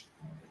fixtures,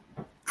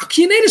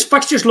 United's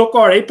fixtures look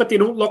all right, but they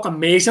don't look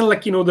amazing.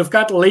 Like, you know, they've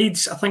got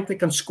Leeds. I think they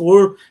can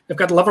score. They've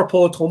got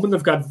Liverpool at home and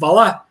they've got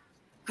Villa.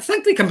 I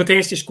think they can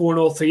potentially score in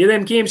all 3 of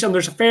them games, and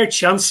there's a fair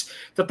chance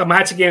that the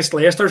match against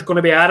Leicester is going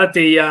to be added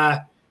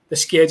to the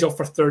schedule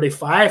for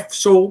 35.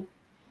 So,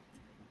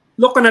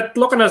 looking at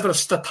the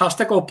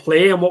statistical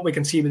play and what we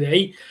can see with the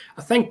eye,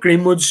 I think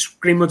Greenwood's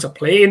a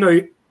play. Now,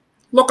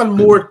 looking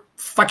more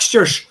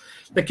fixtures,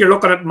 like you're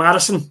looking at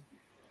Maddison,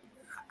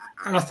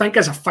 and I think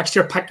as a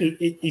fixture pick,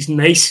 he's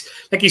nice.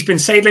 Like, he's been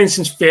sidelined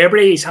since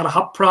February. He's had a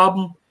hip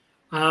problem.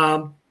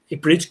 he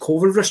breached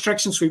COVID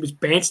restrictions, so he was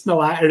benched in the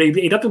last. He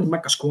didn't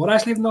make a squad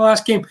actually in the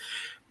last game.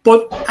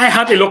 But I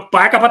had to look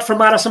back a bit for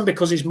Madison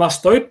because he's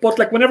missed out. But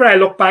like whenever I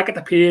look back at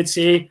the period,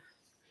 say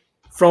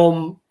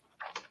from,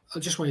 I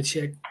just want to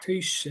check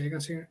 2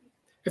 seconds here.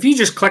 If you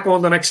just click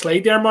on the next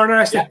slide there,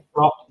 Marner.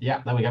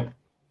 Yeah, there we go.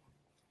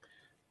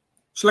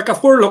 So, like,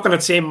 if we're looking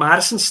at, say,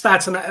 Madison's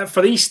stats, and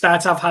for these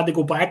stats, I've had to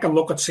go back and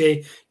look at,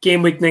 say,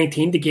 game week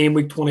 19 to game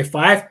week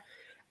 25.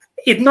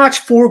 He'd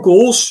notched 4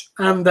 goals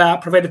and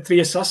provided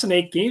 3 assists in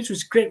 8 games, which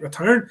is a great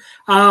return.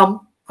 And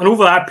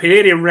over that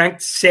period, he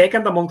ranked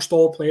second amongst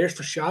all players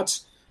for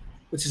shots,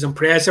 which is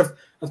impressive,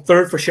 and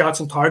third for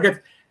shots on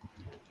target.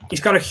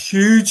 He's got a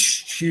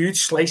huge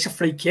slice of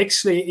free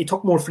kicks. He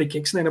took more free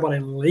kicks than anybody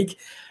in the league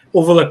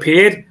over the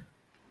period.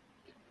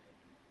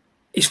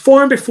 His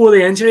form before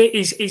the injury,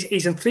 he's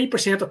in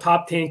 3% of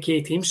top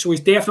 10k teams, so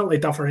he's definitely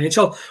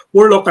differential.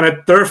 We're looking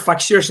at their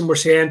fixtures and we're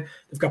saying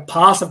they've got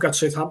Palace, they've got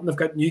Southampton, they've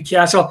got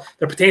Newcastle.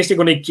 They're potentially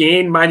going to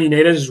gain Man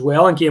United as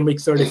well in game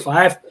week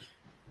 35.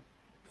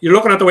 You're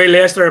looking at the way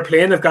Leicester are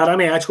playing, they've got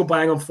any actual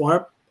bang on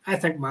form. I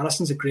think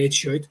Madison's a great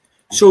shout.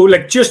 So,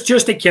 like, just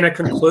to kind of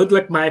conclude,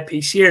 like, my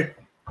piece here.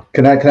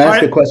 Can I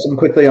ask a question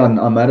quickly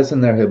on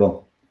Madison there,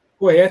 Hibbo?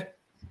 Go ahead.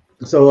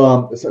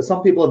 So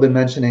some people have been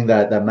mentioning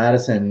that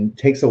Madison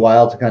takes a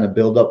while to kind of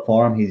build up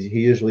form. He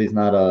usually is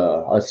not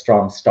a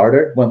strong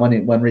starter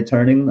when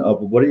returning.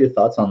 What are your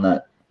thoughts on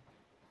that?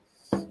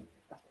 Do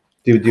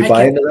you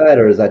buy into that,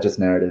 or is that just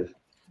narrative?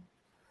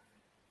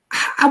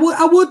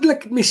 I would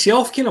like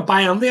myself kind of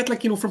buy into it,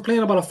 like, you know, from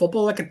playing a bit of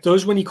football, like it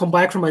does when you come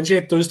back from injury,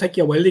 it does take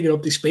you a while to get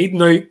up to speed.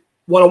 Now,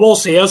 what I will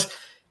say is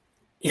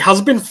he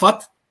has been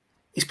fit.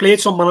 He's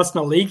played some minutes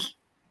in the league.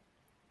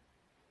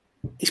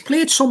 He's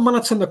played some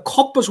minutes in the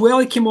cup as well.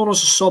 He came on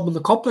as a sub in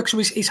the cup, like, so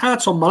he's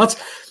had some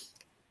minutes.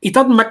 He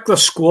didn't make the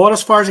squad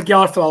as far as I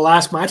gather for the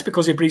last match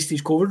because he breached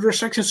these COVID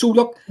restrictions. So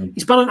look,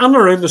 he's been in and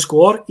around the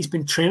squad. He's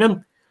been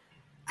training.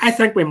 I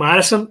think with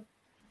Madison,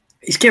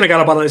 he's kind of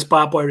got a bit of this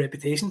bad boy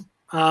reputation.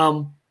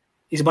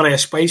 He's a bit of a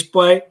spice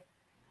boy.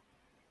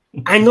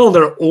 I know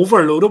they're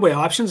overloaded with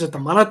options at the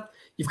minute.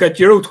 You've got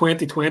Euro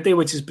 2020,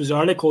 which is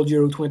bizarrely called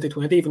Euro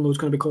 2020, even though it's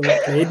going to be called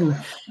played, and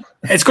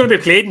it's going to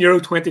be played in Euro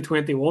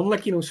 2021.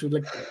 Like, you know, so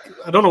like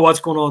I don't know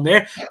what's going on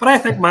there, but I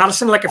think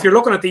Madison, like, if you're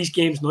looking at these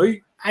games now,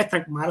 I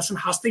think Madison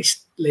has to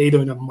lay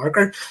down a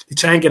marker to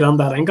try and get on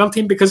that England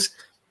team because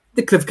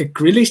they've got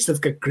Grealish, they've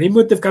got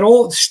Greenwood, they've got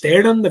all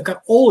Sterling, they've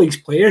got all these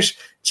players,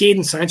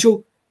 Jadon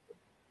Sancho.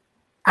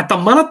 At the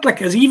minute,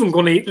 like, is he even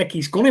going to, like,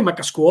 he's going to make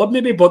a squad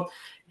maybe, but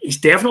he's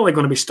definitely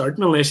going to be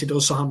starting unless he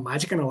does some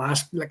magic in the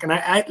last. Like, and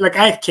I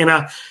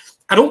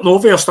don't know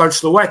if he'll start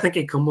slow. I think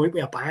he'll come out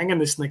with a bang in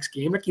this next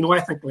game. Like, you know,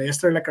 I think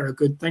Leicester, like, are a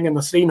good thing, and the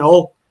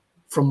 3-0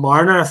 from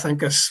Marner, I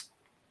think it's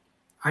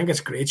a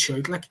great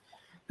shout.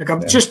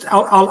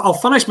 I'll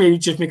finish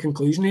my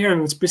conclusion here,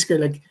 and it's basically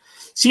like,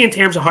 see, in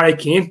terms of Harry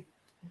Kane,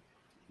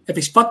 if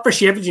he's fit for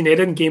Sheffield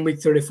United in game week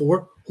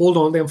 34, hold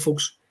on to him,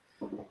 folks.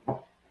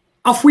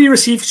 If we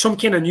receive some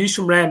kind of news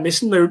from Ryan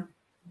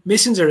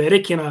Mason's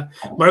already kind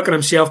of marking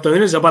himself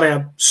down as a bit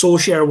of a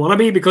Solskjaer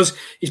wannabe because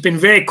he's been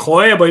very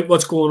coy about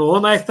what's going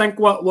on, I think,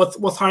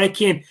 with Harry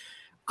Kane.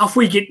 If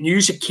we get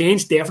news that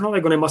Kane's definitely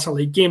going to miss a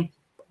league game,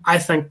 I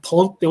think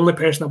the only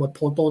person that would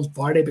punt on is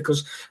Vardy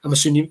because I'm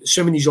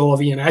assuming he's all of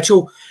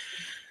Iheanacho.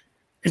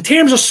 In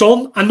terms of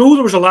Son, I know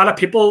there was a lot of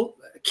people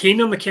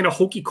keen on the kind of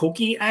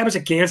hokey-cokey. I was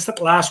against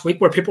it last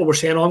week where people were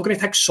saying, I'm going to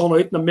take Son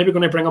out and I'm maybe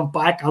going to bring him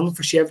back in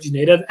for Sheffield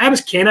United. I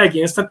was kind of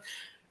against it.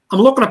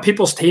 I'm looking at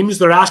people's teams.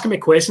 They're asking me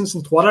questions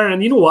on Twitter.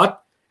 And you know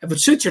what? If it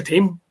suits your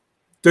team,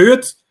 do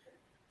it.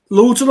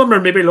 Loads of them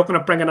are maybe looking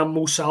at bringing in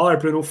Mo Salah or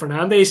Bruno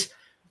Fernandes.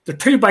 They're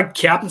 2 big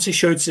captaincy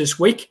shouts this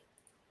week.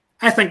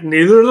 I think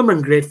neither of them are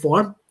in great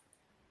form.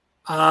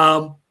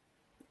 And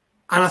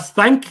I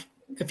think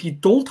if you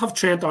don't have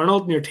Trent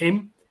Arnold in your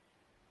team,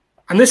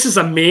 and this is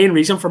the main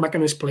reason for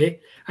making this play,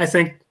 I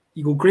think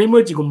you go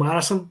Greenwood, you go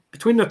Madison.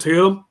 Between the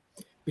two of them,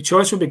 the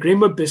choice would be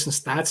Greenwood based on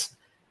stats.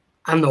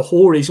 And the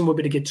whole reason would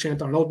be to get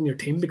Trent Arnold in your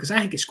team because I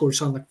think he scored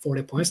something like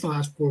 40 points in the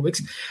last 4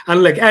 weeks.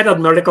 And like I had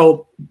an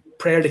article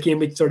prior to game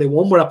week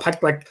 31 where I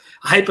picked like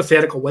a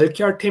hypothetical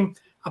wildcard team.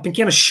 I've been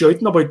kind of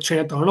shouting about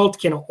Trent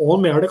Arnold kind of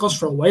on my articles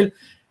for a while.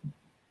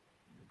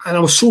 And I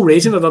was so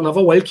raging I didn't have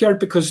a wildcard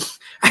because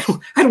I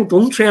don't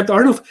own Trent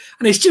Arnold.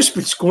 And he's just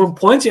been scoring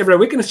points every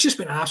week and it's just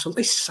been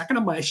absolutely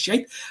sickening of my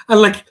shite. And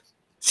like,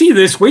 see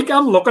this week,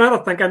 I'm looking at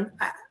it thinking,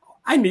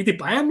 I need to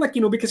buy him, like,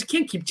 you know, because I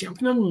can't keep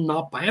championing and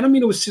not buying him.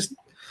 You know, it's just...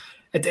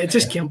 It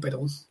just can't be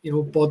done, you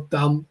know. But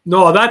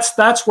no,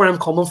 that's where I'm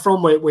coming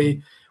from with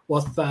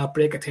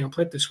break a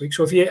template this week.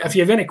 So if you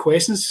have any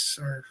questions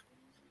or,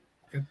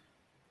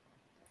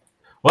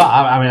 well,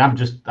 I mean,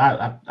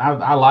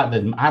 I like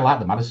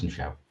the Madison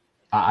show.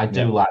 I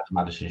do like the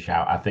Madison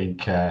show. I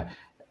think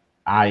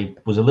I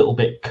was a little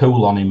bit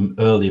cool on him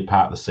earlier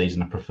part of the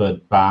season. I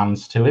preferred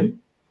Barnes to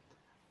him,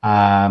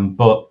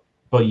 but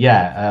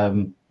yeah,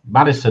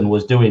 Madison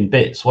was doing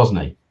bits,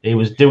 wasn't he? He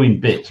was doing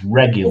bits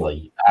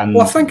regularly. And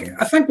well,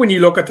 I think when you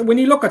look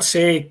at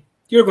say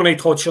you're going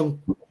to touch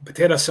on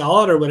potato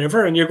salad or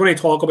whatever, and you're going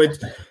to talk about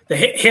the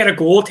head of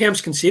goal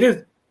attempts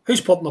conceded.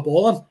 Who's putting the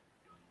ball on?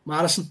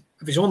 Madison.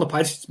 If he's on the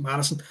pitch, it's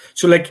Madison.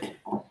 So, like,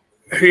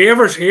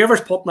 whoever's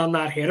putting on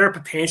that header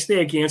potentially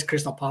against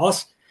Crystal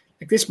Palace,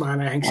 like, this man,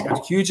 I think he's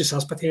got huge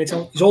assist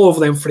potential. He's all over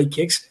them free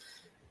kicks.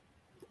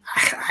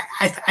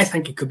 I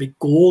think it could be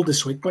gold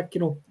this week, like,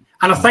 you know.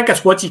 And I think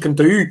it's what you can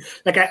do.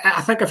 Like,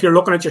 I think if you're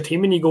looking at your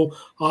team and you go,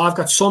 oh, I've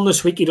got Son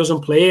this week, he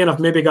doesn't play, and I've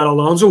maybe got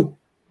Alonso.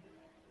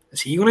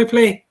 Is he going to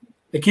play?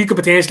 Like, you could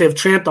potentially have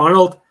Trent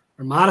Arnold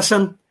or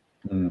Madison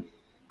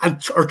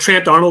or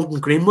Trent Arnold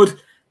and Greenwood.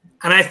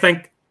 And I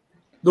think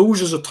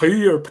those as a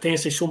two are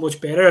potentially so much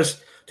better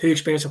as two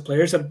expensive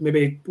players that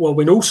maybe, well,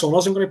 we know Son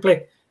isn't going to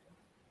play.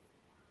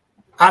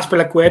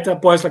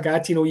 Azpilicueta, boys like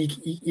that, you know,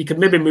 you could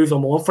maybe move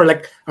them on for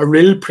like a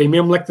real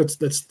premium, like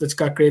that's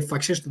got great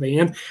fixtures to the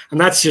end, and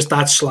that's just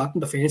that slot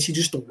in defence. You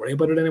just don't worry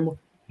about it anymore.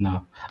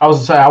 No, I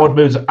was going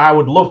to say I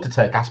would love to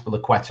take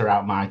Azpilicueta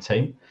out my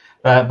team,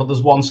 but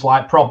there's one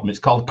slight problem. It's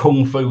called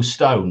Kung Fu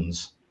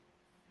Stones,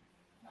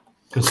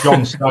 because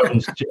John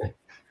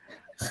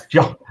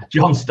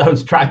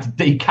Stones tried to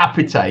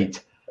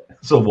decapitate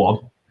someone,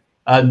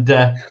 and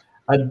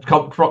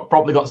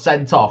probably got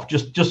sent off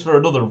just for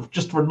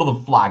another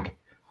flag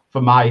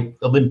for my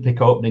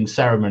Olympic opening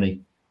ceremony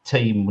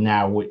team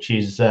now, which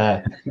is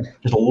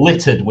just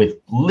littered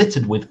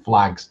with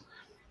flags.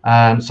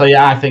 So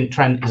yeah, I think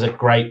Trent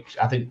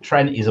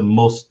is a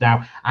must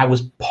now. I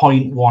was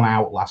 0.1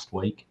 out last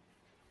week.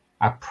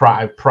 I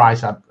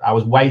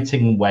was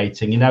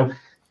waiting. You know,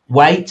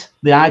 wait.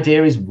 The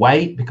idea is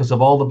wait because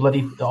of all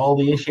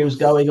the issues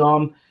going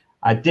on.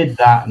 I did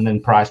that and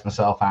then priced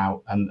myself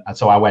out, and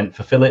so I went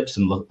for Phillips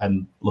and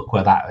look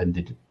where that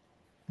ended.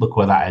 Look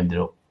where that ended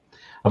up.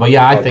 But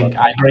yeah, I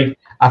agree.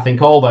 I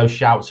think all those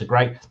shouts are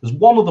great. There's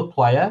one other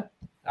player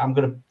I'm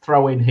going to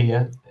throw in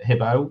here,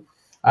 Hibbo,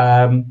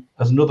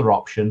 as another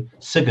option,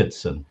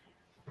 Sigurdsson.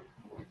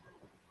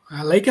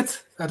 I like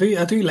it. I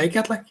do like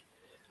it. Like,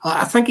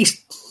 I think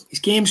his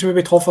games may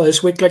be tougher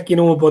this week, like, you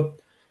know, but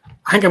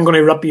I think I'm going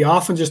to rip you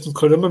off and just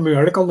include him in my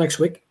article next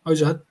week.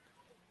 How's that?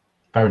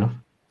 Fair enough.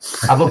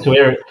 I'd love to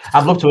hear it.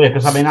 I'd love to hear,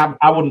 because I mean,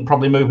 I wouldn't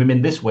probably move him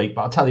in this week,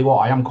 but I'll tell you what,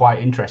 I am quite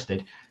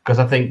interested, because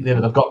I think, you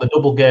know, they've got the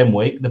double game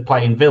week. They're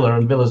playing Villa,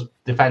 and Villa's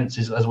defence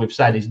is, as we've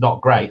said, is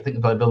not great. I think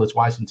they play Villa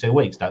twice in 2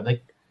 weeks, don't they?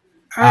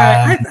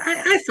 I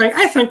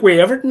think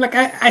we Everton. Like,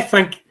 I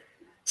think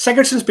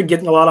Sigurdsson's been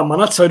getting a lot of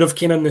minutes out of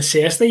kind of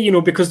necessity, you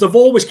know, because they've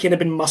always kind of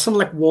been missing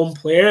like one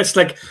player. It's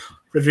like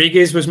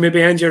Rodriguez was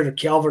maybe injured, or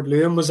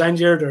Calvert-Lewin was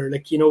injured, or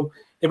like, you know,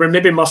 they were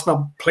maybe missing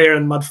a player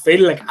in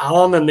midfield like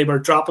Allen, and they were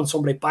dropping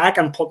somebody back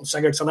and putting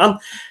Sigurdsson in.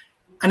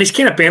 And he's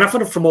kind of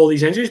benefited from all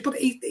these injuries, but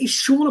he's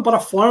shown a bit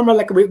of form.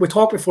 Like we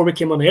talked before we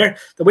came on air,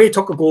 the way he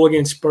took a goal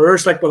against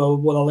Spurs, like with a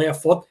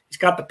left foot, he's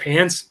got the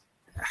pens.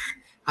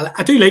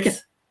 I do like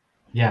it.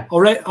 Yeah, I'll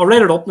write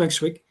it up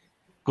next week.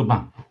 Good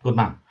man.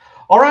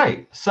 All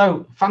right,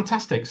 so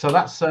fantastic. So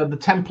that's the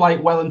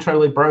template well and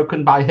truly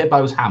broken by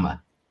Hibbo's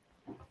hammer,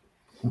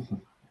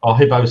 or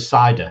Hibbo's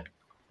cider.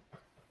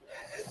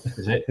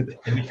 Is it?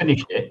 Have you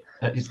finished it?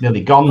 It's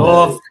nearly gone.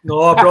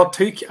 No, I brought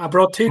two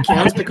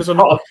cans because I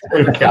know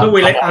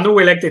we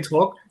like to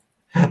talk.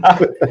 As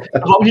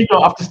long as you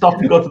don't have to stop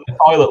and go to the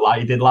toilet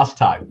like you did last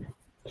time.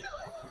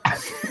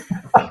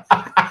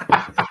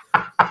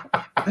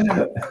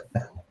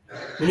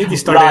 We need to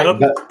start up.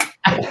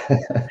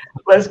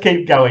 Let's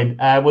keep going.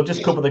 We'll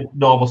just cover the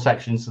normal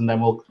sections, and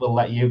then we'll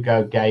let you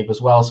go, Gabe, as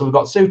well. So we've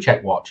got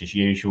Souček watch as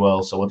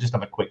usual. So we'll just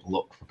have a quick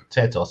look for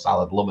potato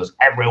salad lovers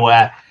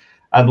everywhere.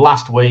 And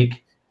last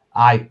week,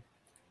 I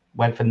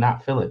went for Nat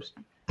Phillips.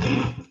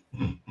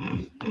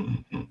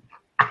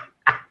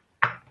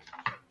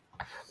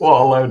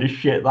 What a load of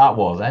shit that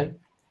was, eh?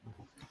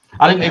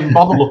 I didn't even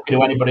bother looking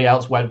who anybody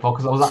else went for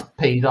because I was that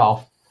peed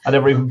off. I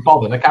never even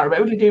bothered. I can't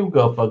remember. Who did you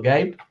go for,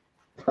 Gabe?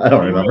 I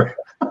don't remember.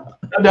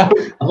 No,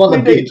 I'm on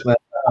the beach, man.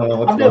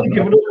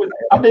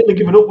 I've nearly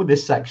given up with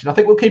this section. I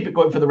think we'll keep it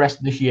going for the rest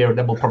of this year, and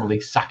then we'll probably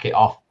sack it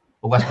off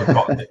unless we've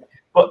got it.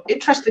 But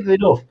interestingly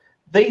enough,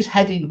 these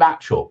heading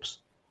matchups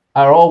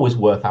are always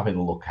worth having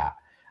a look at,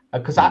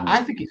 because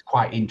I think it's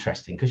quite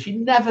interesting, because you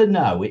never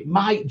know. It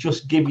might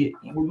just we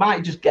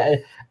might just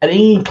get an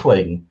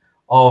inkling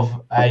of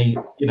a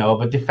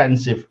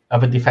defensive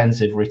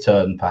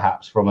return,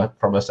 perhaps from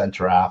a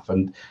centre half.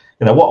 And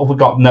you know, what have we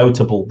got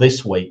notable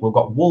this week? We've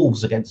got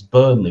Wolves against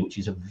Burnley, which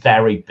is a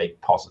very big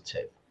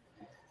positive.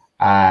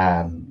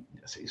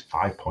 It's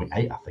 5.8,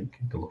 I think.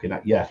 You're looking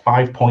at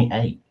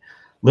 5.8.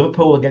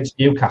 Liverpool against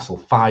Newcastle,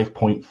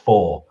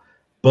 5.4.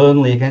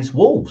 Burnley against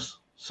Wolves.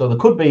 So there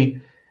could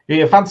be,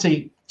 you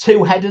fancy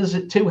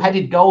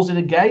two-headed goals in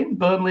a game.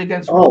 Burnley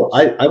against Wolves.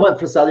 I went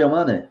for Sadio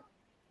Mane.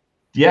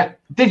 Yeah,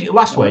 did you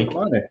last week?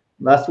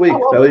 Last week,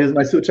 that was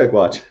my Souček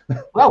watch.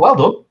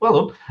 well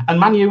done. And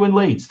Man U and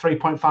Leeds,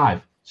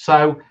 3.5.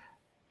 So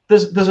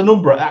there's a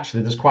number.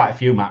 Actually, there's quite a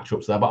few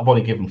matchups there, but I've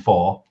only given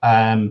 4.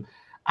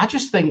 I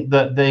just think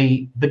that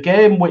the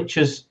game which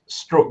has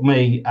struck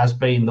me as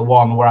being the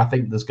one where I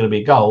think there's going to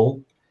be a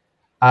goal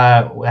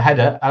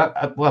header.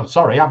 Well,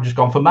 sorry, I've just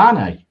gone for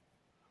Mane.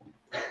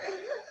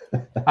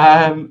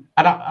 And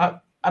I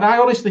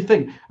honestly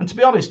think, and to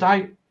be honest,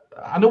 I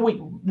know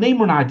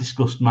Nima and I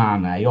discussed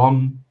Mane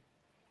on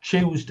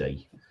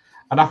Tuesday,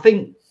 and I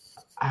think,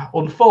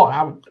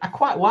 unfortunately, I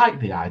quite like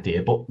the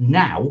idea, but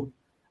now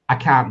I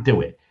can't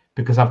do it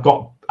because I've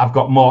got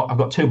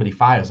too many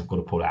fires I've got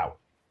to put out.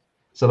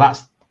 So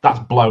that's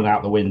blown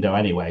out the window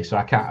anyway. So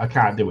I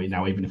can't do it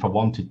now, even if I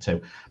wanted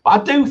to. But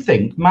I do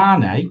think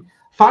Mane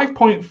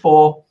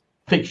 5.4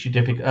 fixture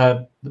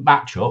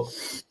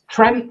matchup,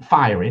 Trent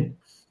firing,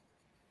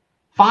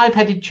 5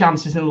 headed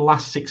chances in the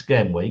last 6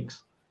 game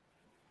weeks,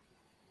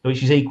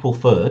 which is equal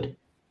third,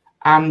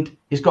 and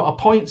he's got a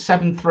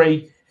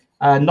 0.73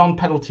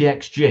 non-penalty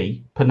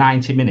XG per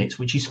 90 minutes,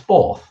 which is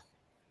 4th.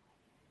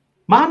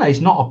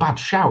 Mane's not a bad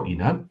shout, you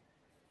know.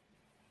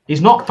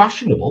 He's not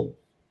fashionable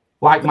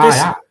like my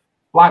hat,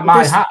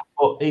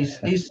 but he's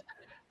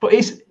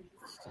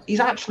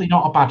actually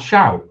not a bad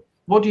shout.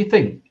 What do you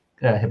think,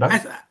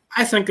 Hibbo?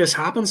 I think this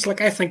happens.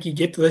 Like, I think you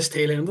get to this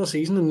tail end of the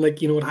season, and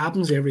like, you know, it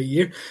happens every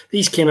year.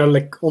 These kind of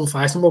like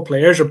unfashionable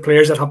players or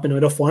players that have been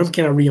out of form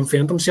kind of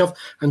reinvent themselves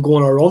and go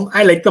on a run.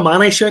 I like the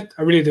Mane shout.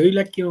 I really do.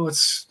 Like, you know,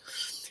 it's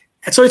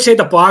outside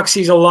the box.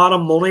 He's a lot of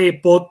money,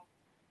 but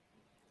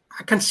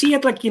I can see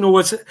it like, you know,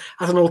 as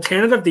an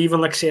alternative to even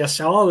like say a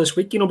Salah this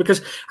week, you know,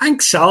 because I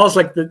think Salah's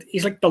like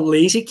he's like the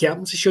lazy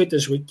captaincy shout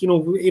this week, you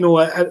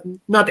know,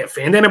 not to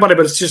offend anybody,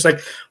 but it's just like,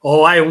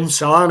 oh, I own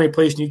Salah and he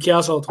plays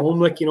Newcastle at home,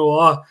 like, you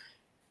know,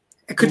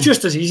 it could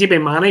just as easily be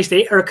Mane's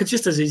day, or it could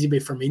just as easily be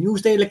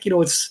Firmino's day. Like, you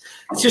know, it's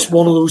just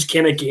one of those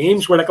kind of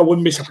games where, like, I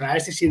wouldn't be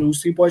surprised to see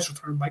those 2 boys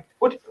return back.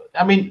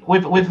 I mean,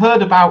 we've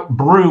heard about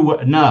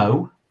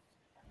Bruno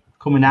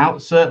coming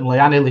out. Certainly,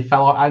 I nearly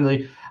fell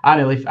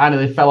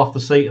off the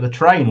seat of the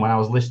train when I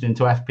was listening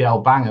to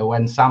FPL Banger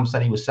when Sam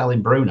said he was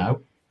selling Bruno.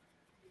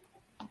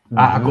 Mm-hmm.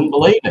 I couldn't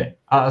believe it.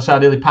 So I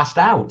nearly passed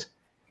out.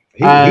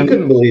 He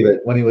couldn't believe it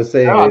when he was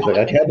saying it. He's like,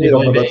 I can't believe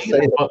I'm about to say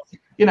it. But,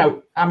 you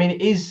know, I mean,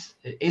 is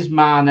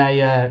Mane,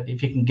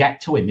 if you can get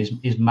to him,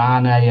 is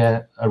Mane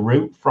a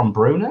route from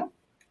Bruno?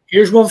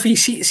 Here's one for you.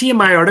 See in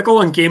my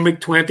article in Game Week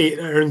 20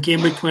 or in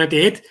Game Week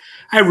 28,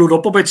 I wrote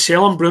up about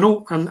selling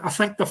Bruno, and I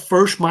think the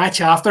first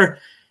match after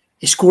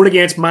he scored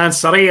against Man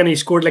City and he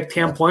scored like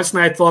 10 points,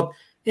 and I thought,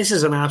 this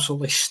is an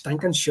absolutely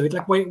stinking shoot.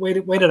 Like, why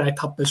did I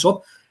top this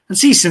up? And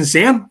see, since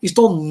then, he's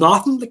done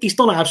nothing. Like, he's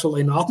done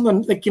absolutely nothing.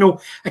 And, like, you know,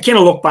 I kind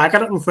of look back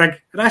at it and think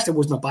it actually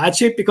wasn't a bad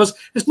shape because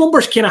his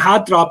numbers kind of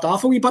had dropped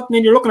off a wee bit. And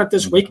then you're looking at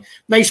this week,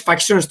 nice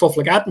fixture and stuff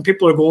like that, and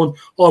people are going,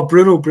 oh,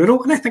 Bruno.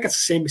 And I think it's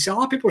the same with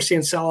Salah. People are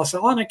saying Salah.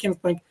 And I kind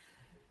of think,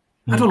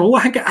 I don't know.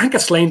 I think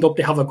it's lined up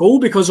to have a goal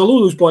because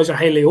although those boys are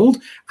highly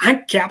owned, I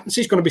think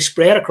captaincy is going to be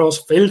spread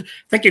across the field.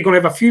 I think you're going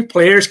to have a few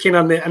players kind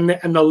of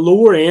in the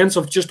lower ends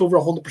of just over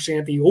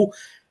 100% EO.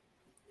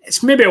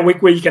 It's maybe a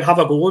week where you can have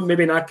a go and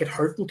maybe not get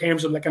hurt in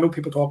terms of, like, I know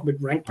people talk about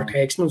rank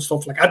protection and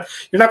stuff like that.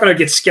 You're not going to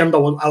get skinned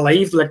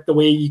alive like the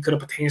way you could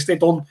have potentially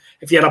done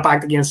if you had a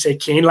back against, say,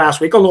 Kane last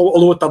week,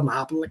 although it doesn't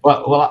happen. Like,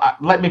 well,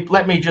 let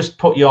me just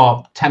put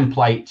your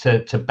template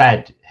to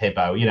bed,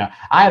 Hibbo. You know,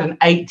 I had an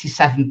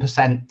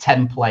 87%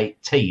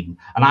 template team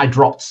and I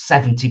dropped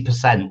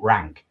 70%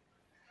 rank.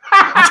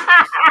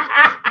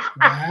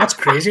 That's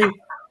crazy.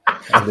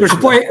 There's a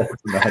boy.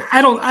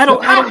 I don't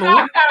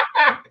know.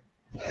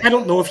 I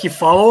don't know if you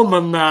follow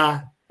him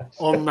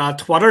on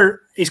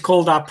Twitter. He's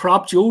called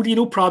Prop Joe. Do you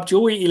know Prop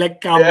Joe? He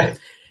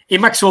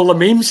makes all the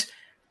memes.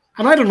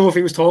 And I don't know if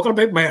he was talking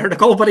about my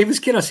article, but he was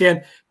kind of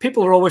saying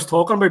people are always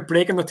talking about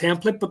breaking the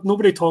template, but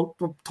nobody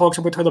talks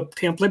about how the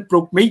template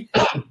broke me.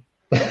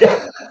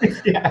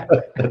 Yeah,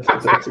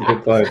 that's a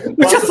good point.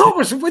 Which I thought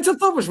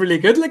was really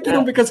good. Like, you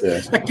know, because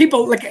like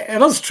people, like,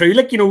 it is true.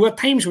 Like, you know, at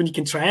times when you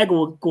can try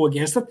to go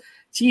against it,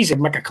 geez,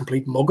 it'd make a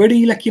complete mug out of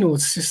you. Like, you know,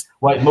 it's just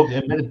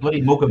it made a bloody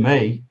mug of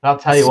me. I'll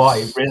tell you what,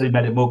 it really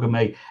made a mug of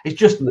me. It's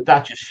just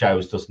that just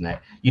shows, doesn't it?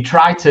 You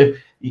try to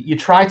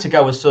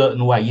go a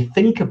certain way. You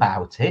think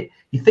about it.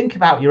 You think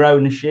about your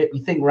ownership.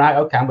 You think, right,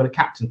 okay, I'm going to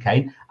captain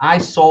Kane. I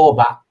saw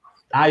that.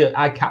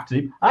 I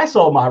captained him. I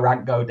saw my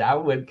rank go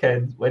down when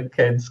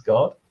Kane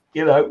scored.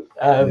 You know,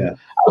 I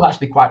was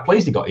actually quite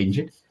pleased he got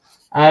injured.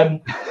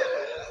 I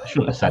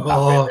shouldn't have said that.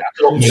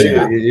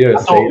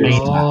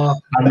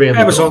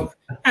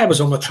 I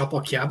was on the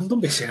triple cabin. Don't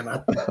be saying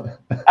that.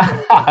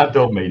 I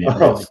don't mean it.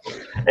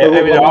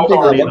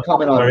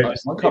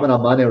 One comment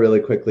on Mane really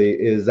quickly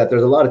is that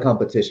there's a lot of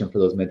competition for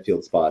those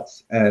midfield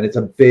spots, and it's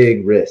a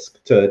big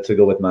risk to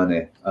go with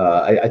Mane.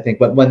 I think,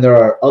 but when there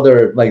are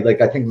other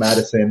like I think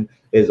Maddison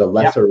is a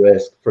lesser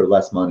risk for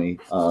less money.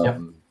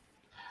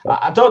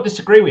 I don't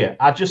disagree with you.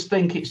 I just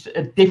think it's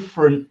a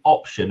different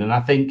option. And I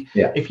think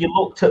if you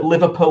looked at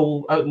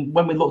Liverpool,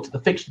 when we looked at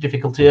the fixture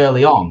difficulty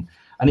early on,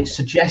 and it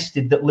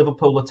suggested that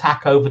Liverpool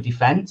attack over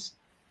defence.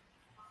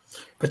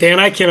 But then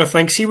I kind of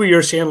think, see what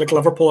you're saying, like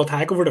Liverpool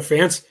attack over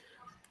defence.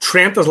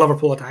 Trent is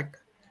Liverpool attack.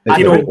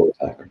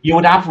 You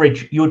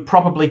would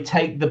probably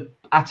take the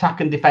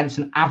attack and defence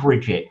and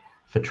average it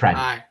for Trent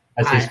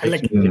as his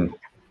fixture difficulty.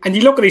 And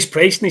you look at his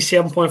price and he's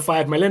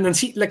 7.5 million, and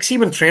see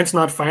when Trent's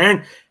not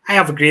firing, I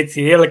have a great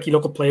theory. Like, you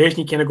look at players and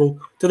you kind of go,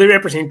 do they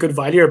represent good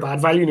value or bad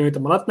value now at the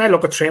minute? And I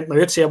look at Trent now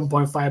at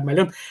 7.5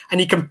 million,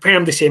 and you compare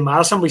him to, say,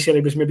 Madison. We said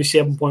he was maybe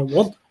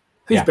 7.1.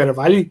 Who's better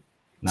value?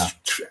 No.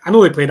 I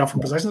know they play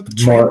different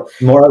positions, but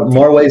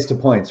more ways to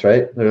points,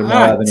 right? There are more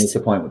avenues to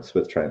points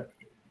with Trent.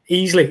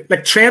 Easily.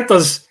 Like, Trent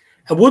does,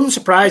 it wouldn't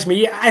surprise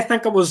me. I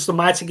think it was the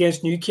match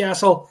against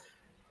Newcastle.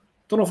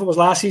 Don't know if it was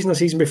last season or the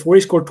season before.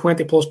 He scored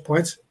 20 plus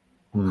points.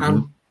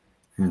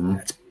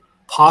 It's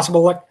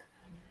possible. Like,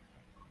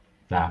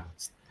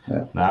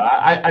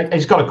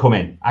 he's got to come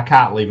in. I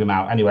can't leave him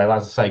out anyway.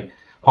 As I say,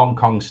 Hong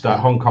Kong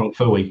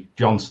Fooey,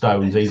 John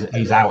Stones,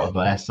 he's out of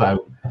there.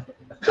 So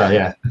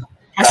yeah.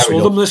 I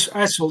sold him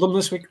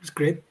this week. It was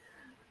great.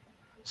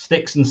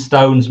 Sticks and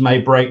stones may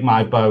break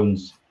my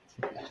bones.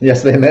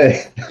 Yes, they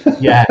may.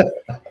 Yeah.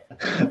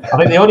 I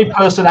think the only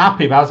person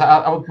happy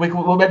about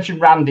we'll mention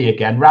Randy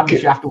again. Randy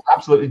Shaft was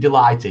absolutely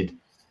delighted.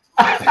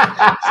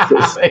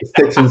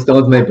 Sticks and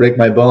stones may break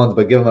my bones,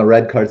 but give him a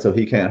red card so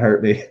he can't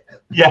hurt me.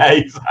 Yeah,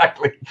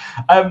 exactly.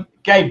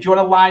 Gabe, do you want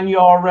to line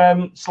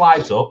your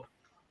slides up?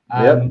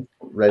 Yep,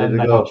 ready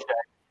to go.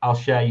 I'll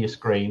share your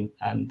screen,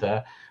 and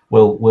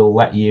we'll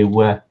let you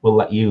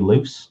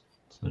loose.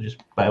 So just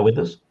bear with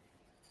us.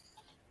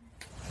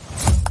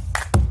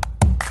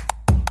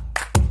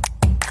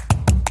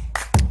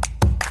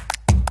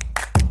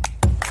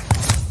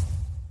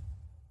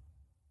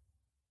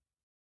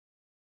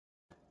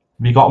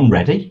 Have you got them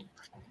ready?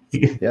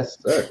 Yes,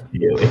 sir.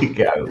 Here we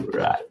go.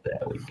 Right,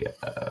 there we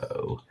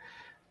go.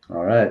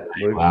 All right.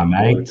 We're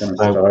going to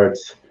start.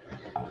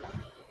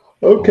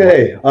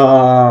 Okay.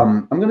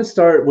 I'm going to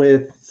start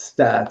with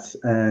stats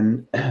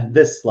and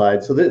this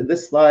slide. So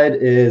this slide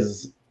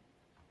is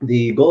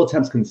the goal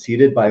attempts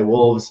conceded by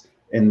Wolves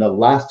in the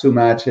last two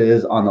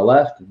matches on the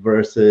left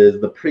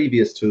versus the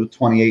previous two,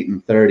 28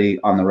 and 30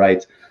 on the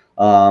right.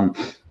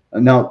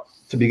 Now,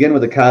 to begin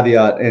with a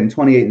caveat, in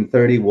 28 and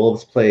 30,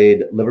 Wolves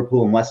played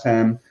Liverpool and West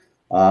Ham.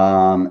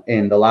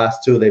 In the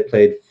last two, they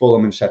played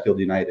Fulham and Sheffield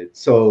United.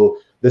 So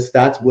the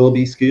stats will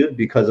be skewed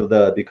because of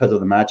the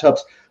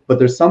matchups. But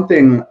there's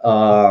something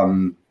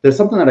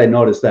that I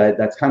noticed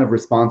that's kind of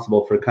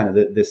responsible for kind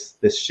of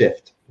this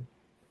shift,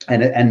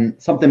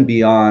 and something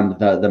beyond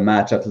the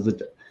matchups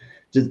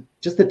is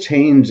just a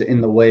change in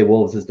the way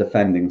Wolves is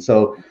defending.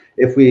 So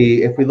if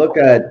we look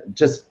at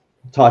just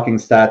talking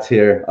stats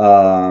here.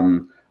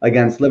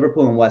 Against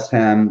Liverpool and West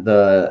Ham,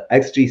 the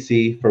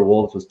XGC for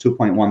Wolves was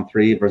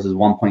 2.13 versus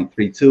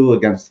 1.32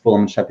 against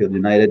Fulham and Sheffield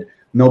United.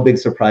 No big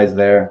surprise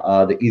there.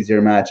 The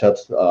easier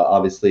matchups,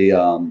 obviously,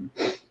 the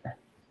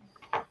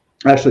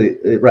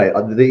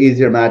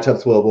easier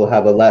matchups will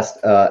have a less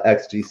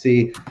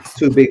XGC.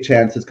 2 big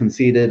chances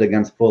conceded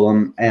against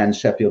Fulham and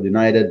Sheffield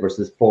United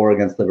versus 4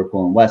 against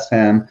Liverpool and West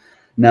Ham.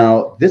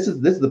 Now, this is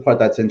the part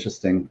that's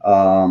interesting.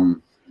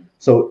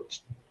 So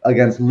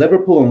against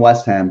Liverpool and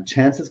West Ham,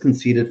 chances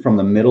conceded from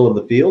the middle of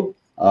the field.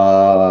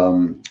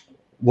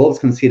 Wolves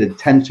conceded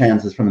 10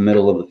 chances from the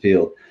middle of the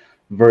field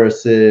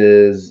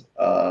versus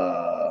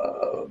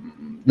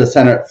the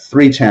center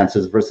 3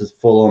 chances versus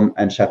Fulham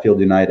and Sheffield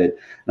United.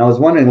 And I was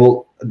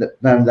wondering,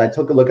 then I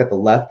took a look at the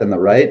left and the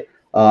right.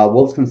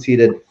 Wolves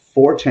conceded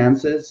 4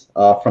 chances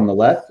from the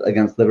left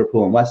against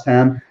Liverpool and West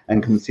Ham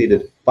and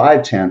conceded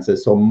 5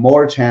 chances, so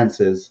more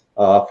chances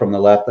from the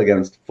left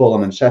against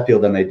Fulham and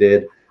Sheffield than they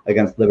did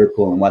against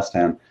Liverpool and West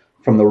Ham.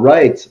 From the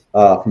right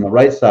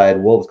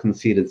side, Wolves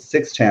conceded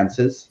 6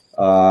 chances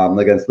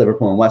against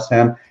Liverpool and West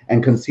Ham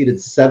and conceded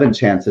 7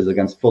 chances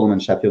against Fulham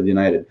and Sheffield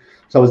United.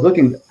 So I was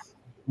looking,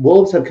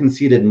 Wolves have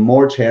conceded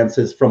more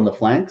chances from the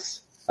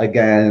flanks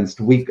against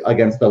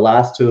the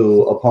last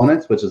 2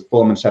 opponents, which is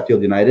Fulham and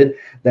Sheffield United,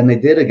 than they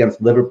did against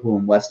Liverpool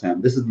and West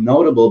Ham. This is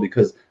notable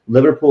because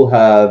Liverpool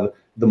have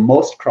the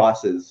most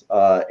crosses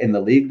in the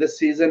league this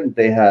season.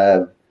 They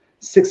have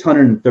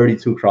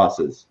 632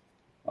 crosses.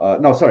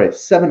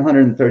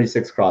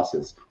 736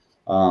 crosses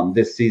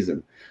this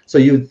season. So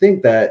you would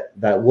think that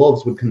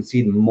Wolves would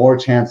concede more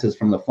chances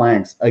from the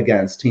flanks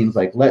against teams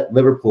like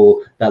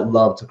Liverpool that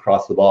love to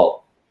cross the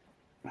ball.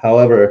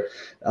 However,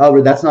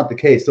 that's not the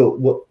case.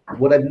 So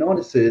what I've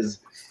noticed is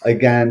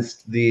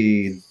against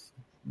the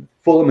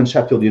Fulham and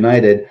Sheffield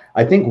United,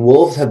 I think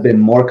Wolves have been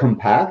more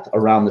compact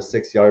around the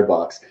 6-yard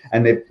box,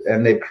 and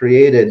they've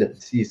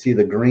created. You see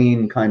the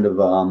green kind of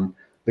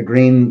the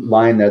green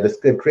line there.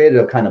 They've created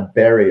a kind of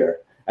barrier,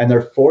 and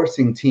they're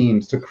forcing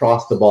teams to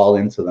cross the ball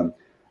into them.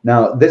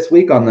 Now, this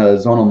week on the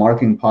Zonal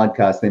Marking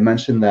podcast, they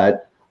mentioned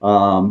that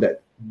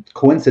that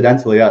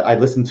coincidentally, I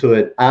listened to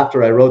it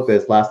after I wrote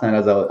this last night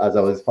as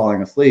I was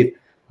falling asleep.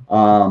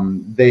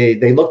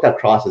 They looked at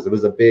crosses. It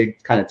was a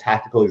big kind of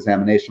tactical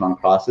examination on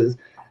crosses,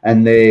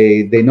 and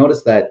they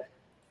noticed that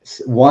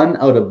 1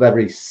 out of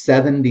every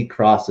 70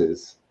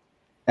 crosses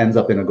ends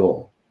up in a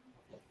goal.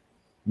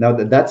 Now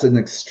that's an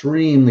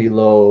extremely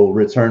low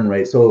return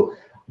rate. So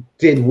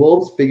did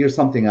Wolves figure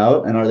something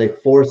out, and are they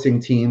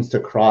forcing teams to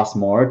cross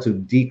more to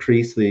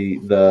decrease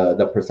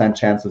the percent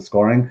chance of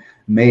scoring?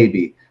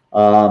 Maybe.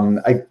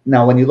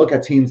 Now, when you look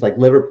at teams like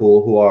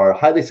Liverpool, who are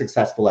highly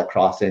successful at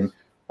crossing,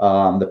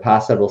 the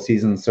past several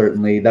seasons,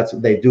 certainly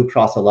they do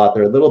cross a lot.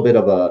 They're a little bit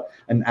of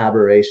an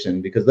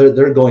aberration because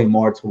they're going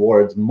more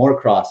towards more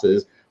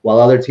crosses, while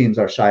other teams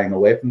are shying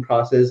away from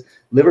crosses.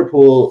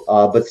 Liverpool,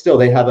 but still,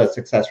 they have a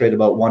success rate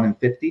about 1 in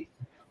 50,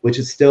 which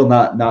is still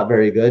not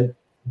very good.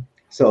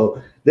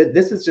 So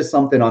this is just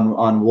something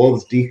on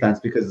Wolves' defense,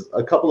 because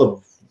a couple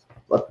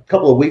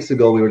of weeks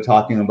ago we were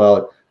talking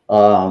about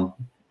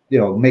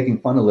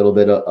making fun a little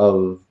bit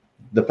of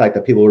the fact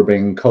that people were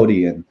bringing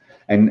Cody in,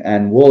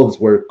 and Wolves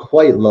were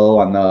quite low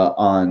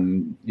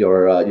on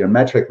your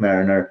metric,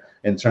 Mariner,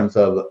 in terms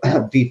of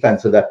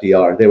defensive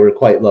FDR. They were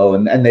quite low,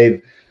 and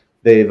they've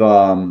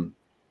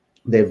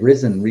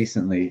risen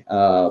recently,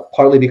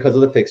 partly because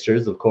of the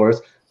fixtures, of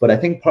course, but I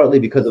think partly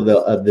because of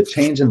the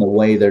change in the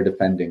way they're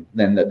defending.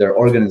 Then their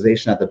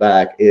organization at the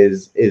back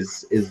is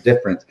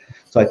different.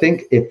 So I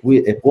think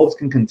if Wolves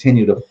can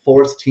continue to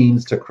force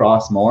teams to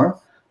cross more,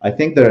 I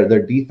think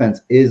their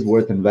defense is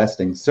worth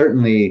investing.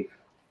 Certainly,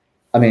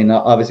 I mean,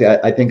 obviously,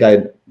 I think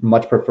I'd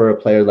much prefer a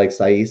player like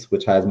Saiz,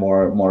 which has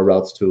more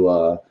routes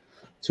to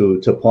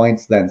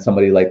points, than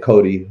somebody like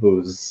Cody,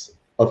 who's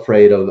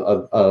afraid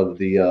of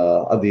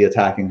the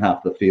attacking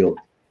half of the field.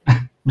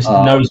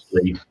 Mr.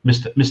 Nosebleed,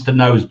 Mr.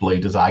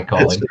 Nosebleed, as I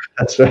call him.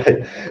 That's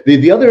right.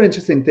 The other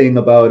interesting thing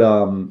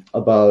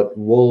about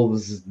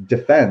Wolves'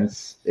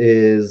 defense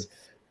is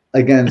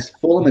against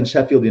Fulham and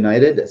Sheffield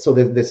United. So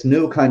this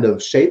new kind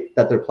of shape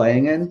that they're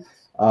playing in,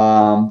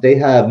 they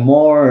have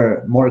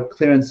more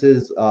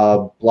clearances,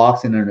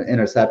 blocks, and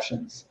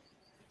interceptions.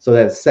 So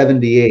they have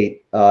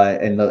 78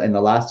 in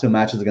the last two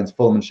matches against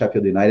Fulham and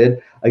Sheffield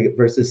United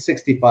versus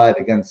 65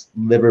 against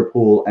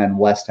Liverpool and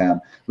West Ham.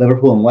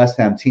 Liverpool and West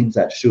Ham, teams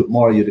that shoot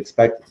more, you'd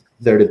expect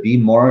there to be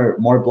more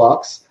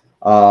blocks,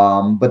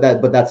 but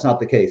that's not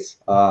the case.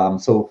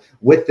 So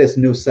with this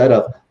new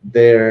setup,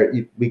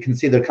 we can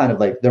see they're kind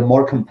of like they're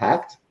more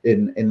compact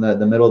in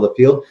the middle of the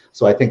field.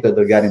 So I think that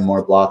they're getting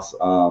more blocks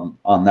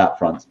on that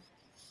front.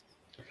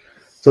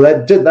 So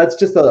that's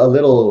just a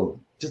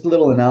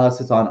little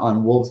analysis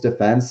on Wolves'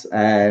 defense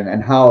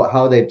and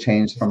how they've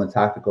changed from a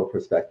tactical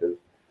perspective.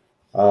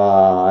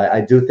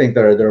 I do think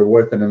they're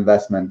worth an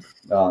investment,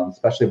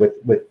 especially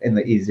with in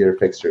the easier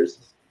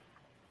fixtures.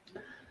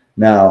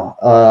 Now,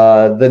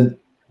 the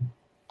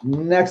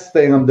next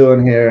thing I'm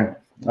doing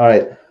here. All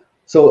right,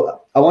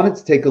 so I wanted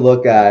to take a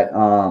look at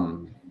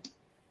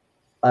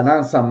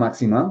Alain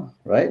Saint-Maximin,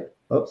 right?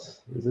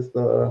 Oops, is this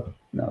no,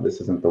 this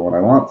isn't the one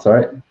I want.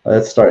 Sorry.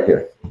 Let's start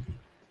here.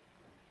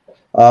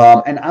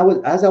 And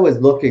as I was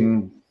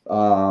looking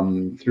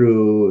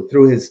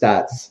through his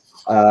stats,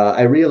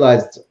 I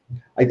realized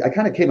I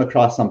kind of came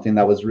across something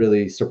that was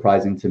really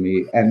surprising to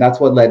me, and that's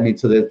what led me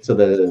to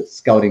the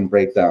scouting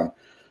breakdown.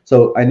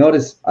 So I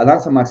noticed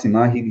Alain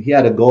Saint-Maximin, he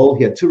had a goal,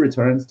 he had 2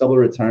 returns, double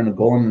return, a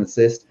goal and an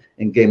assist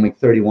in game week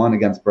 31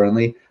 against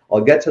Burnley.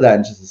 I'll get to that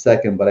in just a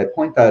second, but I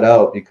point that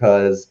out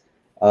because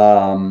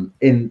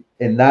in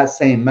that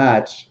same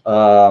match,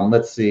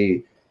 let's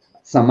see,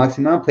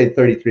 Saint-Maximin played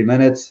 33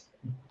 minutes.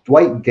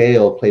 Dwight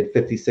Gale played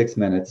 56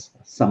 minutes.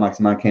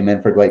 Saint-Maximin came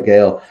in for Dwight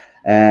Gale.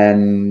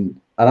 And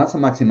Alain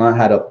Saint-Maximin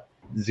had a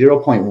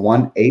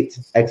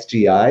 0.18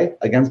 XGI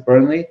against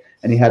Burnley,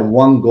 and he had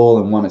 1 goal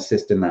and 1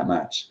 assist in that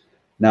match.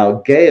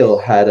 Now, Gale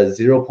had a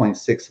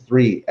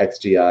 0.63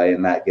 XGI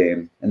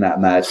in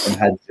that match, and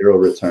had 0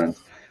 returns.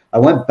 I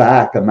went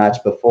back a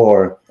match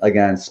before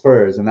against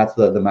Spurs, and that's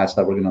the match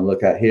that we're going to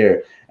look at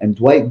here. And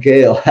Dwight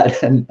Gale had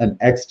an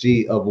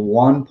XG of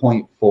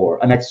 1.4,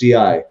 an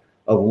XGI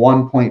of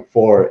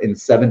 1.4 in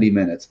 70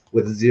 minutes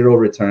with 0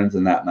 returns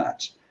in that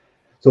match.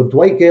 So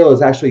Dwight Gale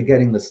is actually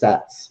getting the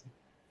stats,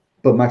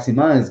 but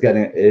Maximin is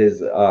getting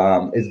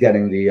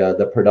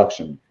the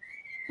production.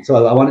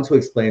 So I wanted to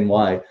explain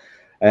why.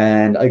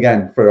 And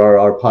again, for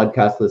our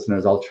podcast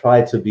listeners, I'll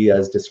try to be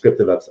as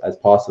descriptive as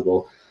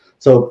possible.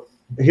 So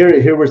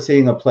here we're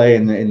seeing a play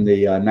in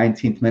the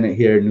 19th minute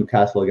here,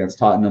 Newcastle against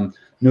Tottenham.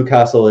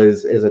 Newcastle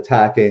is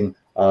attacking.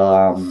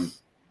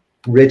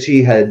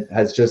 Richie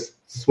has just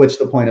switched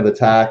the point of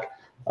attack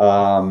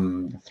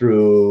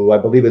through, I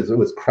believe it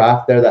was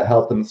Kraft there that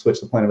helped them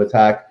switch the point of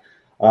attack.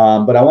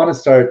 But I want to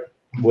start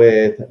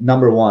with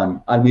number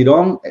 1,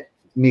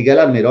 Miguel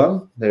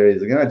Almiron. There he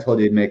is again. I told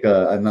you he'd make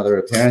another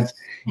appearance.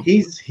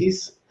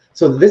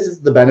 So this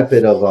is the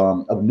benefit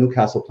of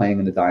Newcastle playing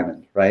in the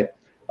diamond, right?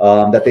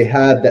 That they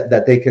have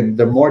that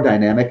they're more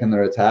dynamic in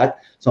their attack.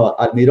 So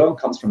Almiron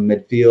comes from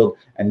midfield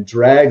and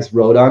drags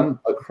Rodon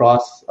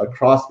across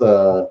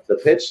the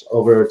pitch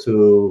over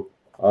to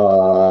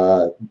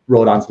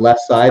Rodon's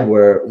left side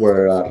where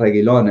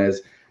Reguilon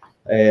is.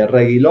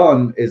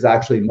 Reguilon is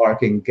actually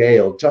marking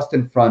Gale just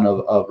in front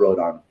of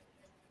Rodon.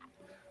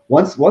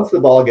 Once the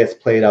ball gets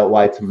played out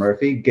wide to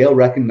Murphy, Gale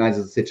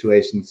recognizes the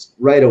situation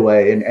right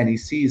away, and he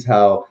sees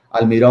how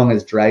Almiron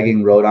is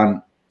dragging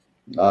Rodon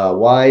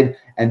wide,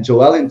 and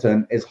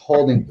Joelinton is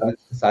holding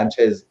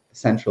Sanchez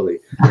centrally.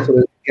 So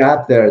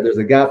there's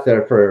a gap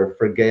there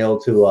for Gale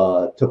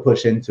to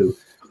push into.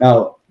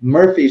 Now,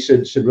 Murphy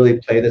should really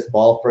play this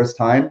ball first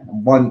time,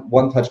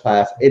 one touch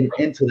pass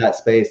into that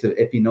space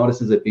if he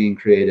notices it being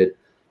created.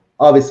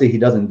 Obviously, he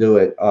doesn't do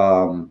it.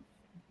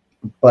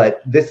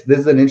 But this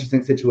is an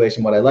interesting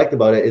situation. What I liked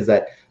about it is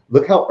that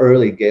look how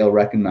early Gale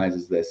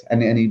recognizes this,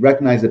 and he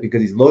recognizes it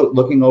because he's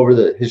looking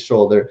over his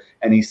shoulder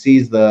and he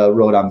sees the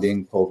Rodon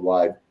being pulled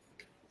wide.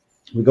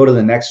 We go to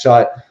the next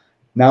shot.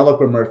 Now look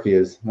where Murphy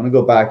is. I want to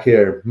go back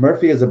here.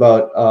 Murphy is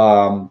about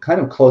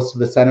kind of close to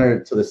the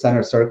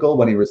center circle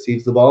when he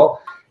receives the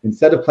ball.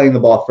 Instead of playing the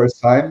ball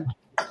first time,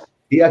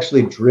 he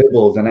actually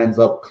dribbles and ends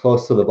up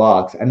close to the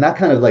box, and that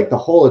kind of like the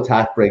whole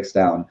attack breaks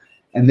down.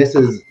 And this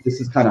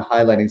is kind of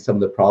highlighting some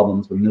of the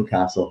problems with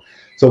Newcastle.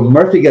 So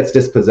Murphy gets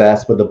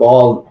dispossessed, but the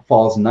ball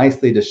falls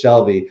nicely to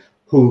Shelby,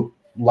 who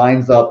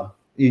lines up.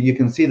 You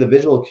can see the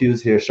visual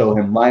cues here show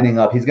him lining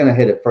up. He's going to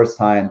hit it first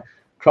time,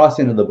 cross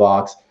into the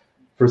box.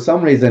 For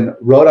some reason,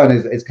 Rodon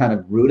is kind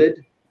of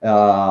rooted.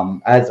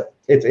 As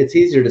it's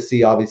easier to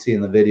see, obviously,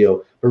 in the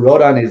video. But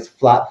Rodon is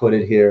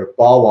flat-footed here,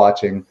 ball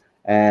watching,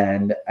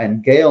 and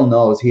Gale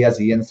knows he has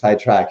the inside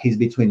track. He's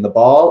between the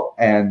ball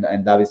and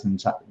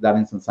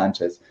Davinson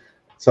Sanchez.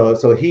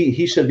 So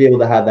he should be able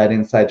to have that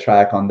inside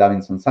track on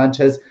Davinson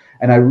Sanchez.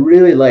 And I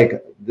really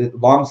like the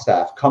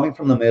Longstaff coming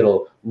from the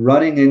middle,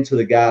 running into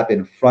the gap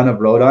in front of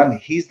Rodon.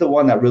 He's the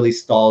one that really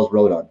stalls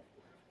Rodon.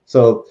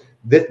 So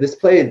this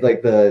played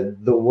like the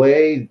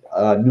way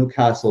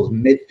Newcastle's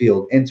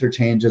midfield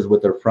interchanges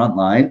with their front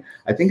line,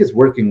 I think is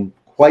working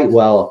quite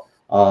well.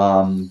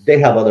 They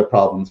have other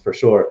problems for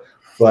sure,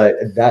 but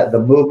that the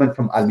movement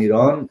from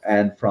Almiron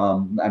and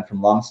from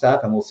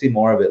Longstaff, and we'll see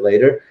more of it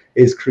later,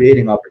 is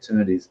creating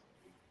opportunities.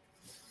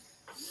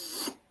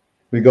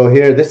 We go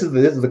here. This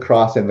is the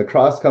cross in. The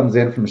cross comes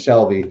in from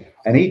Shelby,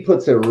 and he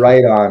puts it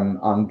right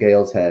on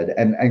Gale's head.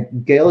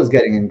 And Gale is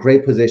getting in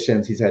great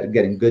positions. He's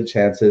getting good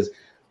chances.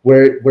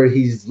 Where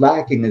he's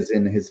lacking is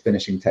in his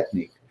finishing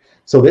technique.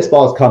 So this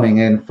ball is coming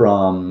in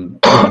from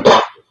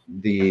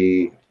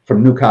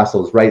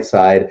Newcastle's right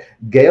side.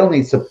 Gale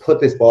needs to put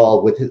this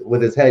ball with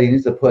his head. He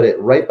needs to put it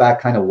right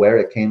back, kind of where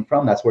it came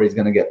from. That's where he's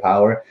going to get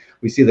power.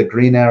 We see the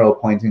green arrow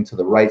pointing to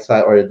the right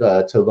side, or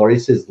to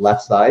Lloris's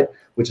left side,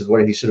 which is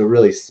where he should have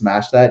really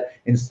smashed that.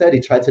 Instead, he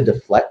tried to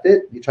deflect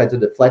it. He tried to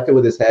deflect it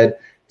with his head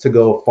to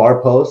go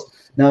far post.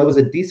 Now, it was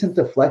a decent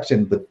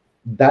deflection, but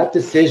that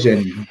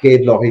decision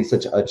gave Lloris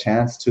a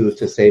chance to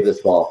save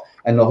this ball.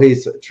 And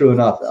Lloris, true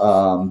enough,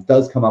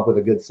 does come up with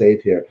a good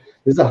save here.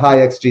 This is a high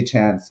XG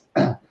chance.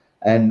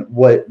 And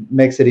what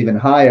makes it even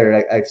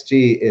higher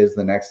XG is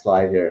the next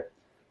slide here.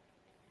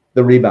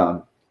 The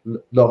rebound.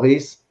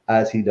 Lloris,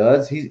 as he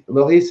does,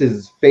 Lloris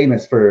is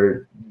famous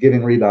for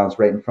giving rebounds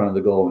right in front of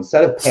the goal.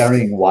 Instead of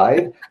parrying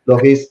wide,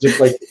 Lloris just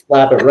like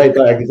slap it right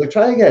back. He's like,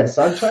 try again,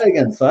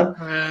 son.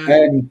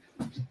 And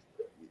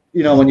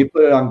you know, when you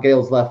put it on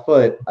Gale's left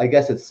foot, I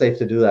guess it's safe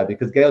to do that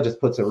because Gale just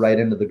puts it right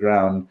into the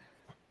ground.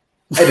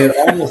 And it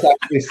almost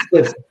actually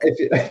splits.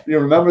 If you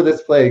remember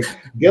this play,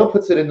 Gale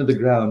puts it into the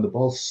ground. The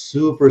ball's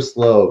super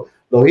slow.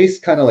 Though he's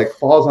kind of like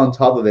falls on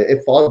top of it.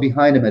 It falls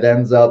behind him. It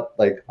ends up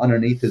like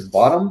underneath his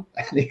bottom.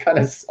 And he kind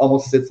of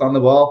almost sits on the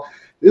ball.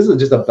 This is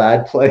just a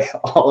bad play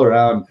all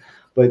around.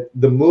 But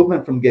the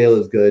movement from Gale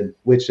is good,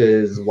 which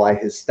is why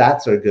his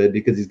stats are good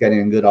because he's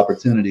getting good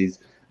opportunities.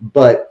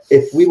 But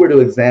if we were to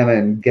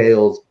examine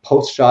Gale's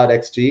post-shot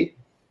XG,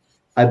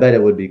 I bet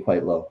it would be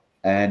quite low.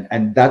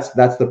 And that's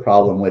the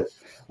problem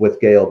with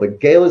Gale.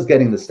 But Gale is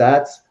getting the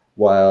stats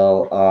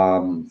while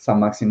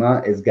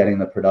Saint-Maximin is getting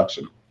the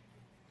production.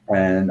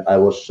 And I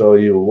will show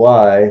you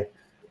why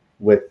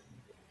with,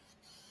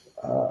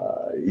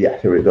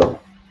 here we go.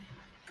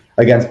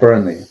 Against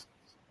Burnley.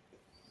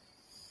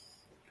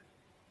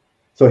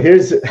 So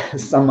here's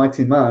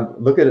Saint-Maximin.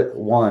 Look at it,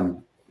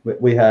 one.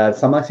 We have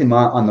Saint-Maximin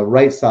on the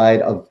right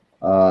side of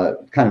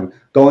kind of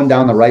going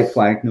down the right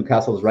flank,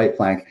 Newcastle's right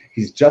flank.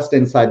 He's just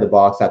inside the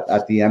box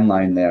at the end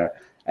line there.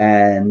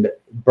 And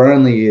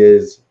Burnley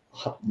is,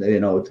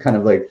 it's kind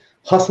of like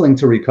hustling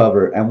to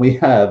recover. And we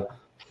have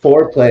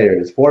four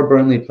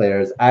Burnley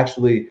players,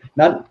 actually,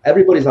 not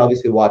everybody's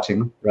obviously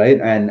watching, right,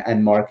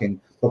 and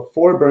marking, but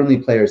four Burnley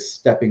players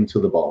stepping to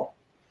the ball.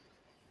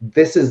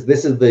 This is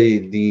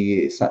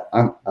the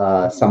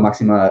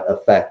Saint-Maximin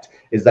effect,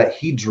 is that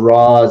he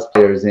draws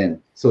players in.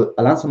 So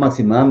Alain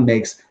Saint-Maximin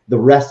makes the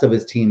rest of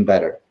his team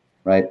better,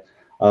 right?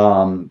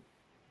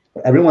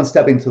 Everyone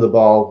stepping to the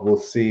ball. We'll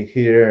see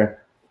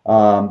here.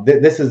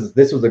 This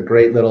was a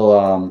great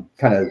little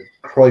kind of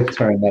Cruyff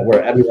turn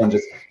where everyone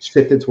just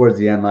shifted towards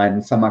the end line,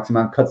 and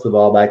Saint-Maximin cuts the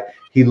ball back.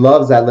 He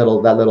loves that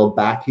little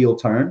back heel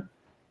turn,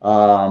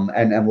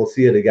 and we'll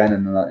see it again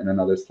in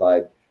another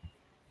slide.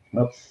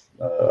 Oops.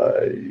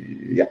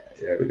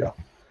 There we go.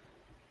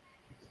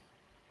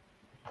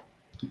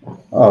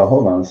 Oh,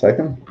 hold on a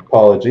second.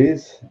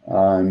 Apologies.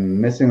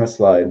 I'm missing a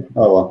slide.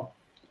 Oh,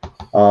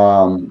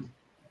 well.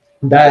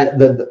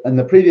 In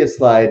the previous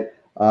slide,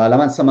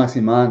 Lamant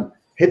Saint-Maximin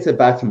hits it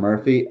back to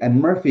Murphy, and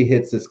Murphy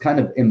hits this kind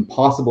of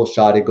impossible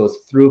shot. It goes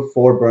through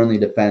 4 Burnley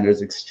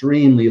defenders,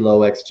 extremely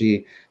low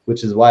XG,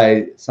 which is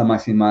why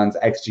Saint-Maximin's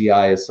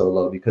XGI is so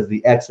low, because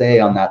the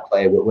XA on that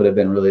play would have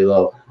been really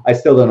low. I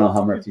still don't know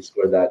how Murphy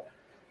scored that.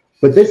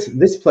 But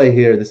this play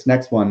here, this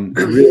next one,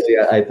 really,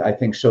 I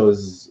think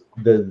shows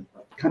the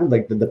kind of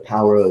like the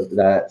power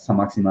that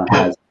Saint-Maximin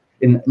has.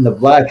 In the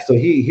black, so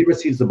he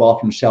receives the ball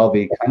from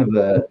Shelby, kind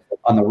of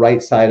on the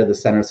right side of the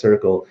center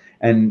circle,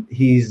 and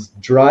he's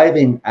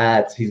driving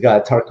he's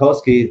got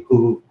Tarkowski,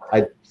 who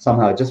I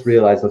somehow just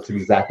realized looks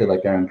exactly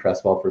like Aaron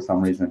Cresswell for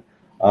some reason.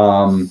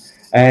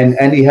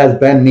 And he has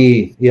Ben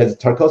Mee. He has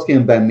Tarkowski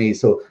and Ben Mee.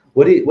 So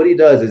what he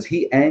does is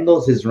he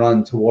angles his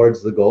run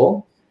towards the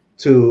goal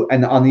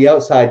and on the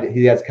outside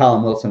he has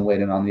Callum Wilson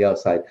waiting on the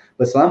outside.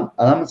 But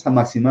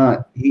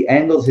Saint-Maximin, he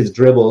angles his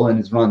dribble and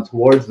his run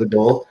towards the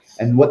goal,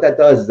 and what that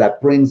does is that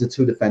brings the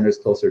 2 defenders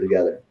closer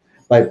together.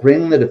 By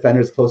bringing the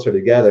defenders closer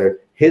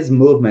together, his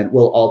movement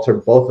will alter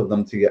both of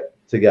them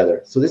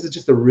together. So this is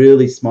just a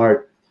really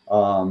smart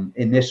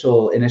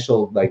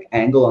initial like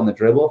angle on the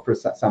dribble for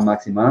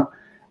Saint-Maximin.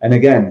 And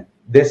again,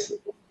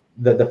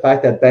 the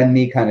fact that Ben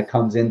Mee kind of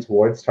comes in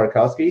towards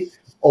Tarkowski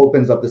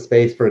opens up the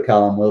space for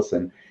Callum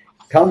Wilson.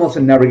 Callum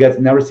Wilson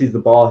never sees the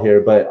ball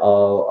here, but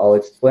I'll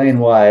explain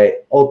why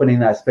opening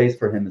that space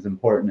for him is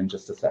important in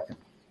just a second.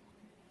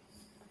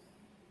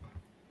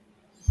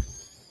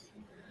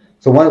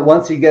 So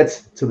once he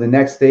gets to the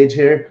next stage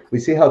here, we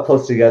see how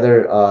close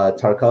together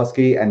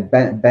Tarkowski and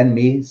Ben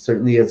Mee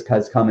certainly has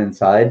come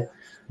inside.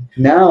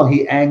 Now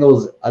he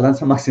Alain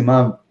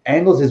Saint-Maximin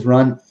angles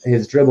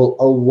his dribble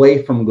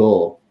away from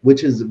goal,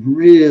 which is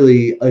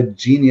really a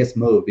genius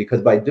move,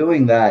 because by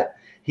doing that,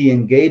 he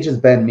engages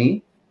Ben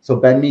Mee. So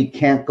Ben Mee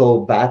can't go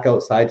back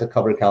outside to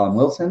cover Callum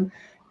Wilson,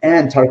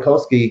 and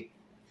Tarkowski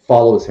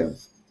follows him,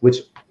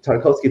 which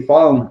Tarkowski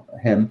following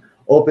him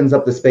opens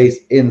up the space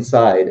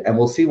inside, and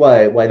we'll see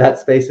why that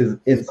space is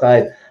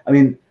inside. I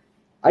mean,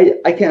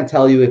 I can't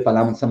tell you if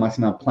Alain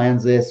Saint-Maximin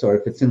plans this or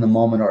if it's in the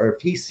moment or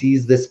if he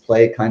sees this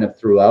play kind of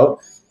throughout,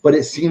 but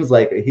it seems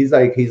like he's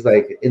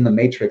like in the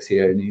Matrix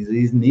here, and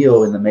he's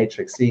Neo in the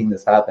Matrix seeing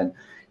this happen.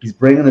 He's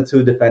bringing the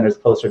 2 defenders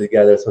closer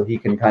together so he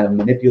can kind of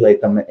manipulate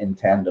them in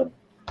tandem.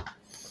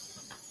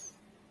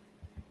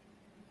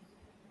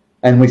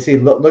 And we see,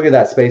 look at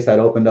that space that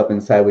opened up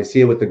inside. We see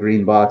it with the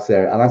green box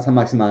there. Alain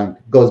Saint-Maximin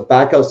goes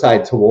back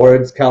outside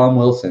towards Callum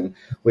Wilson,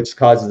 which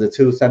causes the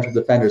 2 central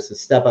defenders to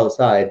step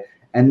outside.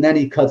 And then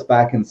he cuts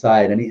back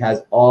inside, and he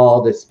has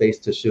all this space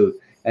to shoot.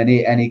 And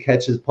he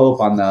catches Pope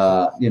on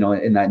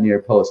in that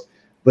near post.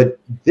 But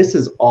this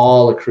is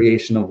all a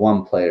creation of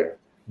one player.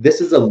 This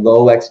is a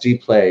low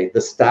XG play. The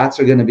stats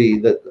are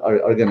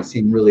going to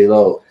seem really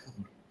low.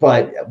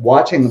 But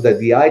watching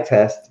the eye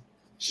test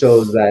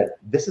shows that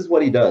this is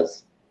what he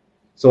does.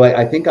 So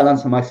I think Alain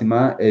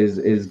Saint-Maximin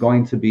is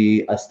going to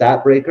be a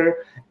stat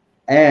breaker,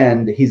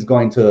 and he's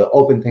going to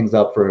open things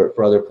up for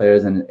other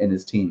players in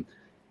his team.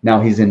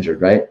 Now he's injured,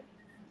 right?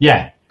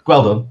 Yeah,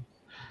 well done.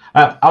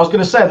 I was going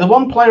to say the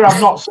one player I've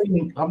not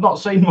seen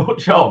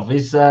much of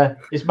is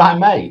my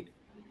mate.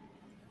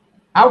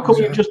 How come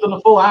you've just done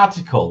a full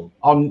article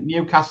on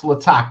Newcastle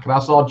attack and I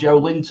saw Joe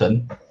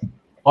Linton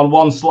on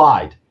one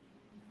slide?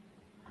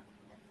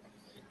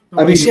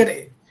 I mean,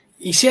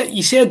 he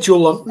said Joe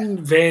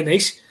Linton, very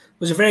nice.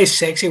 It was a very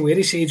sexy way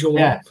to say Joe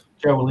Linton. Yeah,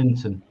 Joe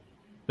Linton.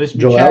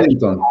 Joe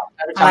Linton.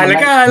 Like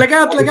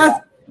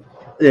that.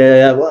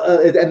 Yeah.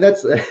 Well, and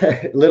that's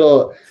a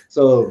little.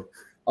 So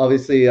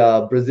obviously,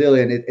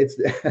 Brazilian.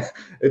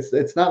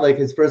 It's not like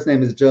his first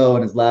name is Joe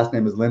and his last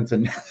name is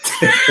Linton. That's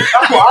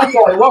what I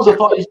thought it was. I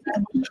thought his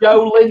name was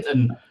Joe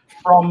Linton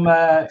from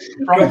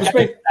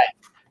Gateshead.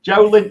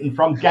 Joe Linton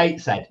from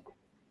Gateshead.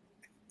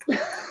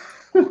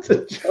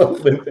 Joe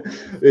Linton.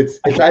 It's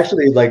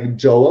actually like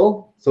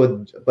Joel.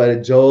 So,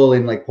 but Joel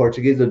in like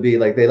Portuguese would be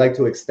like they like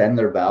to extend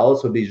their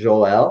vowels, so it'd be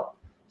Joel.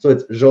 So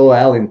it's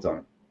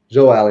Joelinton.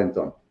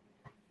 Joelinton.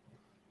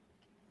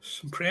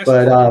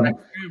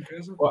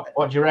 But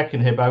what do you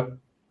reckon, Hibbo?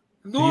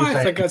 No,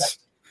 I think it's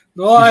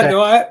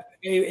no.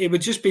 It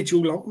would just be Joe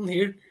Linton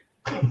here.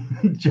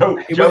 Joe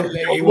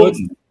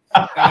Linton.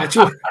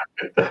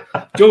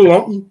 Joe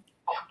Linton.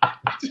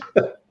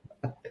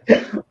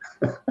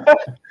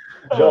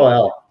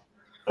 Joel.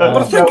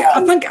 But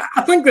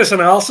I think this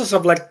analysis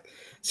of like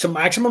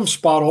Saint-Maximin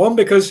spot on,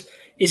 because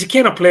he's a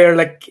kind of player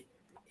like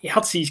he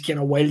has these kind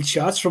of wild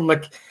shots from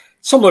like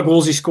some of the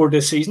goals he scored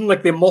this season.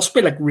 Like they must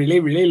be like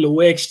really, really low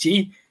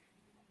XG.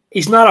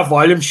 He's not a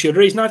volume shooter.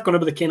 He's not going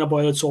to be the kind of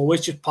boy that's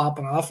always just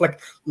popping off like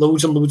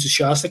loads and loads of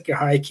shots, like your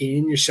Harry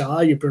Kane, your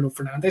Salah, your Bruno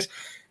Fernandes.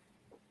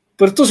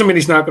 But it doesn't mean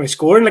he's not going to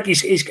score. And like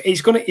he's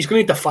going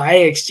to defy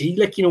XG.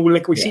 Like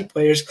like we see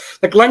players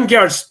like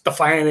Lingard's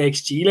defying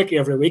XG like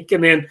every week,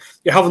 and then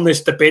you're having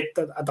this debate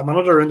at the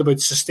minute around about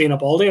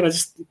sustainability. And I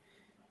just,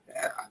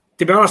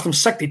 to be honest, I'm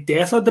sick to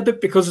death of the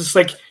debate, because it's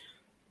like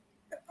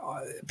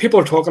people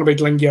are talking about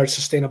Lingard's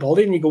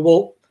sustainability, and you go,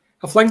 well,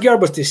 if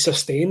Lingard was to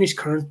sustain his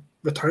current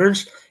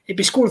returns, he'd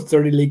be scoring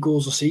 30 league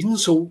goals a season.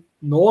 So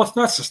no, it's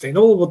not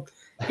sustainable.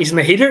 But He's in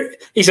the heater.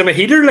 He's in a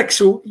heater. Like,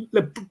 so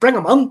like, bring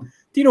him on.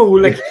 You know,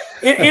 like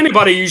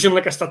anybody using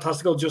like a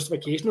statistical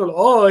justification,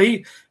 or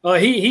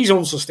he's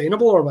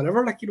unsustainable or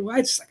whatever. Like, you know,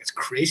 I just think it's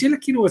crazy.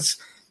 Like, you know,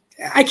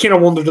 I kind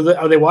of wonder,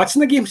 are they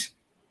watching the games?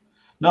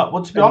 No,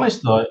 well, to be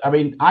honest though, I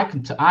mean,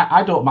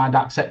 I don't mind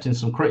accepting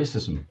some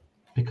criticism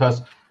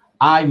because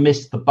I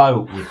missed the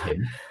boat with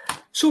him.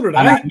 So did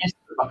I.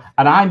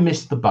 I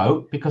missed the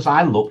boat because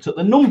I looked at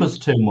the numbers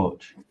too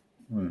much.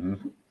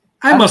 Mm-hmm.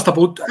 I must have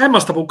bought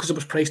because it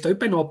was priced out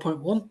by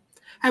 0.1.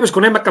 I was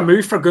going to make a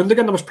move for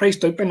Gundogan that was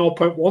priced out by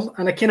 0.1,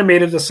 and I kind of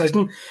made a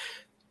decision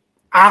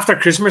after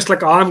Christmas,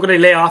 like, I'm going to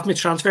lay off my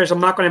transfers. I'm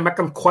not going to make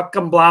them quick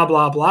and blah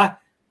blah blah.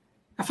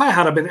 If I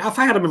had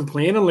been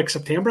playing in like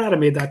September, I'd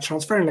have made that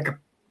transfer in like a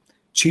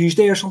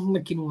Tuesday or something,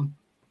 like, you know.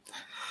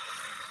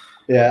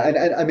 Yeah,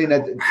 and I mean,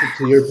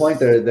 to your point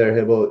there,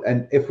 Hibbo,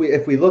 and if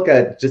we look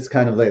at just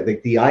kind of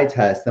like the eye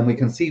test, then we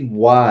can see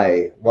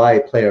why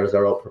players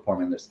are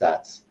outperforming their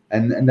stats,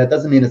 and that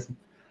doesn't mean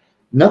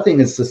nothing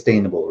is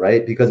sustainable,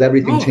 right? Because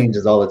everything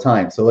changes all the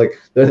time. So like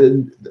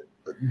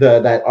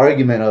that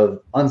argument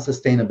of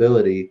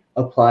unsustainability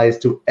applies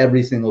to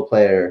every single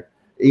player.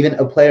 Even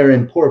a player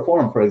in poor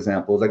form, for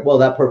example, is like, well,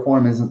 that poor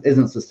form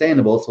isn't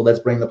sustainable, so let's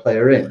bring the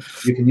player in.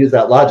 You can use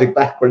that logic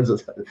backwards.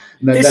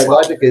 That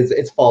logic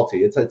it's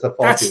faulty. It's a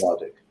faulty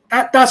logic.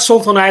 That's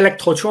something I like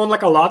touch on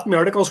like a lot in my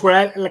articles,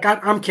 where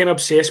I'm kind of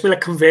obsessed with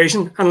like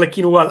conversion, and like,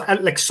 you know,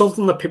 like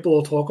something that people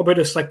will talk about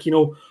is like, you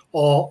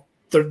know,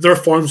 their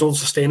form's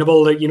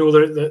unsustainable. Like, you know,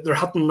 they're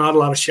hitting not a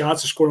lot of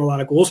shots, they're scoring a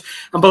lot of goals,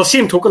 and by the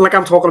same token, like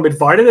I'm talking about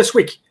Vardy this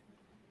week.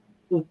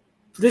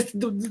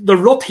 The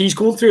rut he's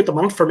going through at the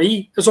moment for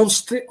me is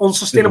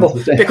unsustainable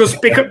because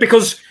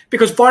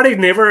Vardy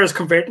never is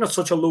converting at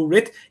such a low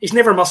rate. He's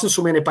never missing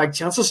so many big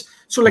chances.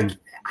 So like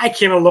I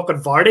kind of look at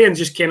Vardy and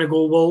just kind of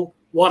go, well,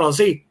 what is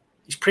he?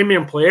 He's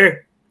premium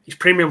player. He's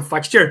premium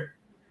fixture.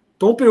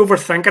 Don't be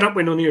overthinking it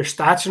with none of your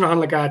stats or nothing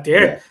like that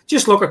there. Yeah.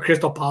 Just look at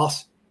Crystal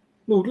Palace.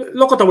 No,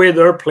 look at the way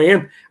they're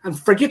playing and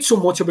forget so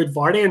much about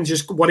Vardy and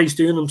just what he's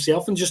doing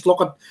himself, and just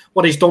look at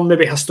what he's done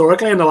maybe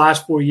historically in the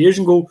last 4 years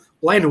and go,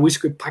 well, I know he's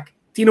a good pick.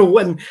 You know,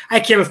 and I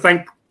kind of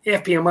think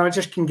FPL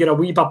managers can get a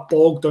wee bit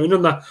bogged down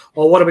in the,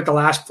 what about the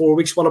last 4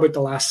 weeks? What about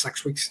the last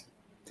 6 weeks?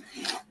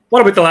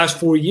 What about the last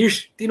 4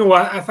 years? You know,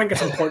 I think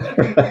it's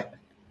important.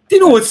 You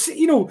know, it's,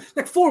 you know,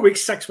 like 4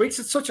 weeks, 6 weeks,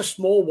 it's such a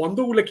small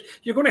window. Like,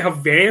 you're going to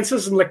have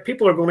variances, and like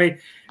people are going to,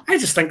 I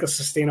just think the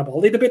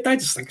sustainability debate, I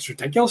just think it's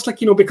ridiculous.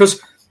 Like, you know,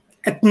 because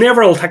it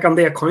never will take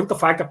into account the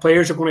fact that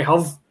players are going to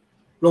have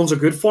runs of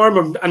good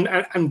form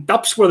and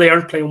dips where they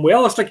aren't playing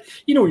well. It's like,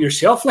 you know,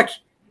 yourself, like,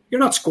 you're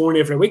not scoring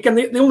every week, and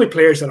the only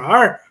players that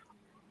are,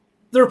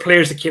 there are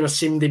players that kind of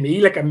seem to me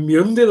like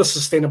immune to the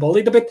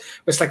sustainability debate.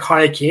 It's like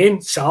Harry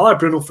Kane, Salah,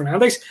 Bruno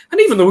Fernandes,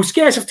 and even those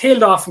guys have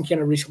tailed off in kind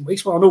of recent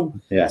weeks. Well, I know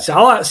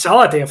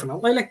Salah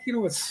definitely, like, you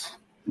know, it's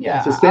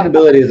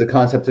sustainability is a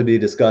concept to be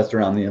discussed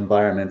around the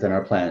environment and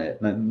our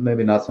planet,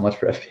 maybe not so much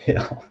for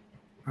FPL.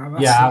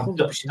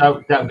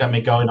 Don't get me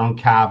going on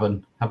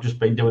carbon. I've just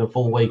been doing a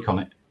full week on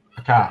it.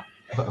 I can't.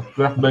 We're going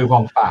to have to move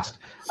on fast.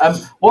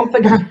 One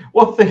thing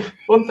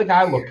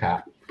I look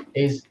at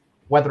is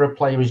whether a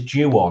player is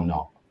due or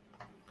not.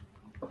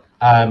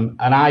 And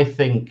I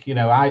think, you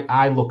know,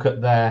 I look at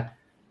their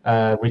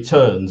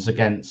returns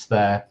against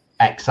their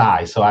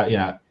XI.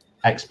 So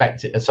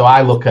expected. So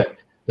I look at,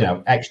 you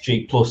know,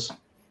 XG plus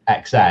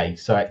XA,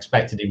 so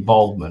expected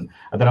involvement,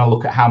 and then I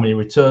look at how many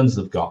returns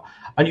they've got.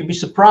 And you'd be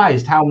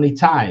surprised how many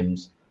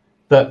times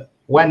that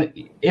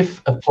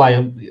if a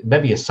player,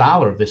 maybe a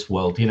Salah of this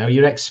world, you know,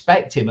 you'd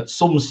expect him at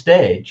some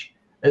stage,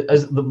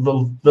 as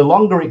the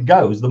longer it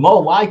goes, the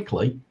more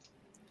likely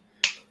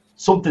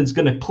something's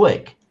going to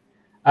click.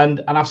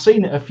 And I've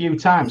seen it a few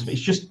times, but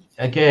it's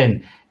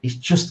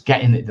just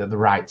getting it at the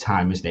right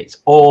time, isn't it? It's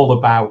all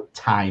about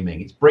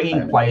timing. It's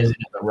bringing players in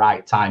at the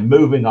right time,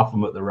 moving off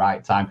them at the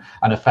right time,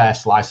 and a fair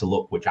slice of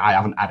luck, which I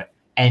haven't had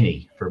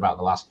any for about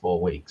the last 4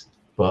 weeks.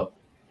 But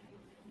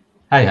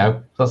hey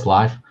ho, that's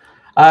life.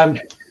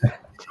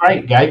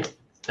 Great, Gabe.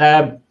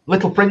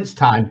 Little Prince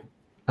time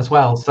as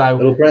well. So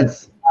Little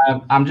Prince.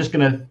 I'm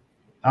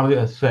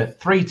gonna say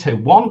 3, 2,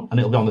 1, and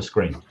it'll be on the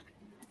screen.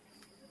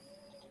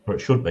 Or it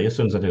should be as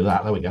soon as I do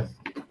that. There we go.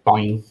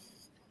 Boing.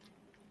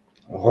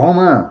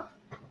 Roman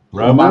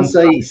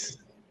Saiz.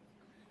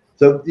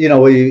 So, you know,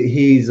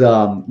 we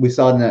saw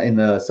in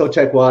the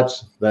Socek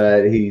watch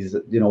that he's,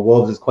 you know,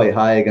 Wolves is quite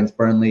high against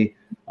Burnley.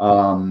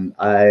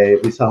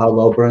 We saw how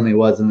low Burnley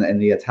was in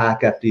the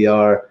attack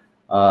FDR.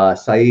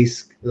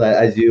 Saiz,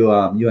 as you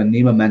and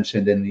Nima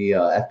mentioned in the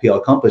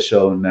FPL Compass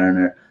show in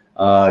Mariner,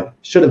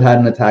 should have had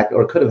an attack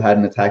or could have had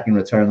an attacking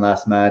return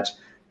last match.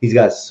 He's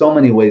got so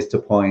many ways to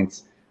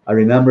points. I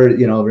remember at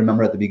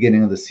the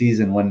beginning of the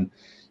season when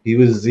he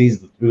was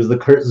the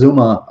Kurt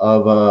Zuma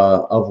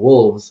of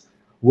Wolves.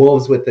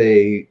 Wolves with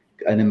an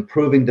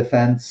improving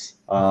defense.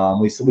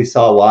 We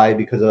saw why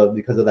because of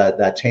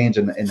that change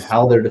in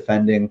how they're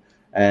defending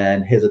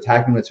and his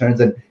attacking returns.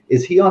 And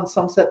is he on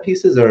some set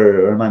pieces,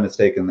 or am I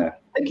mistaken there?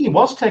 think he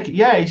was taking.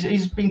 Yeah,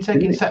 he's been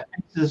taking set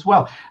pieces as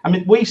well. I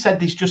mean, we said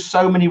there's just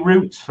so many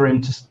routes for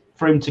him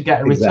to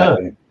get a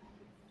return.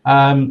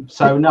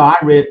 So no,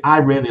 I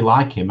really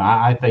like him.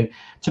 I think,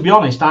 to be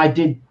honest, I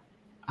think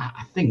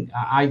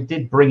I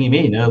did bring him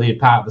in earlier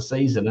part of the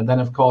season, and then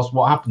of course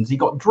what happens? He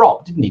got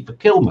dropped, didn't he, for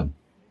Kilman?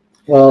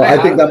 Well, I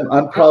think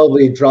I'm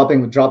probably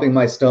dropping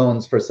my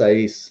stones for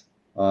Saiss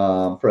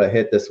for a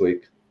hit this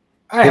week.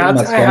 I had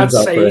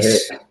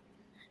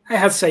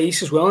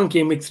Saiss as well in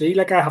game week 3.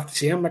 Like, I have to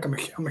say, I'm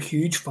a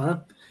huge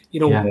fan.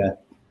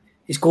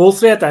 His goal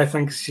threat, I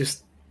think, is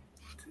just.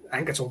 I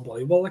think it's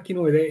unbelievable. Like,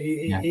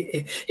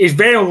 he's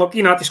very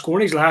unlucky not to score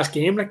in his last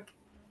game. Like,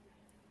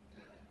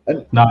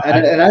 and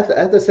I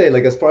have to say,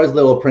 like, as far as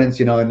Little Prince,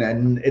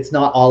 and it's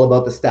not all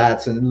about the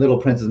stats, and Little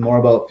Prince is more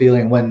about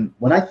feeling. When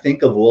I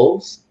think of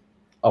Wolves,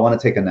 I want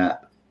to take a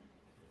nap.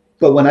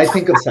 But when I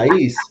think of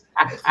Saiss,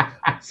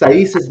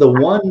 Saiss is the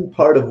one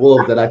part of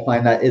Wolves that I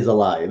find that is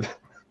alive.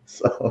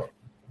 So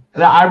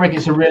I reckon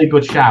it's a really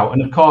good shout.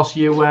 And of course,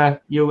 you had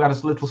a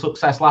little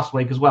success last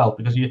week as well,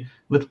 because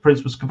Little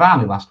Prince was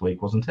Cavani last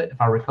week, wasn't it? If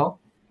I recall,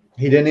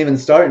 he didn't even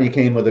start, and he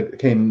came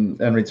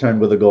and returned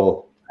with a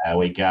goal. There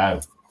we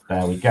go.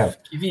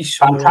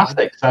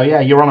 Fantastic. So yeah,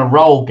 you're on a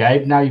roll,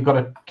 Gabe. Now you've got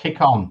to kick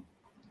on.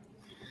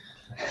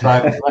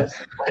 So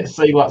let's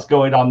see what's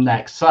going on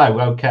next. So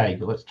okay,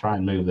 let's try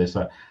and move this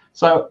up.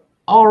 So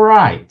all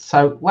right.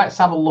 So let's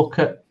have a look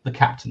at the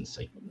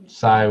captaincy.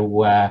 So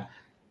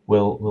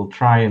we'll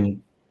try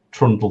and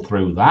trundle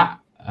through that,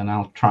 and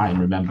I'll try and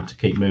remember to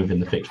keep moving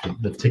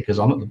the tickers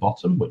on at the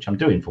bottom, which I'm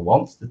doing for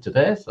once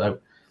today. So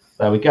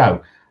there we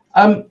go.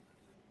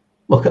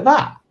 Look at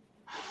that.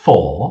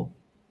 4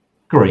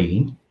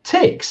 green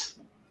ticks.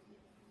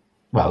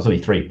 Well, there's only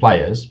 3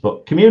 players,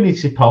 but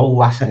community poll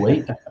last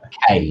week,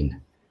 Kane,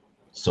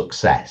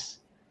 success.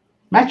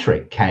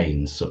 Metric,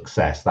 Kane,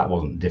 success. That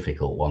wasn't a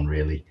difficult one,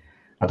 really.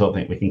 I don't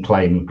think we can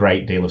claim a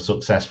great deal of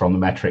success from the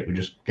metric. We're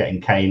just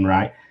getting Kane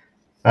right.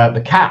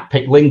 The cat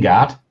picked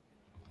Lingard,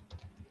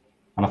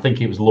 and I think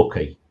he was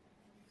lucky.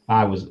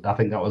 I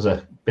think that was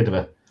a bit of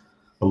a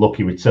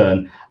lucky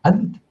return.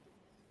 And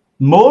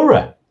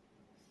Mora,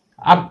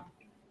 I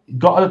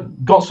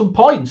got some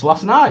points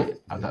last night.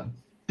 I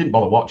didn't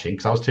bother watching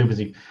because I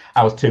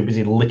was too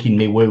busy licking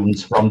me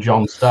wounds from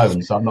John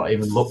Stone, so I've not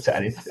even looked at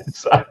anything.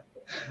 So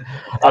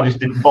I just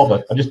didn't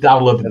bother. I just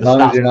downloaded the stats. As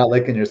long as you're not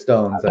licking your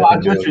stones. I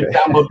just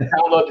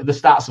downloaded the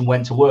stats and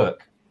went to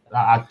work.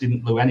 I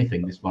didn't do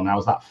anything this one. I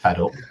was that fed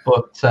up.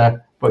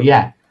 But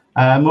yeah,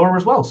 Moore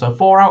as well. So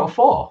 4 out of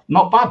 4.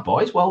 Not bad,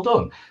 boys. Well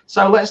done.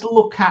 So let's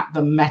look at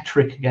the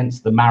metric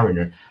against the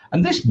Mariner.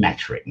 And this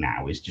metric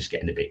now is just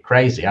getting a bit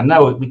crazy. I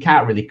know we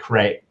can't really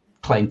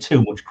claim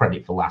too much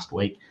credit for last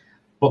week,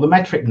 but the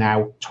metric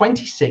now,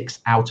 26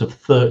 out of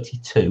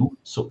 32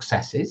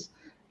 successes,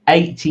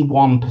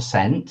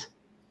 81%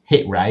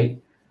 hit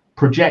rate,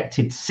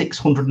 projected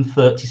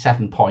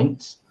 637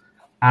 points,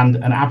 and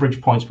an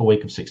average points per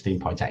week of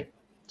 16.8.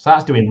 So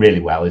that's doing really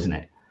well, isn't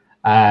it?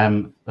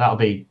 That'll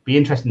be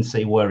interesting to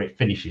see where it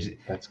finishes.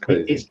 That's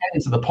crazy. It's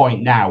getting to the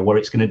point now where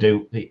it's going to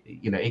do,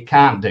 it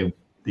can't do.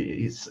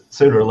 It's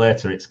sooner or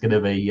later it's going to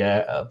be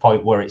a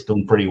point where it's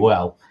done pretty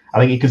well. I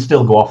think it can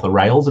still go off the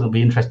rails, and it'll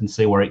be interesting to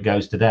see where it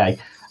goes today.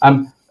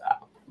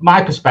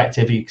 My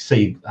perspective, you can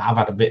see I've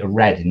had a bit of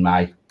red in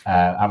my.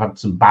 I've had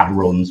some bad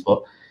runs,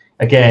 but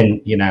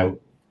again,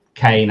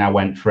 Kane, I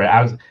went for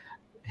it.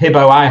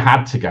 Hibbo, I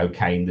had to go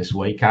Kane this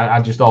week. I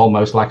just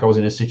almost like I was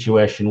in a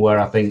situation where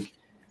I think,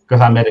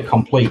 because I made a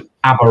complete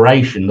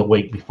aberration the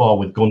week before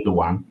with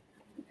Gundogan.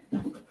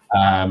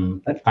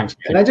 Thanks.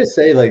 Can I just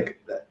say, like,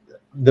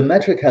 the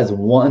metric has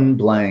 1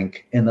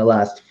 blank in the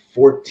last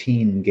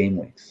 14 game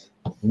weeks.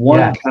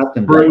 One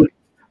captain blank.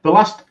 The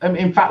last,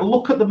 in fact,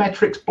 look at the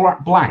metrics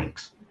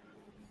blanks.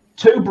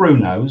 2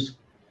 Brunos,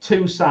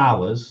 2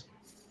 Salas,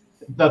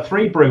 the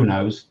 3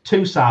 Brunos,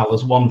 2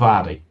 Salas, 1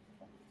 Vardy.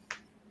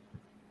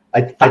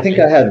 I think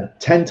I have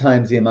 10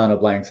 times the amount of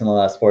blanks in the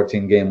last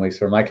 14 game weeks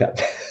for my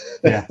captain.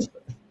 Yeah.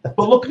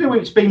 But look at who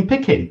it's been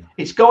picking.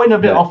 It's going a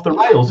bit off the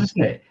rails,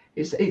 isn't it?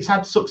 It's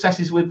had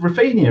successes with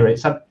Rafinha.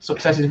 It's had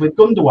successes with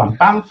Gundogan,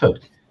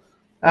 Bamford.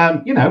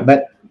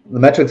 The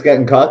metric's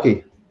getting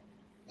cocky.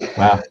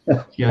 Well,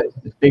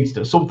 it needs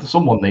to.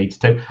 Someone needs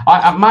to.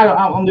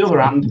 On the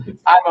other hand,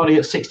 I'm only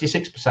at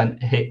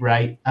 66% hit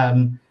rate,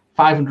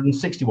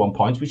 561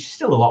 points, which is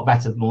still a lot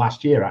better than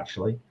last year,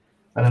 actually,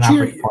 and an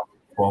average point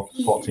for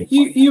 14.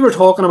 You were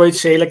talking about,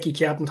 say, like you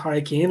captained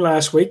Harry Kane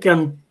last week,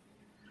 and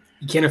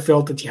you kind of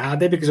felt that you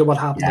had it because of what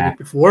happened the week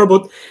before.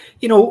 But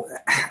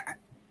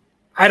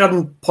I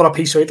didn't put a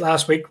piece out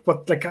last week,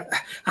 but like I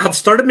had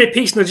started my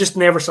piece and I just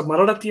never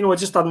submitted it. I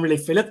just didn't really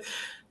feel it.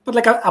 But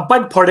like a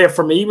big part of it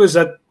for me was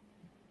that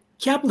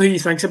captain who you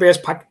think's the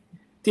best pick.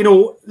 There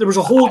was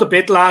a whole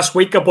debate last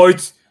week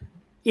about,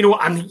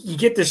 and you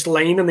get this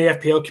line in the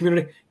FPL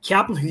community: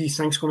 captain who you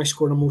think's going to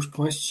score the most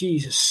points.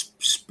 Jesus,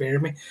 spare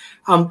me.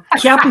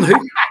 Captain who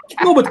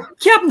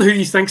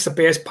you think's the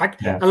best pick.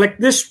 Yeah. And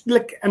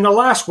like in the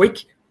last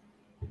week,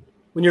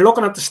 when you're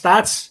looking at the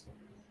stats,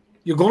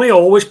 you're going to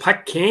always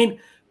pick Kane.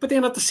 But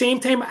then at the same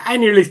time, I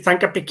nearly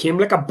think it became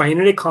like a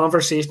binary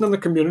conversation in the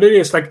community.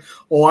 It's like,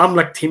 oh, I'm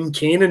like Team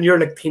Kane and you're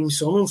like Team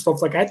Son and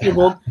stuff like that. And you're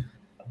going,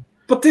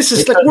 but this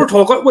is like we're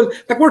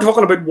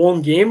talking about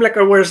one game, like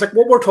whereas like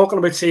what we're talking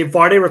about, say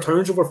Vardy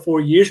returns over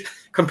 4 years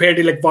compared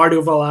to like Vardy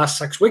over the last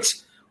 6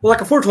 weeks. Well,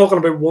 like if we're talking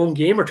about one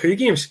game or 2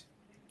 games,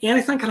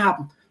 anything can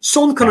happen.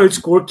 Son can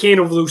outscore Kane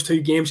over those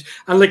 2 games,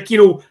 and like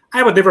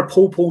I would never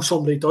pull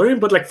somebody down,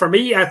 but like for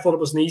me, I thought it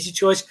was an easy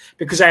choice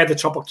because I had the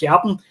triple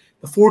captain.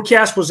 The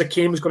forecast was that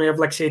Kane was going to have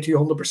like say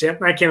 200%,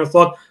 and I kind of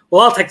thought,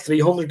 well, I'll take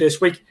 300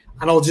 this week,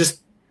 and I'll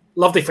just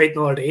love to fight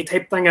another day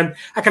type thing. And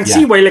I can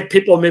see why like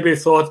people maybe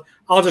thought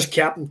I'll just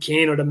captain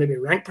Kane or maybe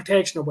rank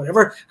protection or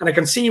whatever, and I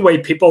can see why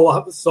people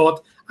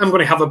thought I'm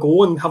going to have a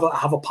go and have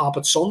a pop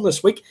at Son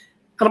this week.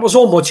 And it was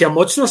all much and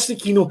muchness.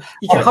 Like, you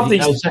can have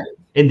these.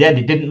 In the end,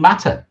 it didn't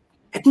matter.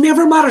 It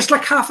never matters.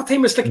 Like half the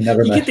time, it's like you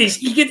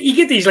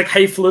get these like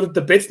high-fluted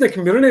debates in the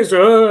community.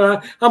 So,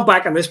 I'm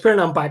back on this player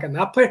and I'm back on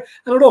that player,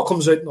 and it all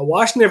comes out in the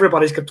wash, and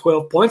everybody's got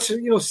 12 points.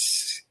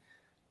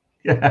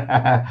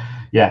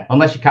 Yeah.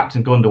 Unless your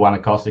captain Gundogan,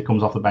 of course, he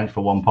comes off the bench for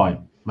 1 point.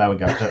 There we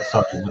go.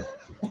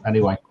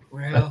 Anyway.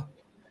 Well,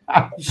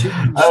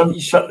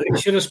 you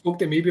should have spoke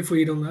to me before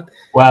you done that.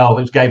 Well,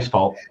 it was Gabe's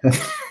fault.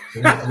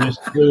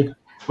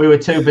 We were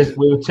too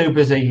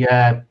busy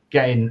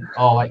getting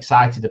all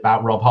excited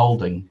about Rob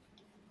Holding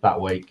that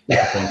week, I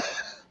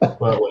think.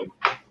 Weren't we?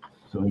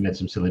 So we made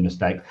some silly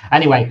mistakes.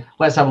 Anyway,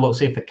 let's have a look,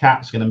 see if the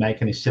Cat's going to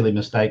make any silly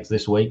mistakes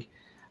this week.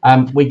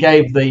 We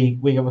have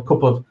a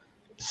couple of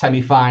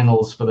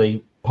semi-finals for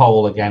the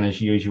poll again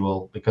as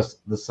usual because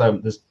there's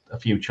a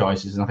few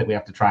choices and I think we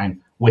have to try and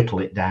whittle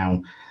it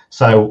down.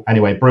 So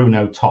anyway,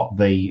 Bruno topped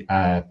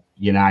the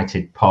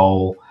United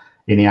poll,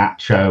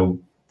 Iniacho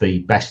the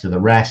best of the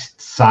rest,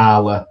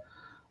 Salah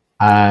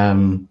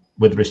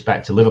with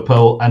respect to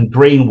Liverpool, and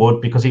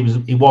Greenwood because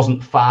he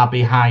wasn't far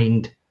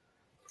behind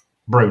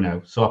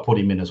Bruno, so I put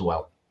him in as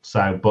well.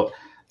 So, but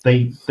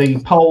the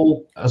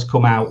poll has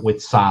come out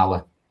with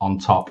Salah on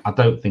top. I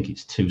don't think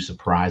it's too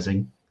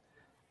surprising,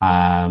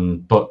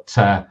 but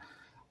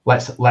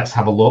let's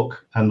have a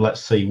look and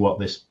let's see what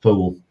this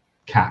fool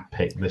Cat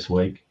picked this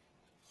week.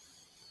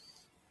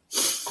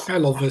 I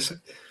love this.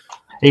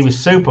 He was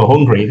super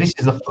hungry. This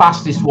is the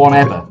fastest one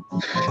ever.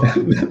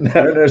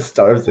 Mariner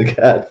starves the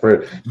cat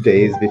for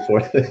days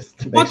before this.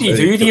 What do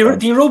you do?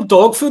 Do you rub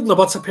dog food in a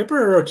box of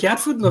pepper or cat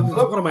food?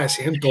 What am I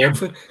saying? Dog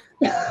food.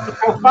 Look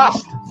how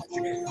fast.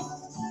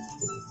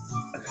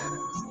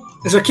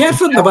 Is there cat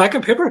food in the back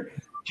of pepper?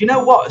 Do you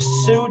know what? As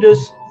soon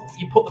as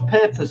you put the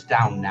papers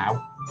down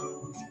now,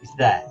 it's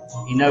there.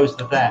 He knows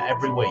they're there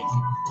every week.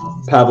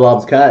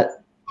 Pavlov's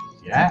cat.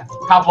 Yeah,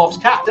 Pavlov's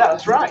cat. Yeah,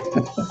 that's right.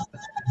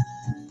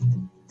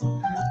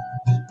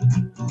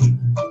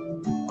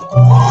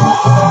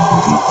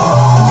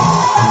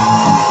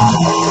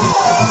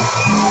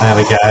 There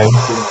we go.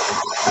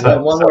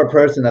 One more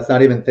person that's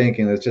not even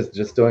thinking. That's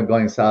just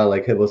going Salah,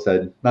 like Hibble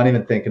said. Not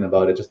even thinking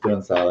about it, just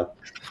doing Salah.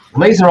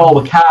 Well, these are all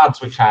the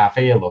cards which I have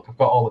here. Look, I've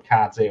got all the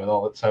cards here with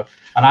all it. So,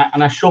 and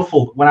I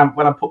shuffled when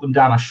I put them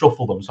down. I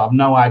shuffled them, so I've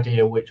no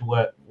idea where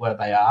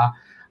they are.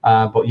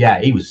 But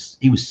yeah, he was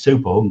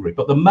super hungry.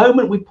 But the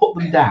moment we put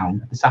them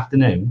down this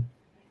afternoon,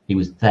 he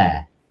was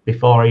there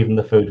before even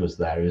the food was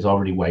there. He was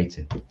already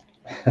waiting.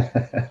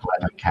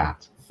 Clever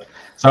cat.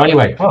 So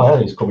anyway,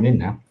 he's coming in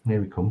now.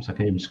 Here he comes. I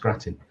can hear him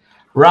scratching.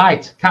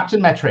 Right,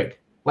 Captain Metric.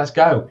 Let's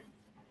go.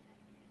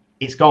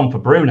 It's gone for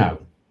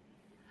Bruno.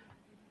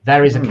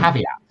 There is a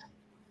caveat.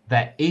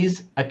 There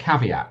is a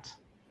caveat.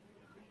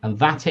 And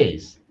that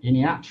is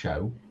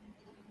Iniacho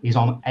is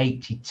on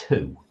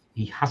 82.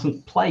 He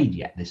hasn't played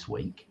yet this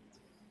week.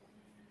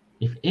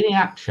 If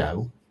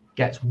Iniacho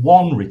gets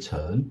 1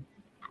 return,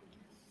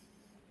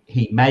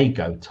 he may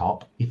go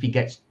top. If he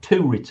gets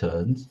 2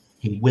 returns,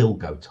 he will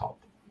go top.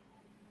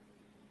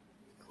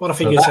 What if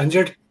he gets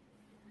injured?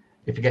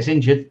 If he gets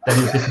injured, then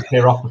he'll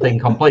disappear off the thing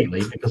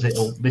completely because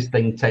this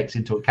thing takes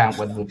into account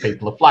whether the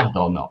people are flagged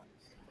or not.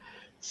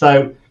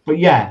 So, but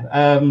yeah,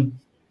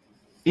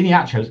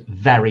 Iniacho's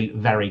very,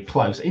 very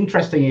close.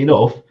 Interestingly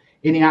enough,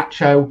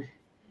 Iniacho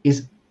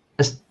is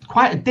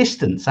quite a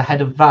distance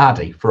ahead of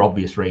Vardy for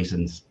obvious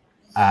reasons.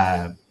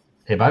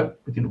 Hibbo,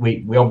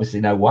 we obviously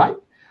know why.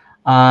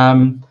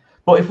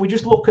 But if we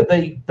just look at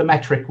the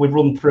metric, we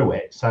run through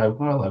it. So,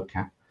 hello,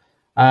 Cat.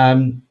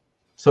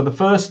 So the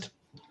first...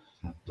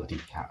 Oh, bloody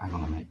cat. Hang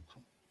on a minute.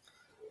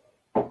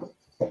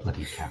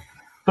 Bloody cat.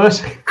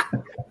 First...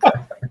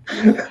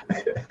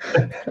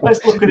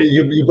 Let's look at it.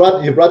 You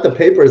brought the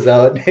papers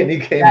out and he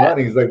came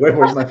running. He's like,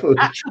 where's my food?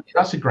 Actually,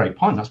 that's a great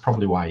point. That's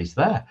probably why he's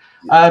there.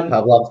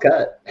 Pavlov's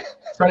cat.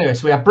 So anyway,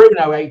 so we have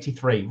Bruno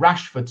 83,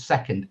 Rashford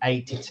second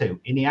 82,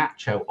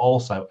 Iniacho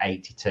also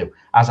 82.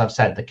 As I've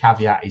said, the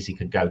caveat is he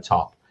could go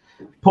top.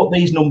 Put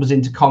these numbers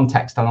into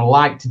context, and I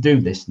like to do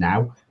this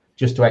now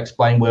just to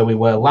explain where we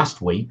were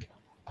last week.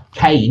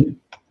 Kane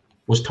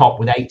was top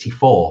with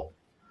 84,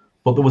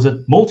 but there was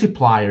a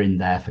multiplier in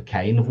there for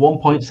Kane of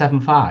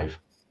 1.75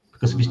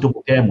 because of his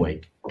double game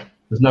week.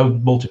 There's no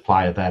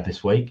multiplier there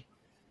this week.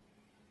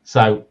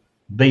 So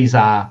these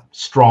are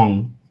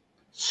strong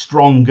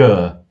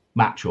stronger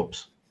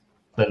matchups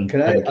than.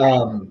 Can I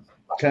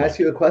ask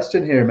you a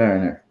question here,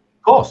 Mariner?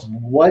 Of course.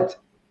 What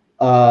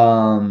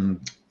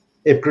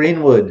if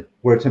Greenwood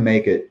were to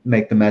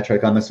make the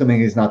metric? I'm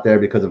assuming he's not there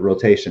because of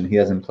rotation. He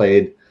hasn't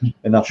played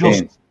enough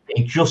games.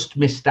 He just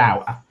missed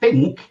out. I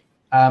think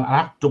I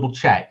have to double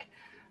check,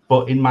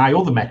 but in my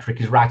other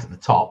metric is right at the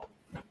top.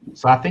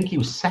 So I think he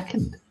was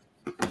second.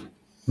 I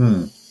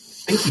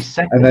think he's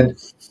second.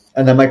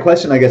 And then my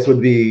question, I guess,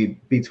 would be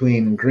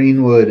between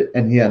Greenwood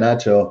and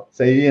Iheanacho.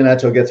 Say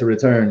Iheanacho gets a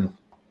return.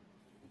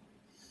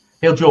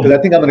 He'll jump. Because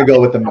I think I'm going to go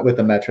with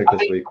the metric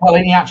this week. Well,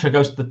 Iheanacho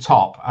goes to the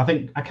top. I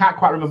can't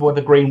quite remember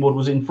whether Greenwood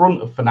was in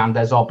front of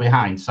Fernandes or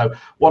behind. So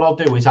what I'll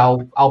do is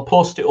I'll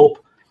post it up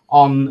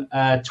on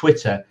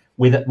Twitter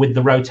with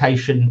the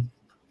rotation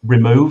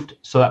removed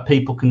so that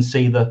people can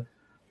see the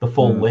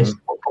full list.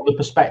 But from the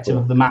perspective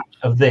of the match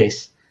of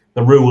this,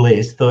 the rule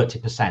is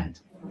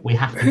 30%. We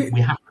have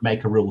to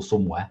make a rule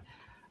somewhere.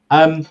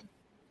 Who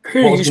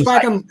are you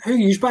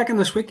backing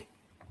this week?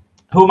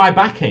 Who am I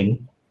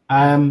backing?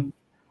 At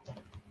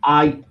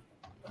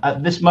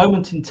this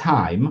moment in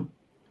time,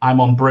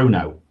 I'm on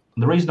Bruno.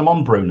 And the reason I'm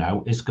on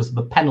Bruno is because of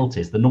the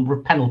penalties, the number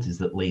of penalties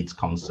that Leeds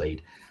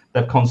concede.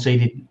 They've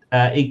conceded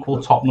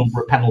equal top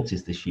number of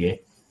penalties this year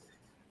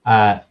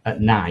at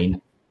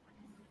 9.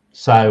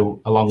 So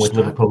along with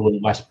Liverpool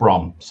and West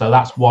Brom. So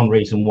that's one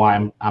reason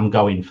why I'm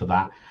going for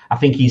that. I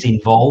think he's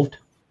involved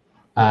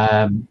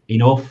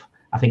enough.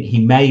 I think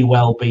he may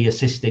well be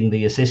assisting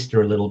the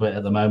assister a little bit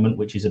at the moment,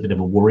 which is a bit of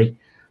a worry.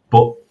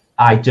 But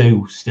I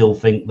do still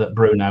think that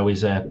Bruno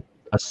is a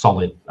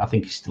solid. I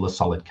think he's still a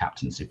solid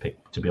captaincy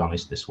pick, to be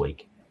honest, this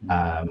week.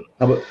 How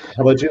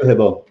about you,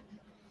 Hibbo?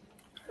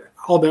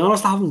 I'll be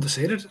honest, I haven't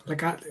decided. No.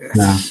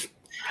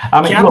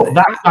 I mean, look,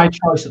 that's my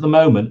choice at the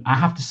moment. I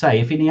have to say,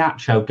 if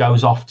Iheanacho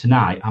goes off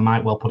tonight, I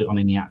might well put it on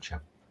Iheanacho.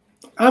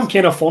 I'm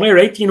kind of funny,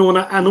 right? You know, and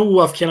I know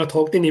I've kind of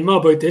talked to Nima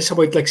about this,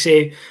 about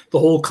say the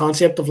whole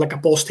concept of a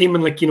boss team,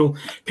 and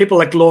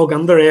people log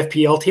on their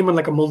FPL team on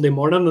a Monday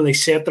morning and they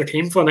set their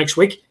team for next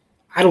week.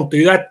 I don't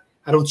do that.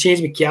 I don't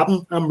change my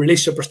captain. I'm really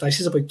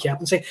superstitious about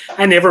captaincy.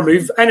 I never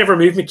move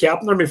my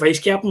captain or my vice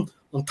captain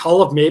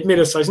until I've made my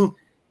decision,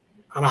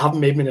 and I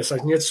haven't made my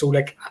decision yet. So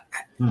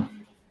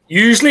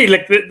usually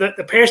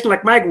the person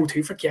my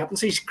go-to for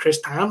captaincy is Chris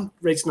Tan,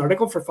 writes an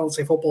article for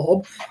Fantasy Football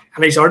Hub,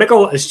 and his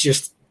article is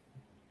just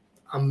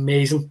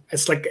amazing.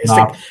 It's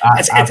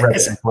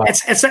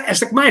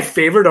my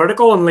favorite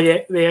article in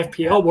the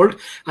FPL world,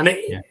 and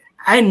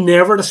I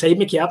never decide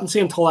my captaincy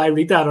until I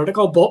read that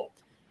article. But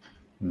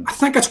I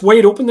think it's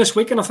wide open this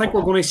week, and I think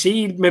we're going to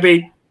see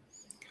maybe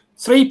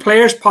 3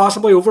 players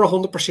possibly over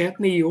 100% in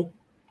the EO.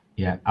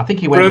 Yeah, I think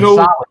he went with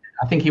Salah.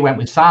 I think he went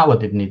with Salah,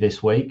 didn't he,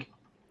 this week?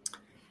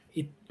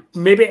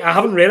 Maybe I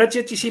haven't read it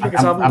yet, you see,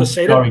 because I haven't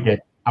decided. Sure he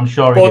did. I'm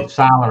sure he did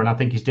Salah, and I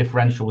think his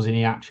differential was in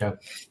Iheanacho.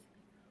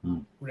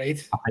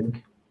 Right. I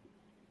think.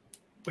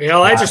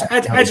 Well, I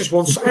just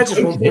want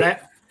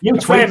that. You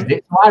tweeted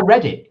it, so I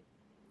read it.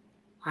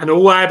 I know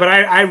why, but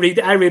I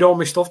read all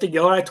my stuff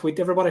together. I tweet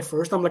everybody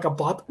first. I'm like a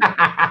bot.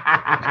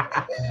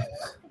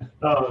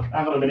 Oh,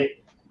 hang on a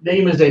minute.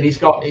 Nima's in.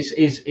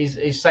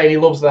 He's saying he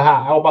loves the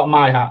hat. How about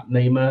my hat,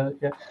 Nima?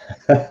 Yeah.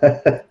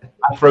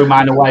 I threw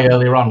mine away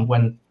earlier on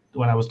when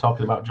I was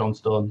talking about John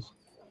Stones.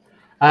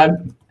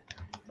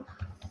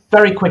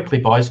 Very quickly,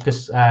 boys,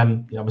 because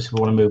obviously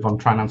we want to move on,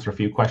 try and answer a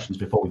few questions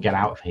before we get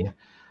out of here.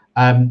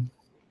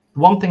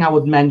 One thing I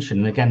would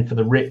mention, again, for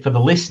the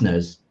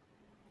listeners,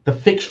 the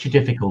fixture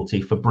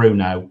difficulty for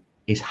Bruno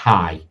is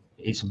high.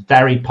 It's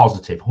very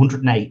positive,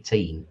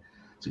 118.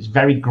 So it's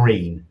very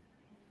green.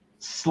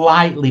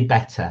 Slightly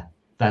better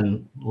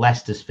than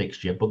Leicester's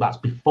fixture, but that's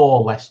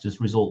before Leicester's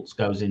results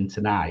goes in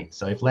tonight.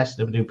 So if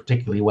Leicester do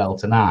particularly well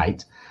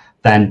tonight,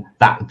 then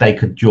that they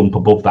could jump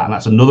above that. And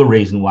that's another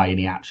reason why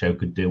Iheanacho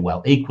could do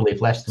well. Equally,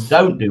 if Leicester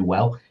don't do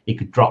well, he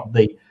could drop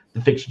the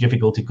fixture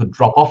difficulty could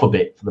drop off a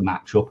bit for the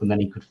matchup, and then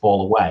he could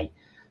fall away.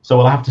 So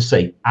we'll have to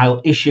see. I'll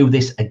issue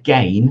this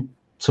again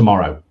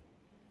tomorrow,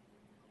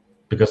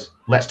 because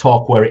let's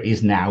talk where it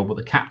is now. But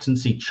the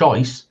captaincy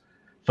choice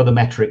for the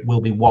metric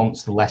will be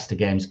once the Leicester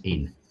game's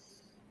in.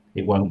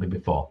 It won't be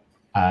before.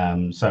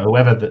 So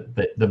whoever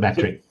the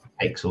metric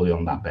takes will be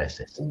on that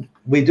basis.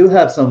 We do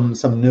have some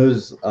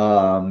news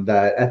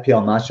that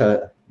FPL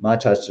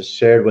Match has just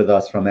shared with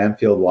us from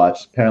Anfield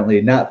Watch.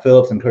 Apparently, Nat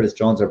Phillips and Curtis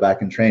Jones are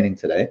back in training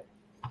today.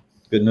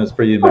 Good news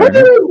for you,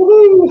 Mariner.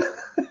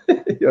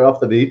 You're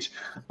off the beach.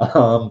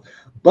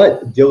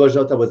 But Diogo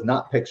Jota was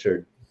not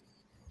pictured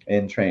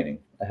in training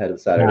ahead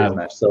of Saturday's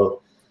match.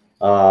 So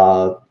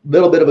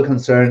little bit of a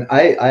concern.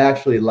 I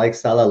actually like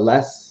Salah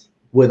less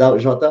without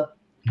Jota.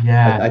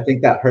 Yeah. I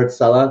think that hurts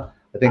Salah.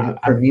 I think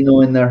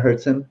Firmino in there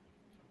hurts him.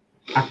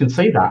 I can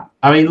see that.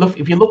 I mean, look,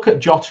 if you look at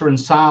Jota and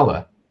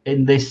Salah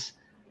in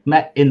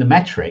the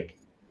metric,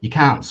 you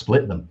can't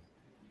split them.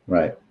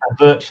 Right.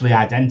 They're virtually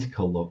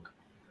identical look.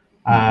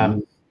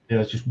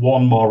 There's just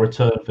one more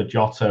return for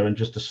Jota and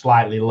just a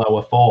slightly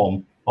lower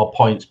form or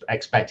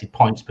expected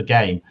points per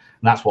game.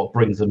 And that's what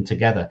brings them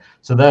together.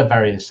 So they're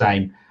very the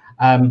same.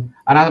 And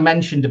as I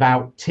mentioned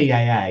about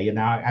TAA, and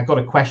I got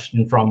a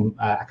question from,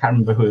 I can't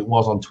remember who it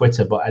was on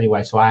Twitter, but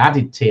anyway, so I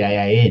added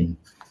TAA in,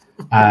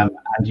 and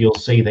you'll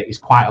see that it's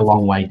quite a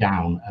long way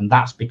down. And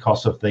that's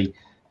because of the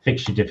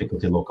fixture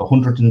difficulty. Look,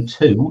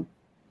 102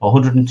 or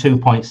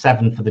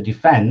 102.7 for the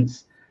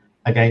defence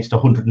against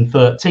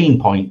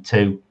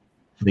 113.2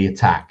 for the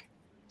attack.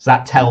 So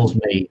that tells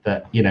me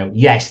that,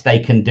 yes, they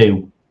can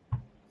do.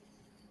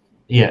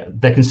 Yeah,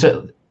 they can.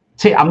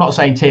 I'm not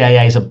saying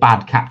TAA is a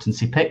bad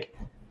captaincy pick.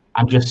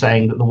 I'm just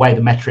saying that the way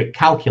the metric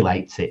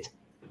calculates it,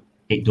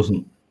 it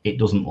doesn't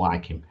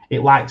like him.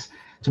 It likes,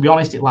 to be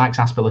honest, it likes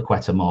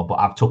Azpilicueta more, but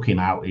I've took him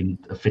out in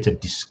a fit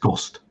of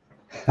disgust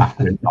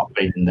after him not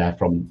being in there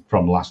from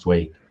last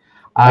week.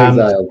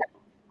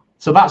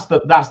 So that's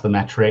the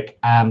metric.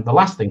 The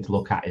last thing to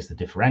look at is the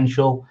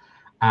differential.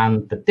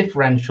 And the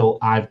differential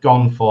I've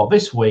gone for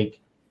this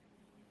week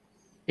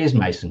is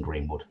Mason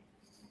Greenwood.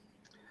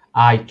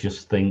 I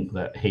just think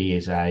that he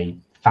is a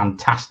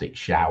fantastic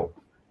shout.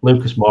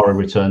 Lucas Moura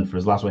returned for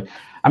us last week.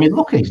 I mean,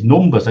 look at his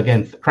numbers.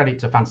 Again, credit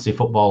to Fantasy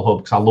Football Hub,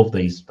 because I love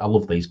these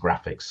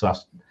graphics. So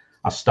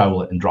I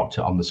stole it and dropped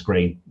it on the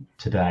screen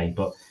today.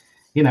 But,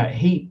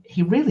 he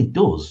really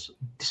does,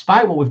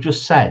 despite what we've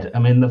just said. I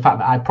mean, the fact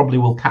that I probably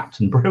will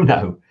captain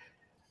Bruno.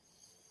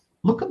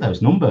 Look at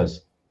those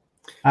numbers.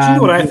 Do you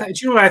know what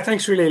I think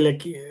is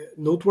really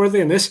noteworthy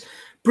in this?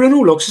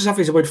 Bruno looks as if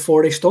he's about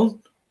 40 stone.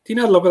 Do you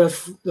not look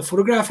at the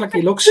photograph like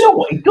he looks? You know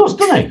what he does,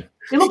 doesn't he?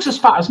 He looks as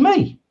fat as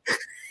me.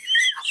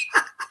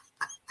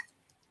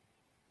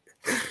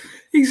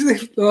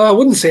 I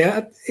wouldn't say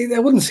it. I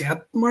wouldn't say it,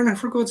 Marner,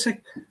 for God's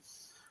sake.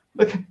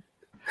 Well,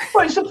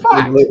 it's a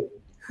fact.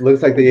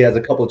 Looks like he has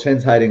a couple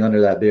chins hiding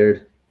under that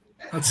beard.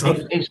 It's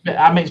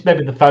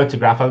maybe the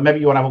photograph. Maybe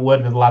you want to have a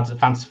word with the lads at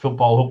Fantasy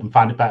Football Hub and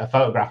find a better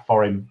photograph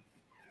for him.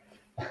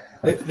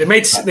 They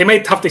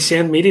might have to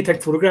send me to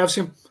take photographs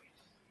of him.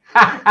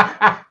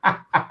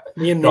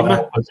 Me and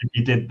Nima. If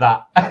you did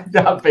that,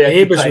 that'd be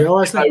a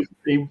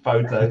team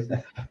photos.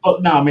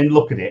 But no, I mean,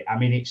 look at it. I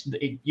mean,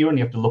 you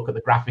only have to look at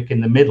the graphic in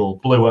the middle,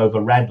 blue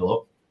over red.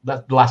 Look,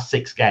 that's the last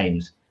 6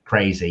 games.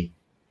 Crazy.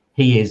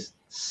 He is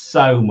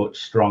so much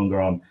stronger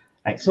on.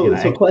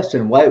 So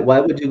question: Why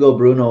would you go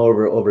Bruno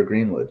over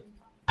Greenwood?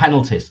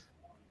 Penalties.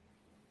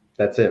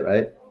 That's it,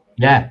 right?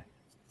 Yeah,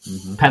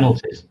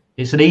 penalties.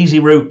 It's an easy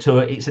route to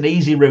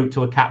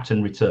a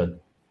captain return,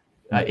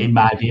 in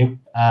my view.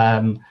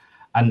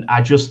 And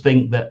I just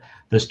think that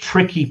there's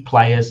tricky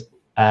players.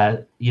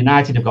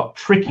 United have got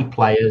tricky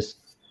players.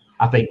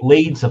 I think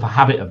Leeds have a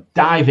habit of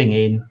diving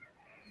in.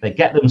 They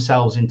get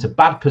themselves into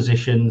bad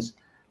positions.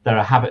 They're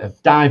a habit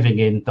of diving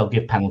in. They'll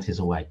give penalties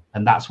away,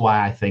 and that's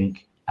why I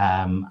think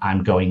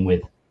I'm going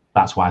with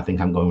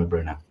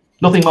Bruno.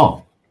 Nothing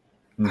more.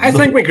 I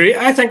think we agree.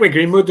 I think with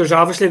Greenwood, there's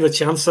obviously the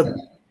chance that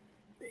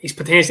he's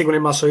potentially going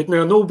to miss out.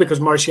 Now, I know because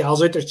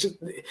Martial's out,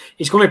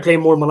 he's going to play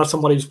more minutes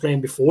than what he was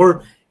playing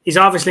before. He's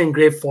obviously in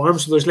great form,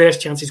 so there's less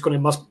chance he's going to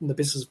miss in the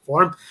basis of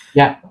form.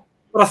 Yeah.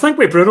 But I think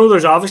with Bruno,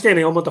 there's obviously an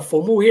element of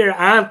FOMO here,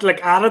 and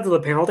added to the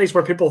penalties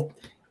where people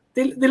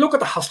they look at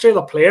the history of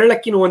the player,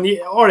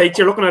 all right,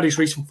 you're looking at his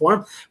recent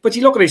form, but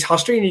you look at his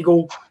history and you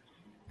go,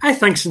 I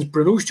think since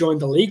Bruno's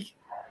joined the league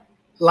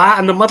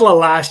in the middle of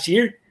last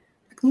year,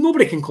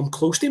 nobody can come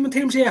close to him in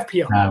terms of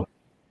FPL.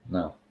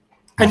 No.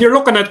 And you're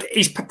looking at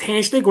he's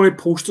potentially going to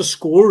post a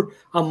score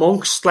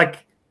amongst your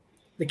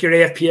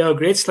AFPL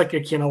greats, like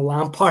your kind of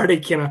Lampard,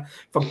 kind of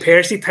Van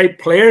Persie type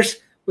players,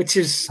 which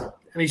is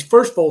in his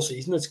first full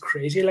season. It's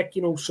crazy,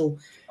 So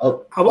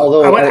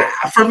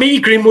for me,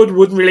 Greenwood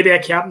wouldn't really be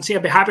a captaincy.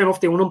 I'd be happy enough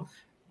to own him,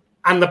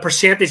 and the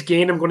percentage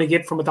gain I'm going to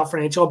get from a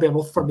differential will be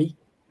enough for me.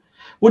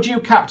 Would you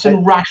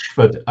captain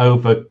Rashford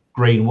over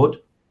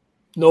Greenwood?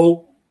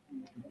 No.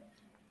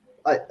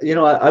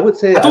 I would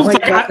say I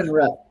might captain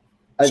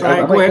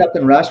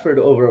Rashford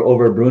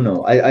over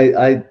Bruno.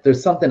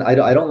 There's something I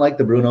don't like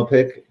the Bruno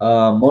pick,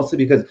 mostly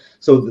because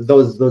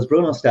those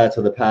Bruno stats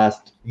of the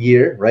past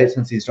year, right,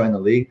 since he's joined the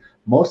league,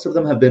 most of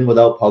them have been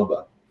without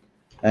Pogba.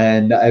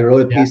 And I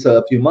wrote a piece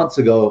a few months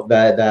ago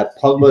that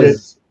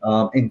Pogba's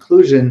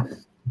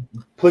inclusion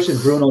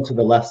pushes Bruno to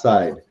the left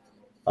side.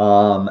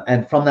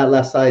 And from that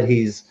left side,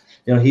 he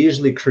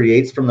usually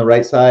creates from the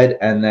right side,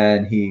 and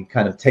then he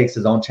kind of takes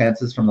his own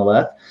chances from the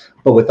left.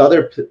 But with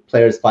other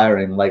players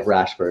firing, like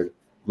Rashford,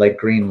 like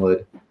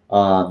Greenwood,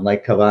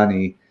 like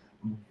Cavani,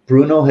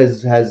 Bruno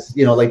has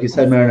like you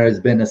said, Mariner, has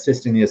been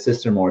assisting the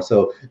assister more.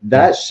 So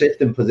that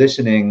shift in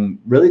positioning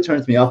really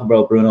turns me off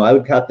about Bruno. I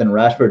would captain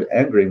Rashford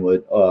and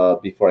Greenwood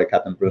before I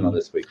captain Bruno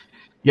this week.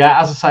 Yeah,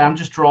 as I say, I'm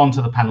just drawn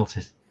to the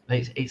penalties.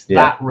 It's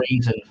that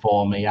reason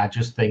for me. I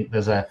just think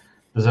there's a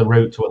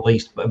route to at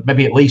least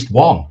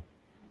one.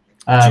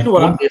 Do you know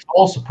what? Wouldn't be at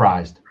all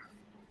surprised.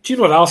 Do you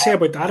know what I'll say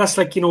about that? It's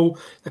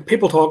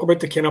people talk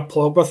about the kind of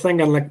Pogba thing,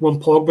 and when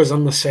Pogba's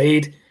on the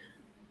side,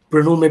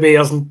 Bruno maybe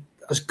isn't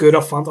as good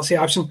a fantasy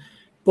option.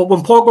 But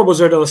when Pogba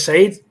was out of the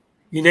side,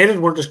 United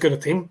weren't as good a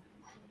team.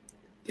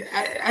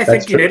 I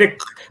think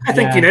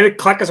United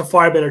click as a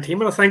far better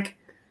team, and I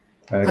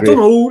don't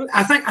know.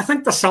 I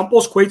think the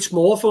sample's quite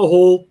small for the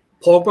whole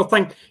Pogba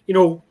thing.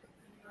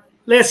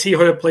 let's see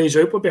how it plays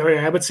out, would be how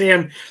I would say.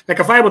 And like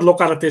if I would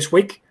look at it this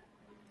week,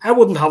 I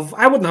don't think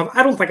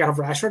I'd have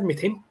Rashford in my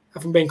team,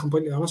 if I'm being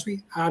completely honest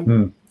with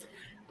you.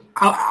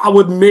 I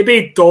would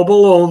maybe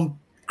double on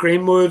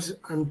Greenwood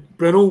and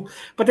Bruno,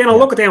 but then I'll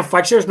look at them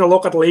fixtures and I'll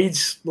look at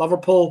Leeds,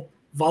 Liverpool,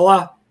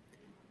 Villa,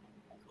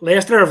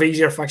 Leicester have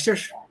easier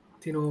fixtures.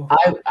 You know,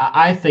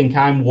 I think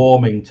I'm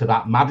warming to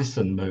that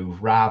Maddison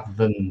move rather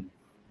than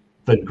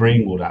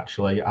Greenwood.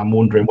 Actually, I'm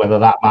wondering whether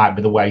that might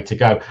be the way to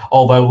go.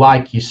 Although,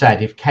 like you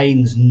said, if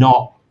Kane's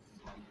not,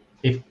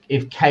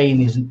 if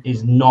Kane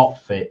is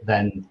not fit,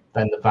 then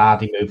the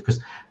Vardy move. Because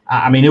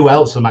I mean, who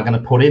else am I going to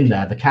put in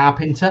there? The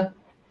Carpenter.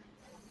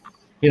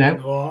 You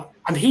know,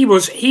 and he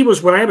was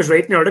when I was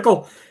writing the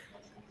article,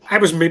 I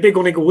was maybe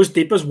going to go as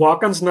deep as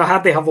Watkins, and I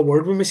had to have a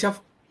word with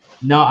myself.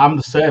 No, I'm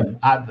the same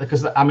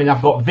because I mean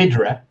I've got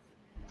Vidra,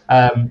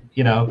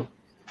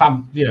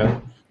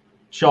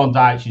 Sean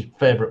Dyche's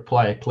favourite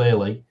player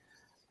clearly,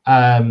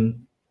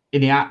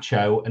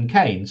 Iniacho and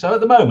Kane. So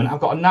at the moment I've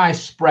got a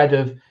nice spread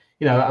of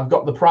I've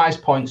got the price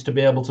points to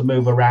be able to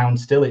move around.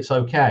 Still, it's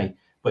okay.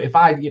 But if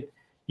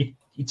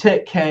you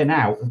take Kane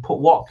out and put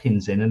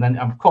Watkins in, and then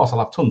of course I'll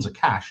have tons of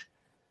cash.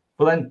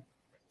 But then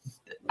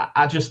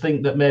I just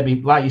think that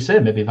maybe, like you say,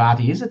 maybe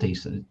Vardy is a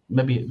decent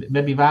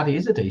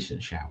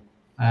shout.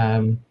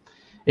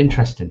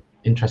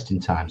 Interesting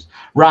times.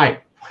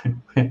 Right,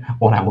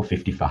 1 hour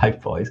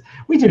 55, boys.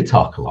 We do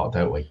talk a lot,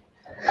 don't we?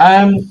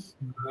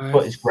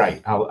 But it's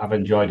great. I've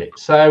enjoyed it.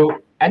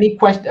 So, have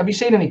you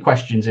seen any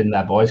questions in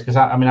there, boys? Because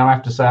I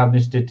have to say I've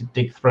just did to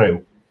dig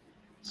through.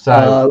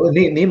 So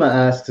Nima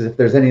asks if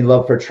there's any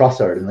love for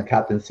Trossard in the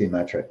captaincy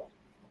metric.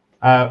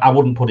 I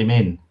wouldn't put him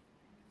in.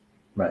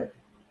 Right.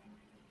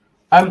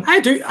 I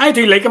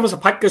do like him as a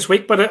pick this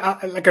week, but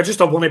I just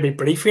don't want to be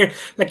brief here.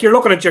 Like you're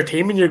looking at your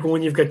team and you're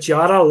going, you've got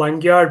Jota,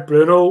 Lingard,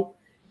 Bruno.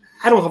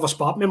 I don't have a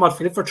spot in my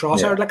midfield for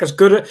Trossard. Yeah. Like as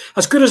good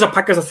as a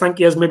pick as I think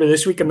he is, maybe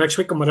this week and next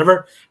week and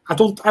whatever. I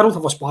don't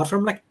have a spot for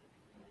him. Like,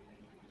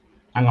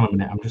 hang on a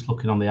minute, I'm just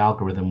looking on the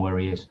algorithm where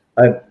he is.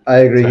 I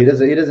agree. He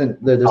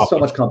doesn't. There's so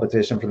much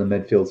competition for the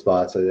midfield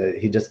spot, so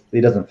he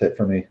doesn't fit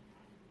for me.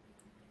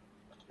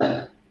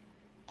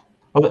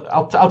 Well,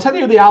 I'll tell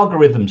you the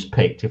algorithm's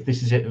picked if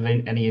this is of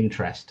any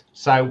interest.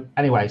 So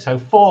anyway,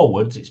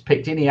 forwards it's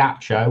picked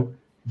Iniacho,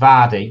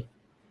 Vardy,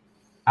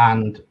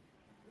 and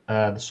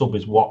the sub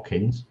is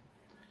Watkins.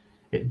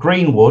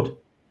 Greenwood,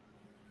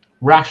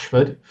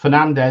 Rashford,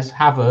 Fernandes,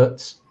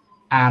 Havertz,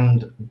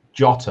 and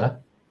Jota.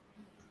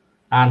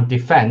 And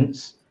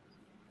defence,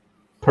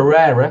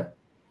 Pereira,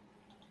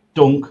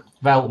 Dunk,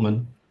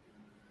 Veltman,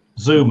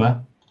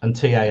 Zuma, and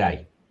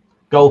TAA.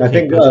 Goalkeepers. I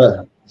think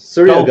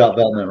Surya got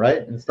Veltman,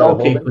 right?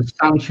 Goalkeepers,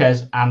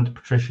 Sanchez and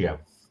Patricio.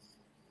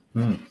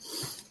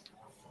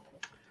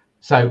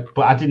 So,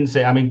 but I didn't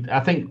say, I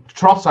think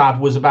Trossard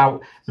was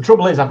about, the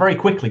trouble is I very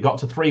quickly got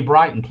to 3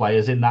 Brighton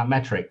players in that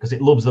metric because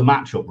it loves the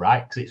matchup,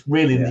 right? Because it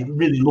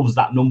really loves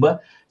that number.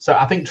 So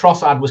I think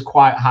Trossard was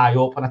quite high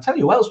up. And I tell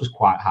you who else was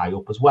quite high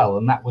up as well,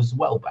 and that was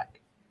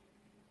Welbeck.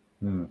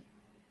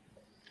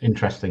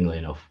 Interestingly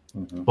enough.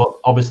 Mm-hmm. But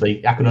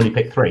obviously I can only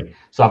pick 3.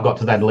 So I've got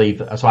to then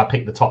leave. So I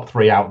picked the top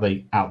 3 out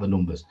the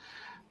numbers.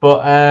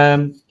 But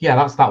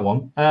that's that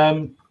one.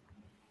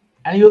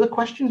 Any other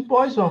questions,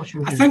 boys? Or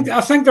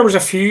I think there was a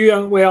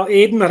few. Well,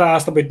 Aidan had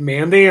asked about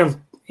Mendy, and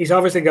he's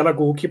obviously got a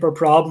goalkeeper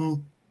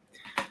problem.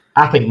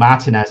 I think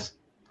Martinez.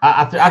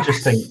 I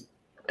just think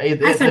they've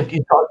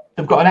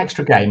got an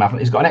extra game.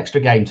 He's got an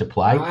extra game to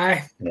play.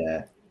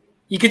 Yeah.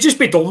 You could just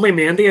be done with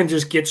Mendy and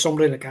just get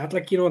somebody like that.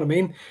 Like, you know what I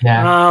mean?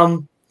 Yeah.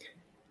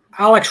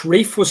 Alex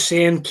Reef was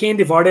saying Kane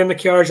Vardy in the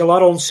carriage, a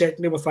lot of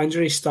uncertainty with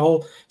injuries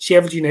still.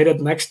 Sheffield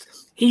United next.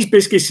 He's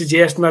basically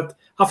suggesting that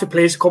if he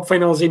plays the cup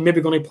finals, he's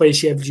maybe going to play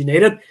Sheffield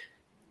United.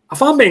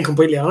 If I'm being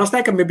completely honest,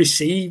 I can maybe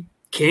see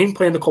Kane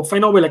playing the cup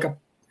final with like an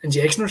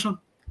injection or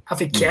something. If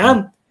he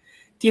can,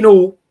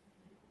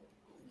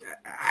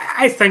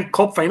 I think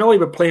cup final he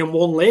would play in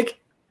one leg.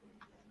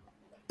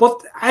 But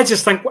I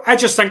just think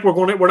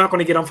we're not going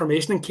to get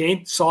information in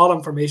Kane, solid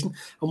information,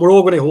 and we're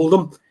all going to hold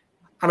him.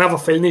 And I have a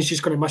feeling he's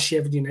just going to miss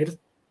Sheffield United.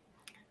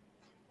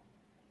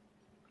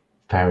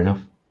 Fair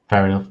enough.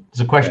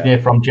 There's a question here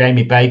from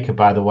Jamie Baker,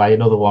 by the way.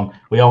 Another one.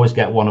 We always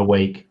get one a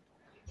week.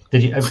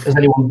 Have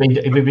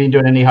we been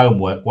doing any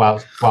homework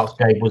whilst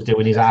Gabe was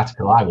doing his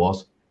article? I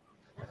was.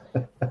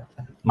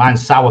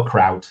 Mine's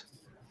sauerkraut.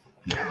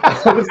 I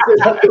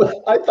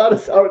thought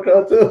of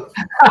sauerkraut too.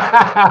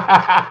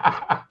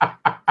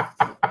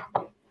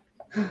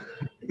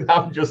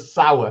 I'm just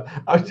sour.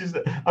 I've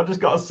just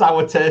got a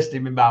sour taste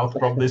in my mouth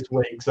from this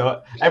week.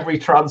 So every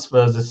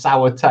transfer is a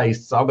sour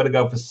taste. So I'm going to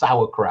go for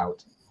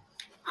sauerkraut.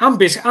 I'm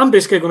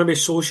basically going to be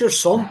Solskjaer's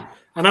son,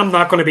 and I'm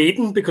not going to be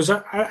eating because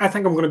I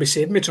think I'm going to be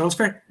saving my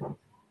transfer.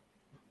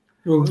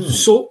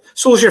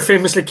 Solskjaer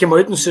famously came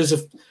out and says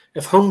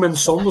if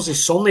Hungmin's son was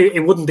his son, he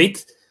wouldn't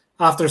eat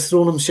after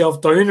throwing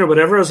himself down or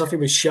whatever, as if he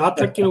was shot.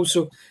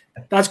 So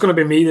that's going to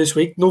be me this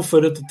week. No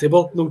food at the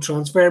table, no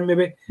transfer,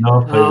 maybe.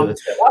 No food at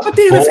the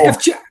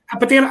table.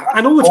 But then I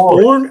know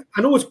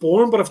it's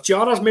boring. But if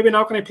Jota's maybe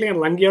not going to play and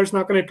Lingard's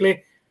not going to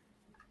play,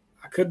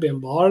 could be in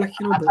bar. Like,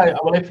 you know, I tell you,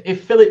 well,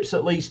 if Phillips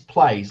at least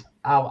plays,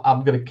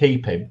 I'm going to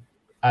keep him,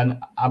 and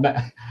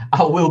I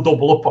will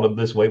double up on him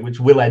this week, which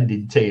will end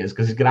in tears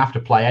because he's going to have to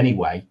play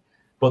anyway.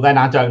 But then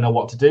I don't know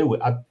what to do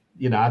with. I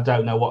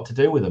don't know what to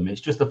do with them.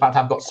 It's just the fact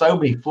I've got so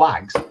many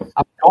flags.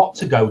 I've got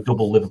to go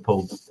double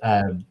Liverpool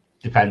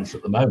defence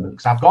at the moment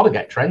because I've got to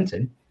get Trent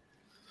in.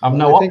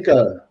 I think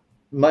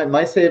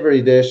my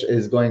savory dish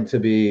is going to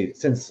be,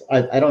 since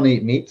I don't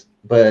eat meat,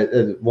 but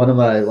one of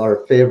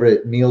our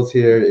favorite meals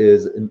here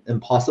is the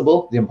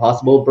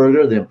Impossible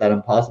burger, that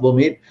Impossible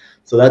meat.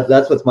 So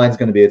that's what mine's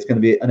going to be. It's going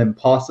to be an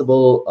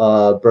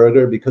Impossible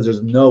burger because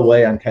there's no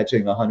way I'm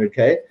catching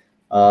 100K.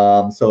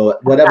 So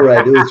whatever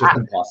I do is just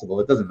impossible.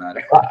 It doesn't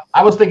matter.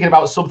 I was thinking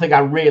about something I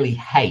really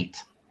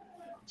hate,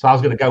 so I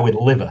was going to go with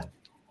liver.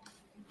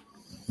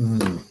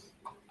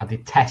 I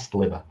detest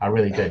liver. I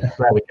really do.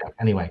 There we go.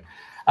 Anyway,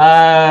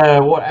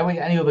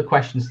 any other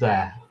questions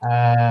there?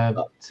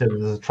 So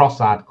there's a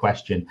Trossard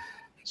question.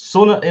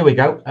 Here we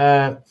go.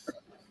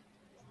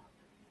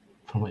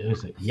 From what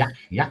is it?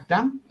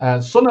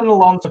 Yakdam. Son and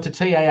Alonso to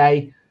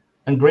TAA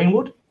and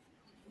Greenwood.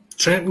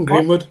 Trent and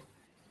Greenwood.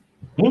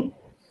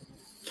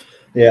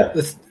 Yeah.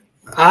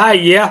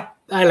 Yeah,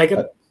 I like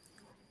it.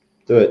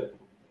 Do it.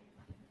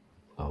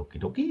 Okie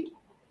dokie.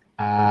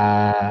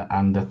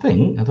 And I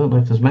don't know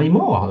if there's many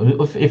more.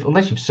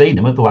 Unless you've seen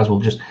them, otherwise we'll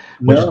just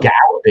get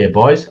out of here,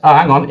 boys. Oh,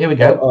 hang on, here we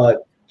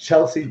go.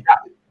 Chelsea.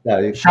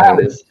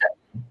 Childish.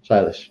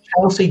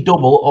 Chelsea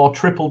double or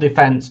triple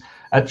defence.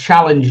 A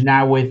challenge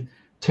now with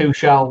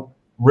Tuchel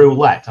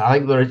roulette. I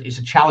think it's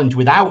a challenge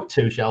without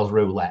Tuchel's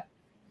roulette,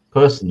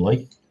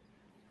 personally.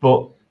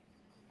 But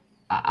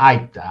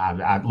I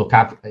look.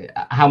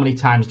 How many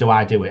times do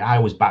I do it? I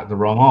always back the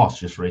wrong horse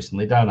just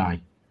recently, don't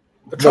I?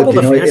 The trouble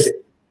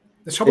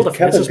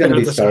defense has been a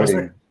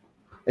disaster.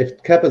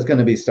 If Kepa's going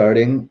to be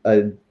starting,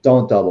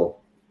 don't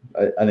double.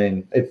 I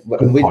mean,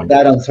 with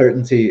that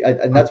uncertainty,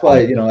 and that's why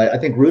I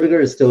think Rudiger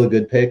is still a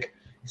good pick.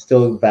 He's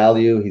still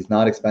value. He's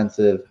not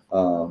expensive.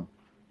 But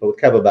with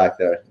Kepa back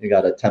there, you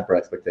got to temper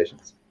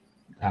expectations.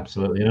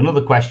 Absolutely. And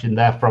another question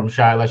there from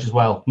Shailesh as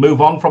well. Move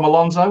on from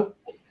Alonso.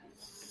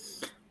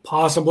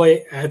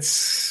 Possibly. I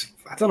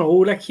don't know.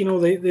 Like,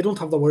 they don't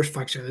have the worst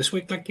fixture this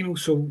week. Like,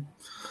 so.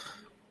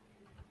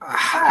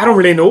 I don't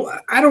really know.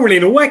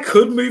 I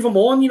could move him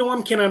on.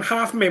 I'm kind of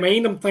half in my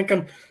mind. I'm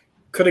thinking,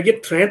 could I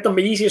get Trent? And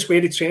the easiest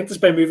way to Trent is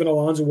by moving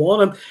Alonso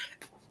on. And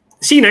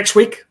see, next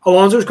week,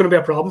 Alonso is going to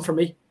be a problem for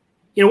me.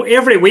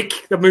 Every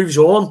week that moves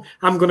on,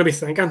 I'm going to be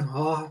thinking,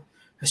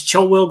 is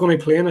Chilwell going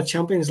to play in the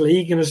Champions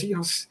League? And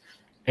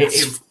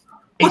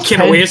what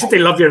kind of way is it they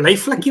love your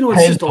life? Like,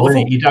 it's just awful.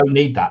 You don't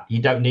need that.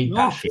 You don't need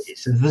that shit.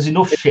 There's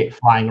enough shit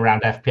flying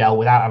around FPL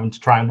without having to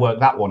try and work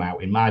that one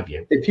out, in my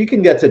view. If you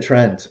can get to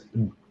Trent,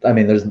 I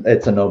mean,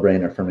 it's a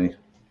no-brainer for me.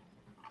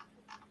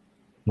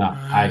 No,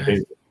 I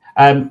agree.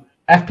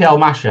 FPL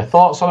Masher,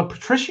 thoughts on a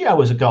Patricio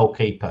as a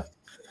goalkeeper?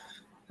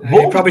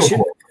 Probably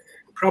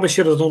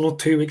should have done it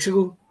 2 weeks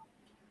ago.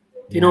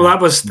 I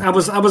was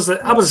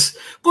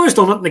boys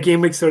done it in the game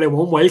week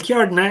 31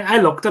 wildcard, and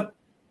I looked at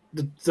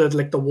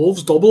the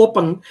Wolves double up,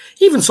 and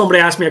even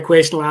somebody asked me a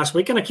question last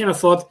week, and I kind of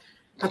thought,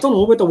 I don't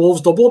know about the Wolves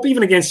double up,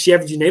 even against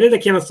Sheffield United. I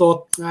kind of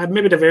thought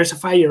maybe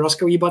diversify your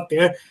risk a wee bit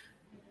there.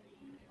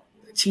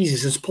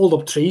 Jesus, it's pulled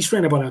up trees for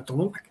anybody. I don't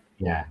know.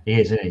 Yeah, he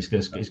is. He's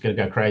going to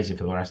go crazy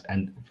for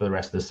the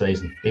rest of the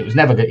season. He was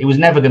never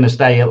going to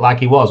stay like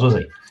he was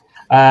he?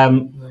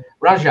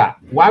 Rajat,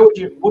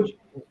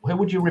 who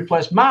would you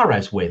replace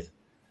Mahrez with?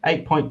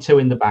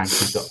 8.2 in the bank.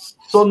 He's got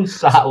Son,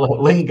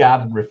 Salah,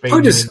 Lingard, and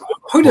Rafinha.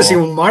 Who does he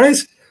own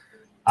Mahrez?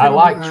 I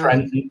like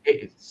Trent.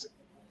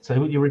 So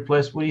who would you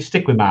replace? Will you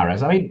stick with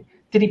Mahrez? I mean,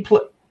 did he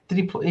play?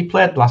 He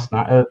played last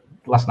night.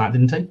 Last night,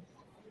 didn't he? I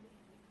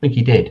think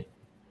he did.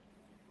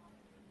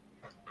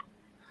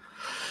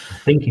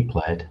 I think he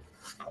played.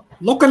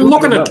 Looking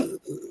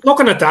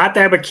at that,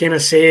 I would kind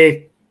of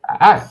say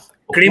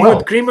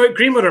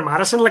Greenwood or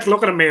Madison. Like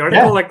looking at my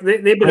article, like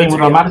they'd be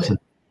Greenwood or Madison.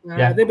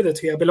 They'd be the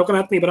two I'd be looking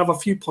at. But have a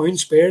few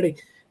points spare to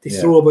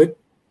throw about.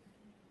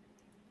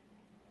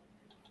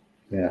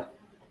 Yeah.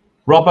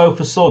 Robbo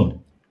for Son.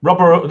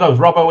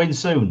 Robbo in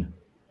soon.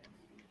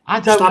 I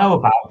don't know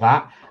about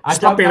that.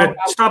 Stop being a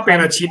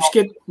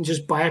cheapskate and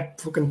just buy a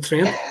fucking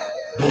train.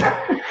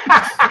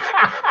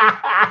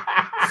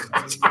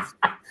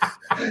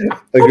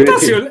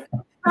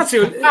 That's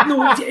it.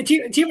 No, do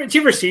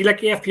you ever see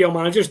like FPL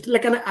managers?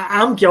 Like, and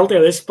I'm guilty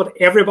of this, but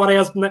everybody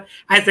else,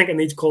 I think it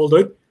needs called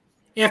out.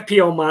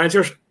 FPL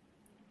managers,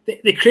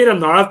 they create a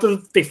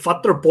narrative, they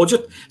fit their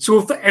budget.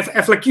 So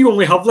if like you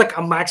only have like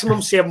a maximum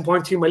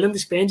 7.2 million to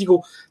spend, you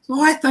go,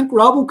 no, I think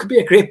Robbo could be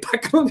a great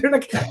pick. And they're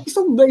like, he's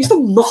done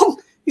nothing.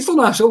 He's done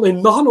absolutely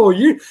nothing all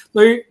year.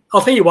 Now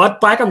I'll tell you what,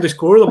 back him to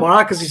score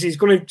tomorrow because he's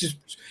going to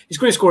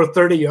score a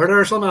 30-yarder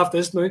or something after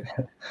this now.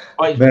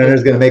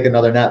 Mariner's going to make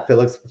another Nat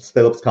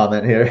Phillips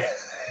comment here.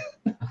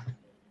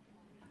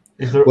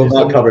 We'll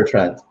not cover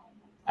Trent.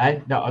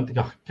 No,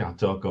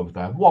 don't go with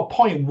that. What,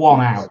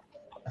 0.1 out?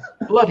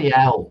 Bloody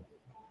hell.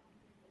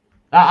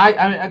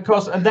 Of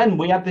course, and then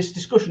we had this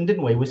discussion,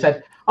 didn't we? We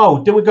said,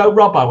 "Oh, do we go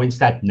Robbo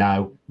instead?"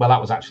 No. Well, that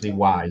was actually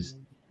wise.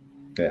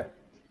 Yeah,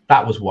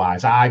 that was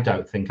wise. I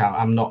don't think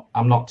I'm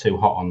not too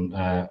hot on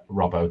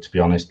Robbo, to be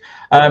honest.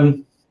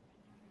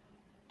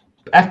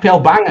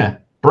 FPL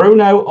banger: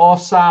 Bruno or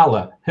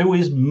Salah? Who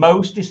is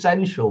most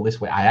essential this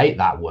week? I hate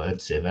that word,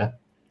 Siver.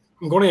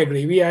 I'm going to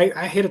agree with you.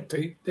 I hate it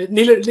too.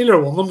 Neither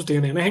one of them's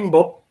doing anything,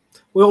 but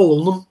we all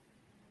own them.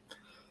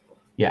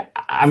 Yeah,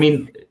 I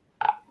mean,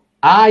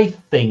 I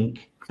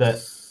think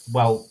that,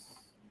 well,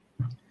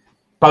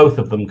 both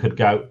of them could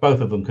go.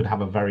 Both of them could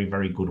have a very,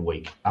 very good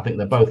week. I think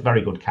they're both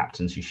very good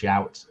captaincy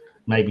shouts.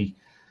 Maybe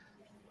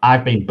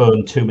I've been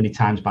burned too many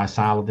times by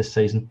Salah this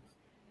season.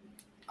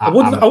 I'm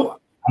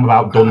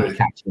about done with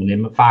captaining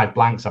him. 5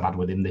 blanks I've had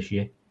with him this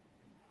year.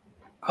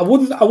 I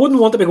wouldn't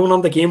want to be going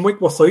on the game week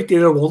without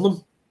either one of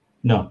them.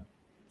 No.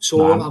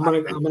 So no,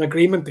 I'm in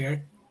agreement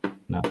there.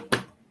 No,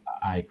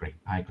 I agree.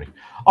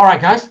 All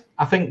right, guys.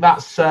 I think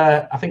that's.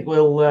 I think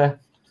we'll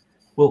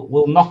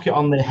knock it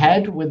on the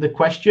head with the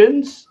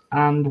questions,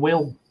 and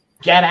we'll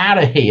get out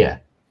of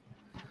here.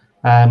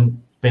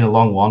 Been a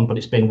long one, but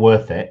it's been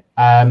worth it.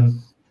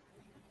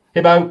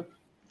 Hibbo,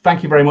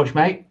 thank you very much,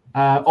 mate.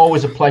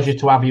 Always a pleasure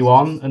to have you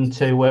on and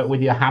to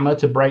with your hammer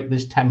to break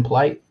this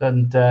template,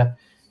 and you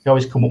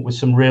always come up with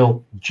some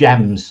real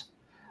gems.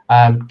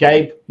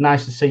 Gabe,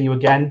 nice to see you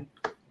again.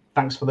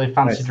 Thanks for the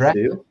fancy dress.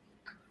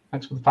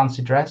 Thanks for the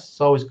fancy dress.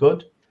 It's always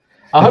good.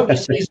 I hope your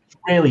season's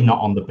really not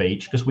on the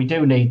beach, because we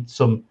do need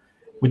some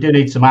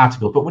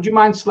articles. But would you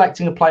mind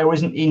selecting a player who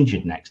isn't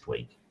injured next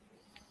week?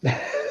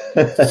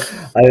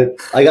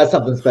 I got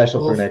something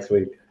special for next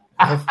week.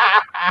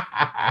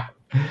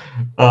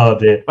 Oh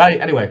dear.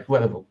 But anyway,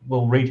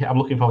 we'll read. I'm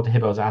looking forward to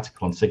Hibbo's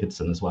article on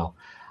Sigurdsson as well.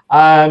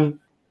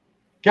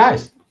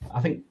 Guys,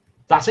 I think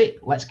that's it.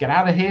 Let's get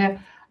out of here.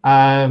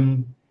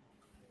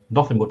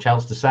 Nothing much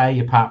else to say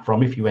apart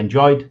from, if you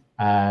enjoyed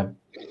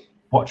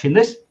watching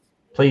this,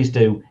 please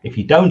do. If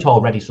you don't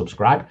already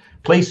subscribe,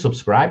 please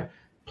subscribe.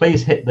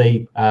 Please hit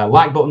the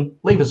like button.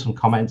 Leave us some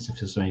comments if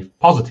there's any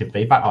positive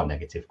feedback or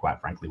negative.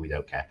 Quite frankly, we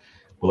don't care.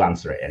 We'll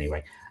answer it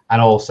anyway.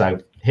 And also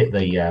hit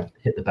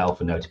the bell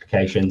for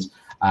notifications.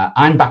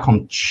 I'm back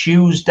on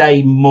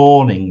Tuesday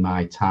morning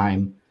my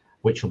time,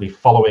 which will be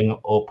following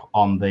up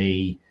on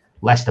the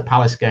Leicester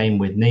Palace game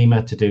with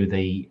Nima to do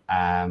the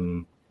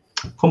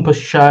Compass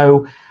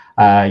show.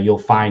 You'll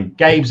find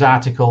Gabe's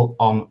article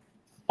on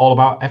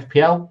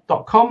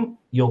allaboutfpl.com.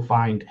 You'll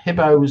find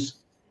Hibbo's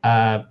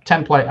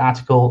template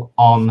article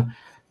on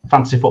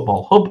Fantasy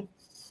Football Hub.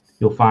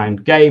 You'll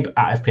find Gabe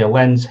at FPL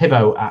Lens,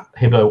 Hibbo at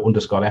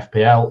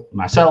Hibbo_FPL,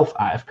 myself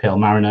at FPL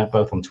Mariner,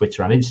 both on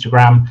Twitter and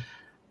Instagram.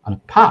 And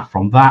apart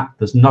from that,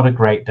 there's not a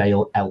great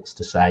deal else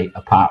to say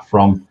apart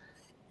from,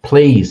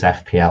 please,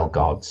 FPL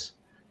gods,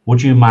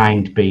 would you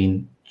mind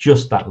being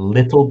just that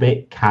little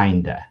bit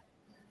kinder?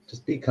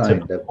 Just be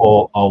kind. To the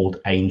poor old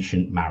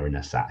ancient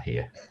mariner sat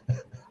here.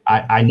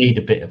 I need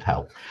a bit of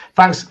help.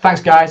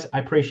 Thanks, guys. I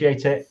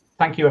appreciate it.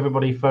 Thank you,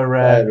 everybody, for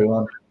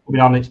everyone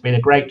coming on. It's been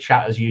a great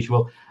chat as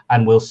usual,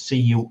 and we'll see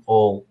you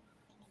all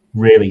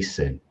really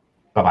soon.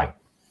 Bye-bye.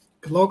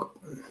 Good luck.